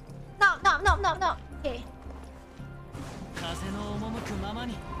 No. Okay.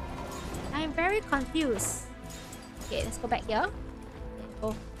 I'm very confused. Okay, let's go back here.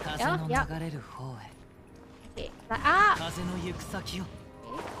 Go. Yeah. Okay, like up. Okay.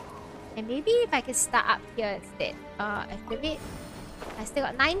 And maybe if I can start up here instead. Activate. I still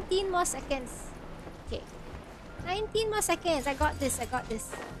got 19 more seconds. Okay. 19 more seconds. I got this.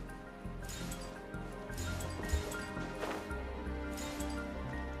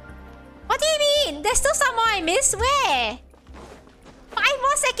 What do you mean? There's still some more I missed? Where? 5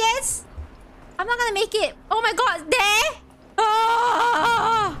 more seconds? I'm not gonna make it. Oh my god, there?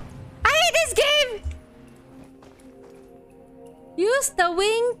 Oh, I hate this game! Use the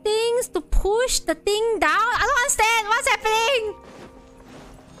wing things to push the thing down? I don't understand. What's happening?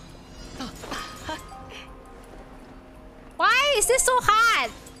 Why is this so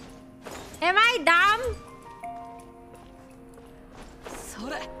hard? Am I dumb?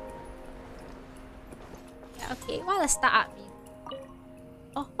 Yeah, okay, what does start up mean?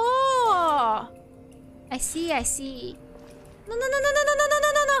 Oh! I see. No.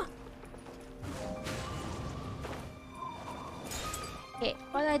 Okay,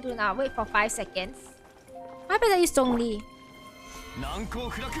 what do I do now? Wait for 5 seconds. Why better use Zhongli?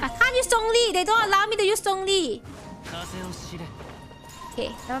 I can't use Zhongli! They don't allow me to use Zhongli!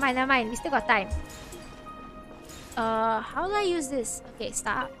 Okay, never mind. We still got time. How do I use this? Okay,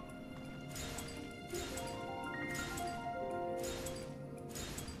 start.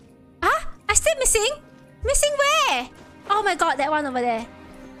 Ah! I'm still missing? Missing where? Oh my god, that one over there.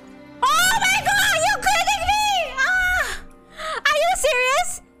 Oh my god! You're kidding me! Ah! Are you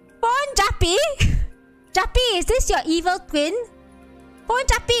serious? Born Jappy? Jappy, is this your evil twin? Born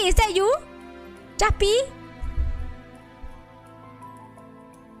Jappy, is that you? Jappy?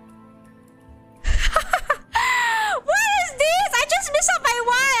 What is this? I just missed out by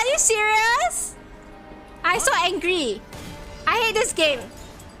 1. Are you serious? I'm so angry. I hate this game.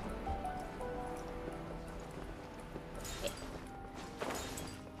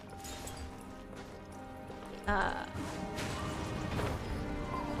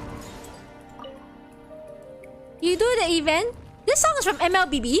 You do the event? This song is from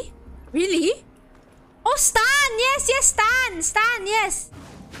MLBB? Really? Oh, Stan! Yes, Stan! Stan, yes!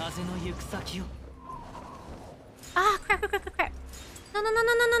 Ah, crap.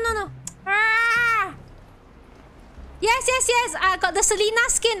 No. Ah! Yes. I got the Selena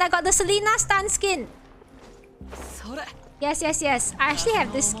skin. I got the Selena Stan skin. Yes, yes, yes. I actually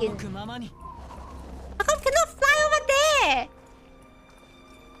have this skin. How come cannot fly over there?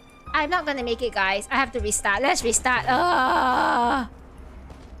 I'm not gonna make it, guys. I have to restart. Let's restart. I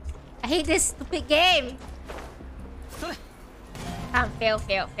hate this stupid game. Fail,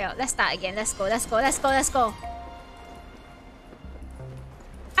 fail, fail. Let's start again. Let's go, let's go, let's go, let's go.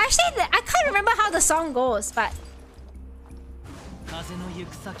 Actually, I can't remember how the song goes, but...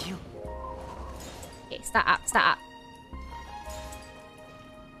 Okay, start up, start up.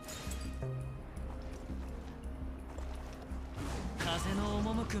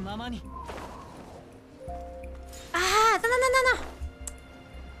 Ah, no, no, no, no, no.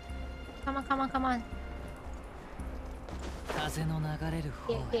 Come on, come on, come on.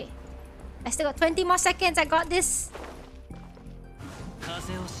 Okay, okay. I still got 20 more seconds. I got this.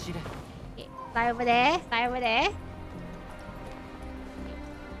 Okay, fly over there, fly over there.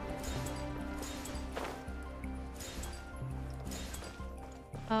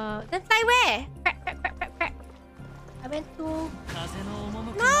 Then fly where? Crap, crap, crap, crap, crap. I went to...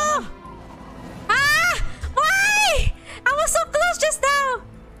 No! Ah! Why? I was so close just now.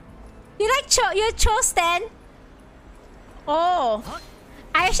 You like you chose Stan? Oh.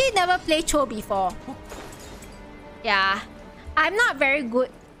 I actually never played Cho before. Yeah. I'm not very good.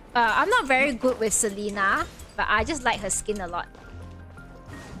 I'm not very good with Selena, but I just like her skin a lot.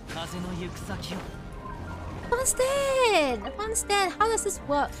 Understand. How does this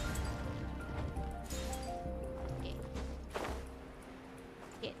work? Okay.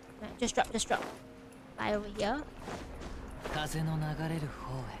 Okay. Just drop. Fly over here.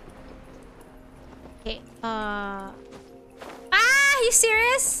 Okay. Ah, you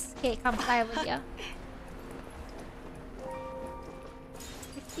serious? Okay, come fly over here.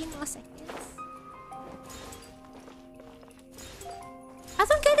 15 more seconds. I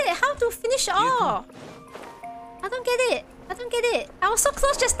don't get it. How to finish all? I don't get it. I was so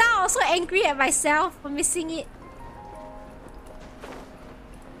close just now. I was so angry at myself for missing it.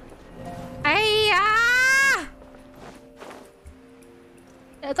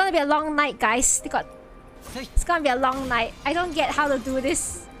 It's gonna be a long night, guys. It's gonna be a long night. I don't get how to do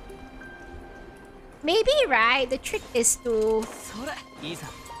this. Maybe, right? The trick is to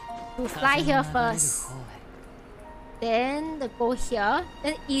fly here first. Then go here.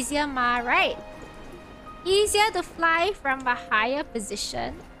 Then easier, right? Easier to fly from a higher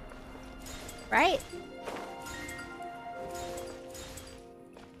position. Right?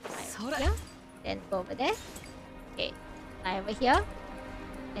 Fly over here. Then go over there. Okay. Fly over here.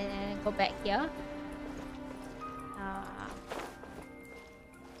 And then go back here.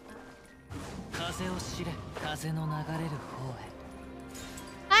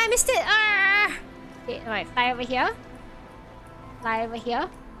 I missed it! Okay, alright, fly over here. Fly over here.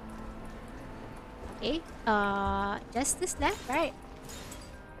 Okay, just this left, right?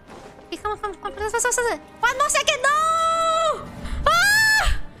 Okay, come on. Fast. 1 more second, no!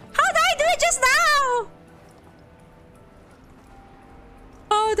 How did I do it just now?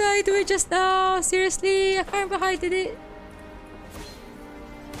 How did I do it just now? Seriously, I can't remember how I did it.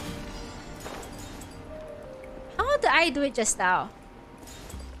 How did I do it just now?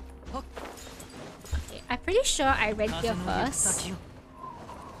 Okay, I'm pretty sure I went here first.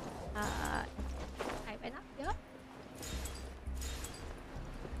 I went up here.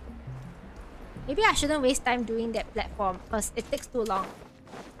 Maybe I shouldn't waste time doing that platform because it takes too long.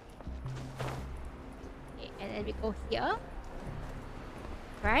 Okay, and then we go here.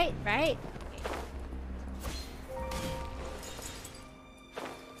 Right. Okay.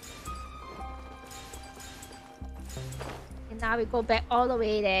 And now we go back all the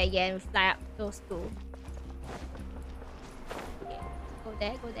way there again. We fly up those two. Okay.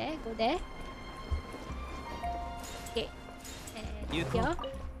 Go there. Okay. And here.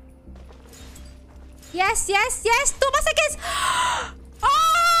 Yes. 2 more seconds.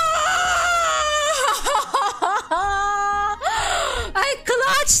 I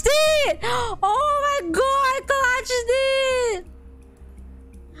clutched it! Oh my god, I clutched it!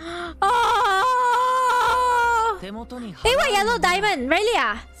 Oh! Hey, what yellow diamond? Really?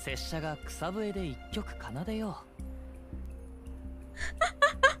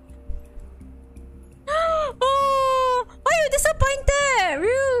 Oh! Why are you disappointed?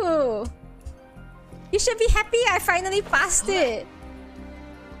 Ryu! You should be happy I finally passed it.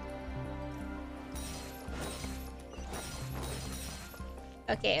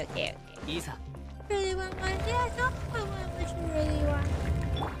 Okay. Really want one? Yeah, no, I want what you really want.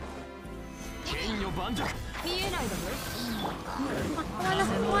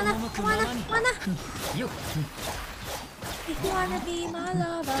 Wanna. If you wanna be my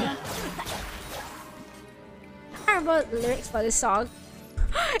lover. I can't remember the lyrics for this song.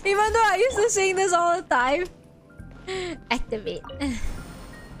 Even though I used to sing this all the time. Activate.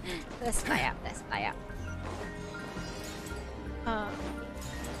 Let's fly up. Let's fly up.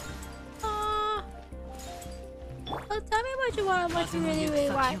 Oh, tell me what you want, what you really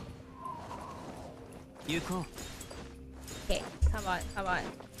want. Okay, come on, come on.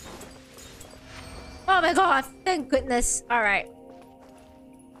 Oh my god, thank goodness. Alright.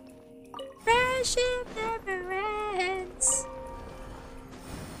 Friendship never ends.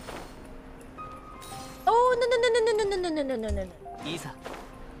 Oh, no, no, no, no, no, no, no, no, no, no, no, no.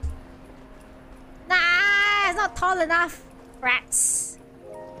 Nah, it's not tall enough. Rats.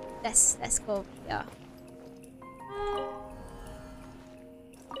 Let's go here.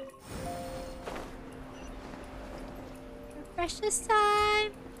 Precious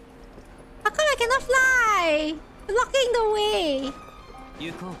time. How come I cannot fly? Blocking the way.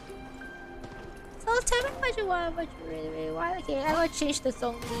 So tell me what you want, what you really want. Okay, I will change the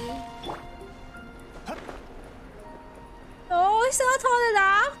Zhongli. Oh, it's not tall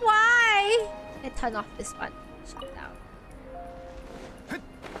enough. Why? I turn off this one. Shut down.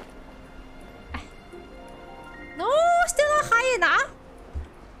 No, still not high enough.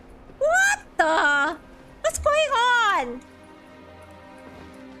 What the? What's going on?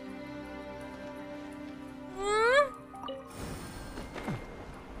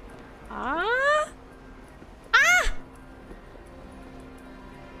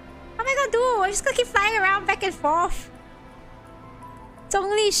 What am I gonna do? I'm just gonna keep flying around back and forth. It's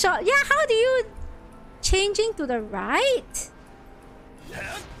only shot. Yeah, how do you... Changing to the right?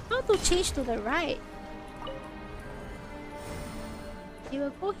 How to change to the right? You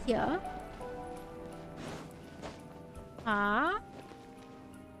will go here. Oh,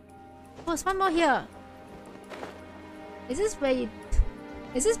 there's one more here. Is this where you...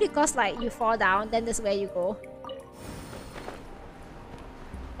 Is this because like you fall down, then this is where you go?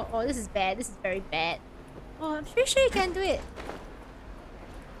 Oh, this is bad. This is very bad. Oh, I'm pretty sure you can do it.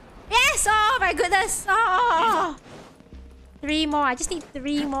 Yes! Oh my goodness! Oh! 3 more. I just need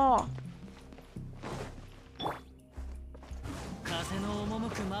 3 more.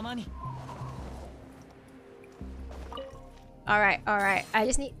 Alright, alright. I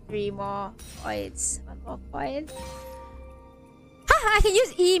just need 3 more coins. 1 more coin. Ha! I can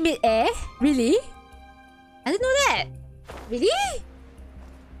use E mid-air? Really? I didn't know that. Really?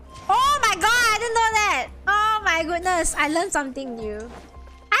 Oh my god! I didn't know that! Oh my goodness! I learned something new.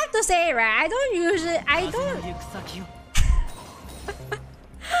 I have to say, right? I don't usually... I don't... I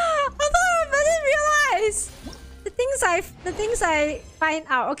didn't realize! The things I find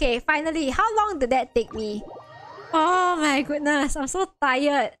out. Okay, finally. How long did that take me? Oh my goodness, I'm so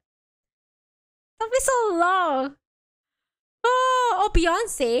tired. It took me so long. Oh,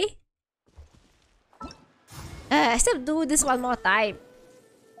 Beyonce. I still do this one more time.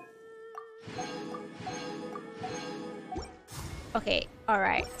 Okay,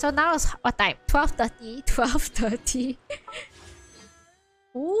 alright. So now it's what time? 12:30. 12:30.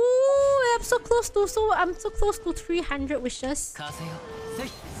 Ooh, I'm so close to 300 wishes.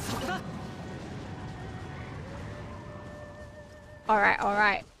 Alright,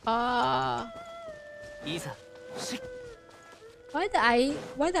 alright. Why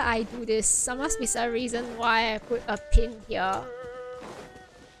did I do this? There must be some reason why I put a pin here.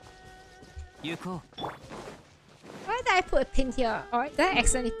 Why did I put a pin here? Or did I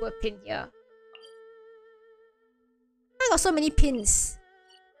accidentally put a pin here? I got so many pins.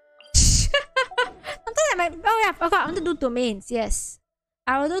 Sometimes I might... Oh yeah, I forgot. I want to do domains. Yes.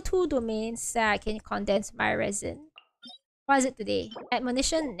 I will do 2 domains so I can condense my resin. What is it today?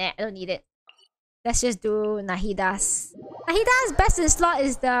 Admonition? Nah, I don't need it. Let's just do Nahida's. Nahida's best in slot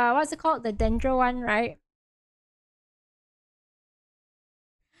is the... What's it called? The Dendro one, right?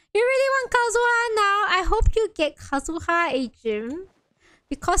 You really want Kazuha now? I hope you get Kazuha a gym.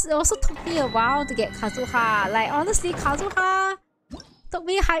 Because it also took me a while to get Kazuha. Like, honestly, Kazuha... Took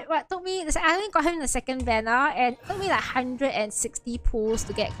me... I only got him in the second banner. And it took me like 160 pulls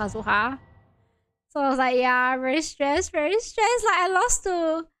to get Kazuha. So I was like, yeah, very stressed, very stressed. Like, I lost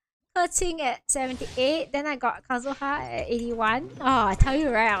to Kerting at 78. Then I got Kazuha at 81. Oh, I tell you,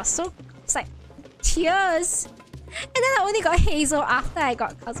 right? I was so... It's like... Tears! And then I only got Hazel after I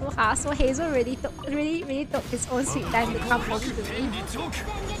got Kazuha. So Hazel really took his own sweet time to come home to me.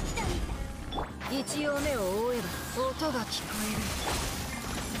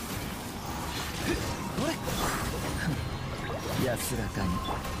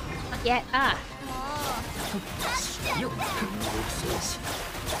 Not yet. Ah.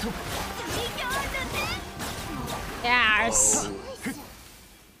 Yes.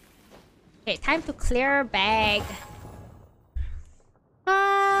 Okay, Okay, time to clear bag.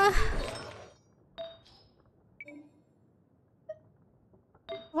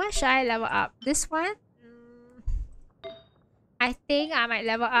 What should I level up? This one? I think I might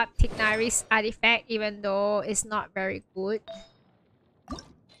level up Tignari's artifact even though it's not very good.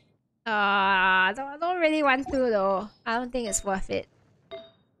 I don't really want to though. I don't think it's worth it.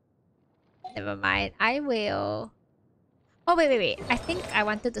 Never mind. I will. Oh, wait. I think I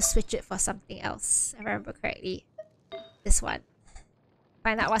wanted to switch it for something else. If I remember correctly. This one.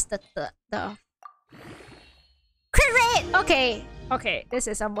 Find out what's the crit rate! Okay, this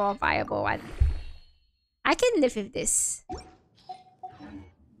is a more viable one. I can live with this.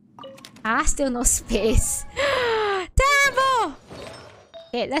 Still no space. Terrible!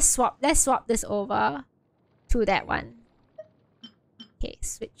 Okay, let's swap this over to that one. Okay,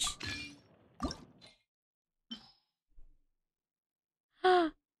 switch.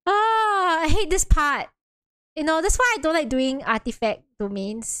 I hate this part. You know, that's why I don't like doing artifact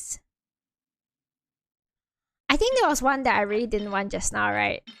domains. I think there was one that I really didn't want just now,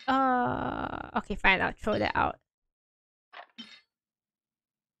 right? Okay, fine, I'll throw that out.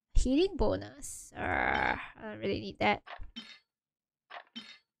 Healing bonus. I don't really need that.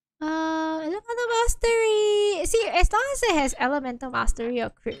 Elemental mastery. See, as long as it has elemental mastery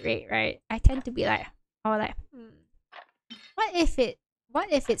or crit rate, right? I tend to be like, what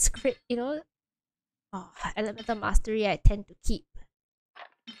if it's crit? You know, elemental mastery. I tend to keep.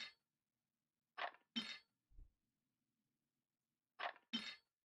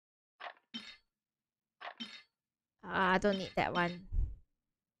 I don't need that one.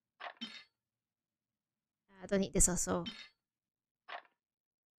 I don't need this also.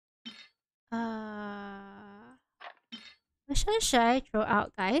 Which one should I throw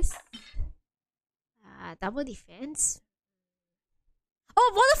out, guys? Double defense.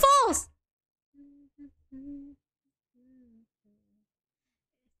 Oh, waterfalls!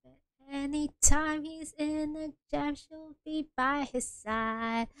 Anytime he's in a jam, she'll be by his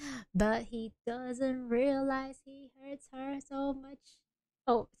side. But he doesn't realize he hurts her so much.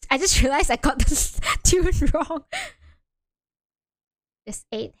 Oh, I just realized I got this tune wrong. This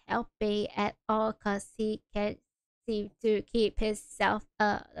ain't helping at all cause he can't seem to keep himself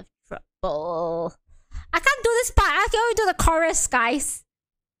out of trouble. I can't do this part. I can only do the chorus, guys.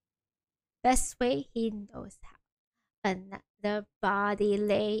 Best way he knows how. Another body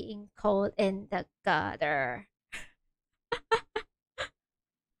laying cold in the gutter.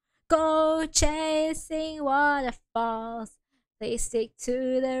 Go chasing waterfalls. Please stick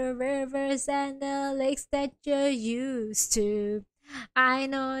to the rivers and the lakes that you're used to. I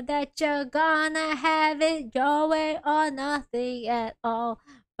know that you're gonna have it your way or nothing at all,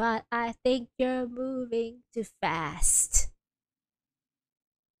 but I think you're moving too fast.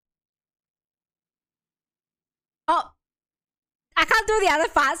 Oh, I can't do the other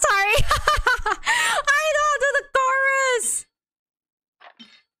part, sorry. I don't do the chorus.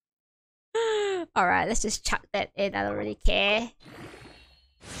 Alright, let's just chuck that in. I don't really care.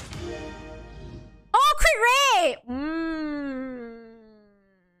 Oh, crit rate!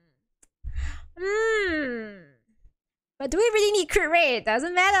 But do we really need crit rate?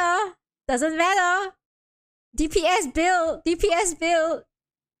 Doesn't matter. Doesn't matter. DPS build. DPS build.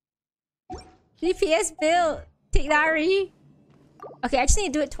 DPS build. Tignari. Okay, I just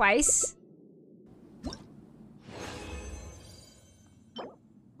need to do it twice.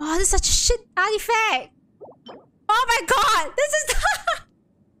 Oh, this is such a shit artifact. Oh my god, this is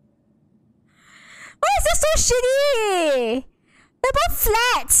why is this so shitty? They're both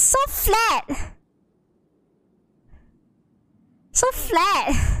flat, so flat. So flat.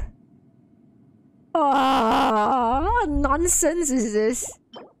 Oh, what nonsense is this?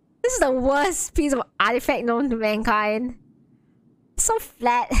 This is the worst piece of artifact known to mankind. So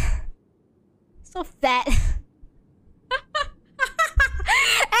flat. So flat.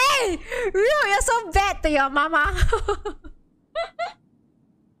 Hey! Ryu, you're so bad to your mama.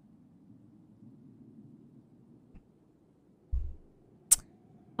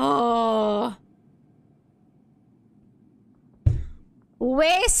 Oh.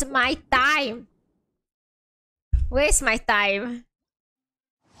 Waste my time. Waste my time.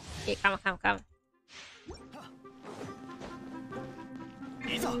 Okay, come.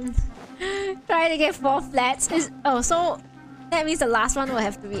 Trying to get 4 flats is... Oh, so... That means the last one will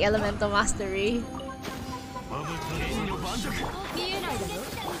have to be Elemental Mastery.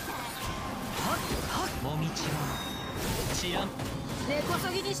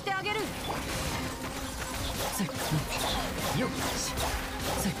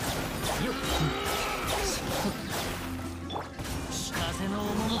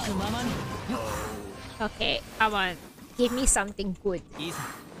 Okay, come on. Give me something good.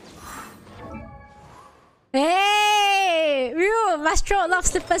 Hey! Ryu, must throw a lot of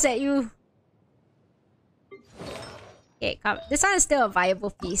slippers at you. Okay, come. This one is still a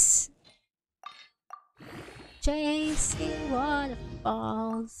viable piece. Chasing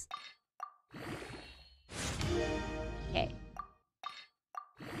waterfalls. Okay.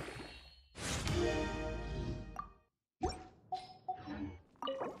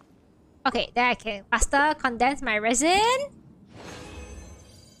 Okay, then I can faster condense my resin.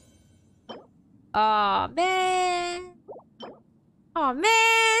 Oh man. Oh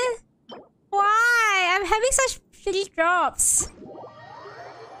man. Why? I'm having such shitty drops.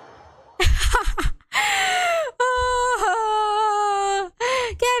 Oh,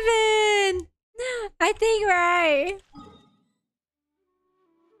 Kevin. I think right.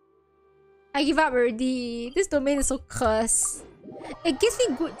 I give up already. This domain is so cursed. It gives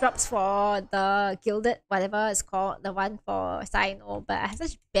me good drops for the gilded, whatever it's called, the one for Sino, but I have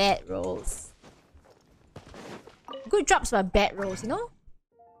such bad rolls. Good drops but bad rolls, you know?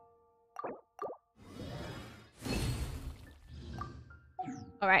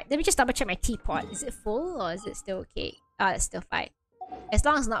 Alright, let me just double check my teapot. Is it full or is it still okay? Ah, it's still fine. As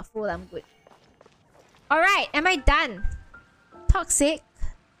long as it's not full, I'm good. Alright, am I done? Toxic.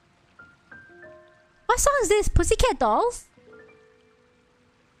 What song is this? Pussycat Dolls?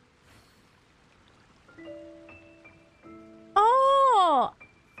 Oh!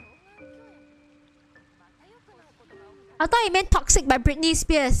 I thought you meant Toxic by Britney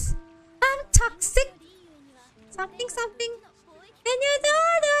Spears. I'm toxic. Something, something. And you do.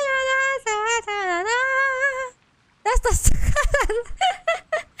 That's the.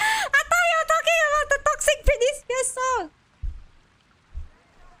 I thought you were talking about the Toxic Britney Spears song.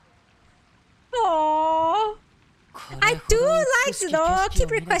 Aww. I do like, you know,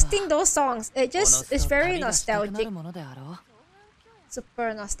 keep requesting those songs. It just is very nostalgic.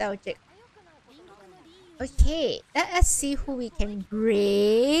 Super nostalgic. Okay, let us see who we can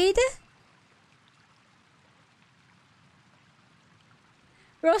grade.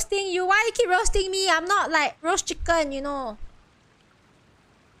 Roasting you? Why you keep roasting me? I'm not like roast chicken, you know.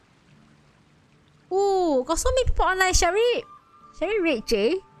 Ooh, got so many people online. Shall we rate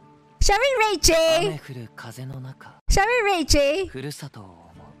J? Shall we rate J? Shall we rate J?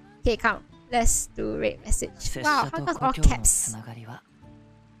 Okay, come. Let's do rate message. Wow, how come all caps?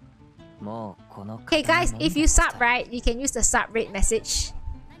 Okay guys, if you sub, right, you can use the sub rate message.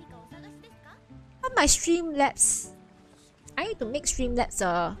 How my Streamlabs? I need to make Streamlabs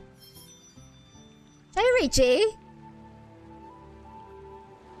Shall we rate J?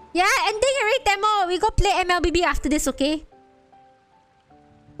 Yeah, ending a rate demo. We go play MLBB after this, okay?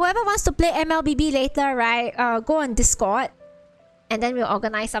 Whoever wants to play MLBB later, right? Go on Discord. And then we'll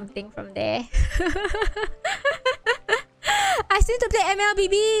organize something from there. I still need to play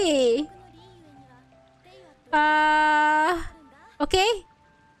MLBB. Okay.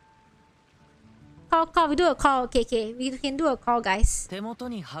 Call. We do a call. Okay. We can do a call, guys.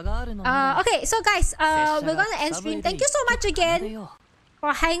 Okay, so guys, we're gonna end stream. Thank you so much again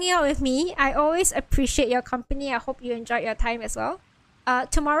for hanging out with me. I always appreciate your company. I hope you enjoyed your time as well.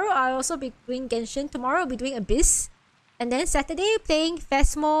 Tomorrow I'll also be doing Genshin. Tomorrow I'll be doing Abyss. And then Saturday playing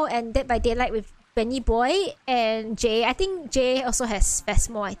Phasmo and Dead by Daylight with Benny Boy and Jay. I think Jay also has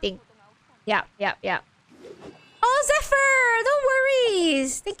Phasmo, I think. Yep. Oh, Zephyr! No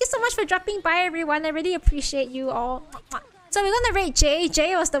worries! Thank you so much for dropping by, everyone. I really appreciate you all. So we're gonna rate Jay.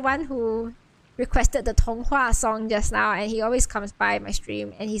 Jay was the one who requested the Tonghua song just now, and he always comes by my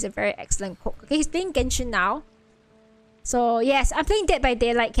stream, and he's a very excellent cook. Okay, he's playing Genshin now. So yes, I'm playing Dead by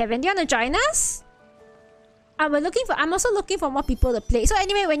Daylight, Kevin. Do you wanna join us? I'm also looking for more people to play. So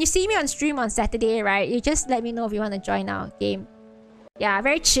anyway, when you see me on stream on Saturday, right, you just let me know if you want to join our game. Yeah,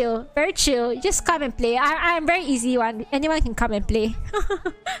 very chill. Very chill. You just come and play. I'm very easy one. Anyone can come and play.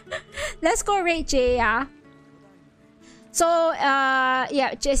 Let's go rate Jay, yeah. So,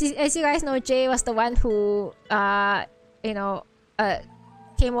 yeah, as you guys know, Jay was the one who,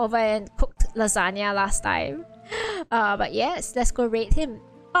 came over and cooked lasagna last time. But yes, let's go rate him.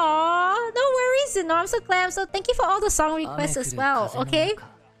 Aww, no worries, you know, I'm so glad. So thank you for all the song requests as well, okay?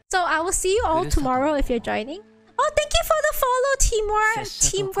 So I will see you all tomorrow if you're joining. Oh, thank you for the follow,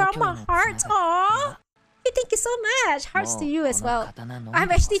 Team Grandma Hearts. Aww. Thank you so much. Hearts to you as well.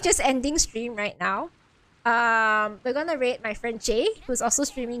 I'm actually just ending stream right now. We're gonna rate my friend Jay, who's also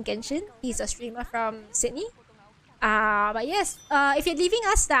streaming Genshin. He's a streamer from Sydney. But yes, if you're leaving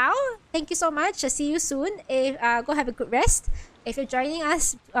us now, thank you so much. I'll see you soon. Go have a good rest. If you're joining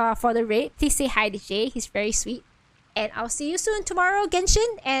us for the raid, please say hi to Jay. He's very sweet. And I'll see you soon tomorrow,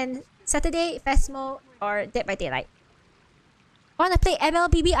 Genshin. And Saturday, Fesmo, or Dead by Daylight. Wanna play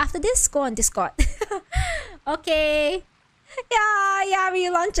MLBB after this? Go on Discord. Okay. Yeah, we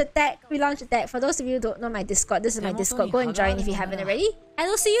launch a deck. For those of you who don't know my Discord, this is my Discord. Go and join if you haven't already. And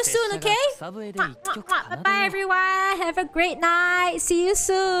we'll see you soon, okay? Bye-bye, everyone. Have a great night. See you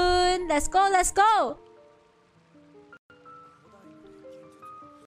soon. Let's go.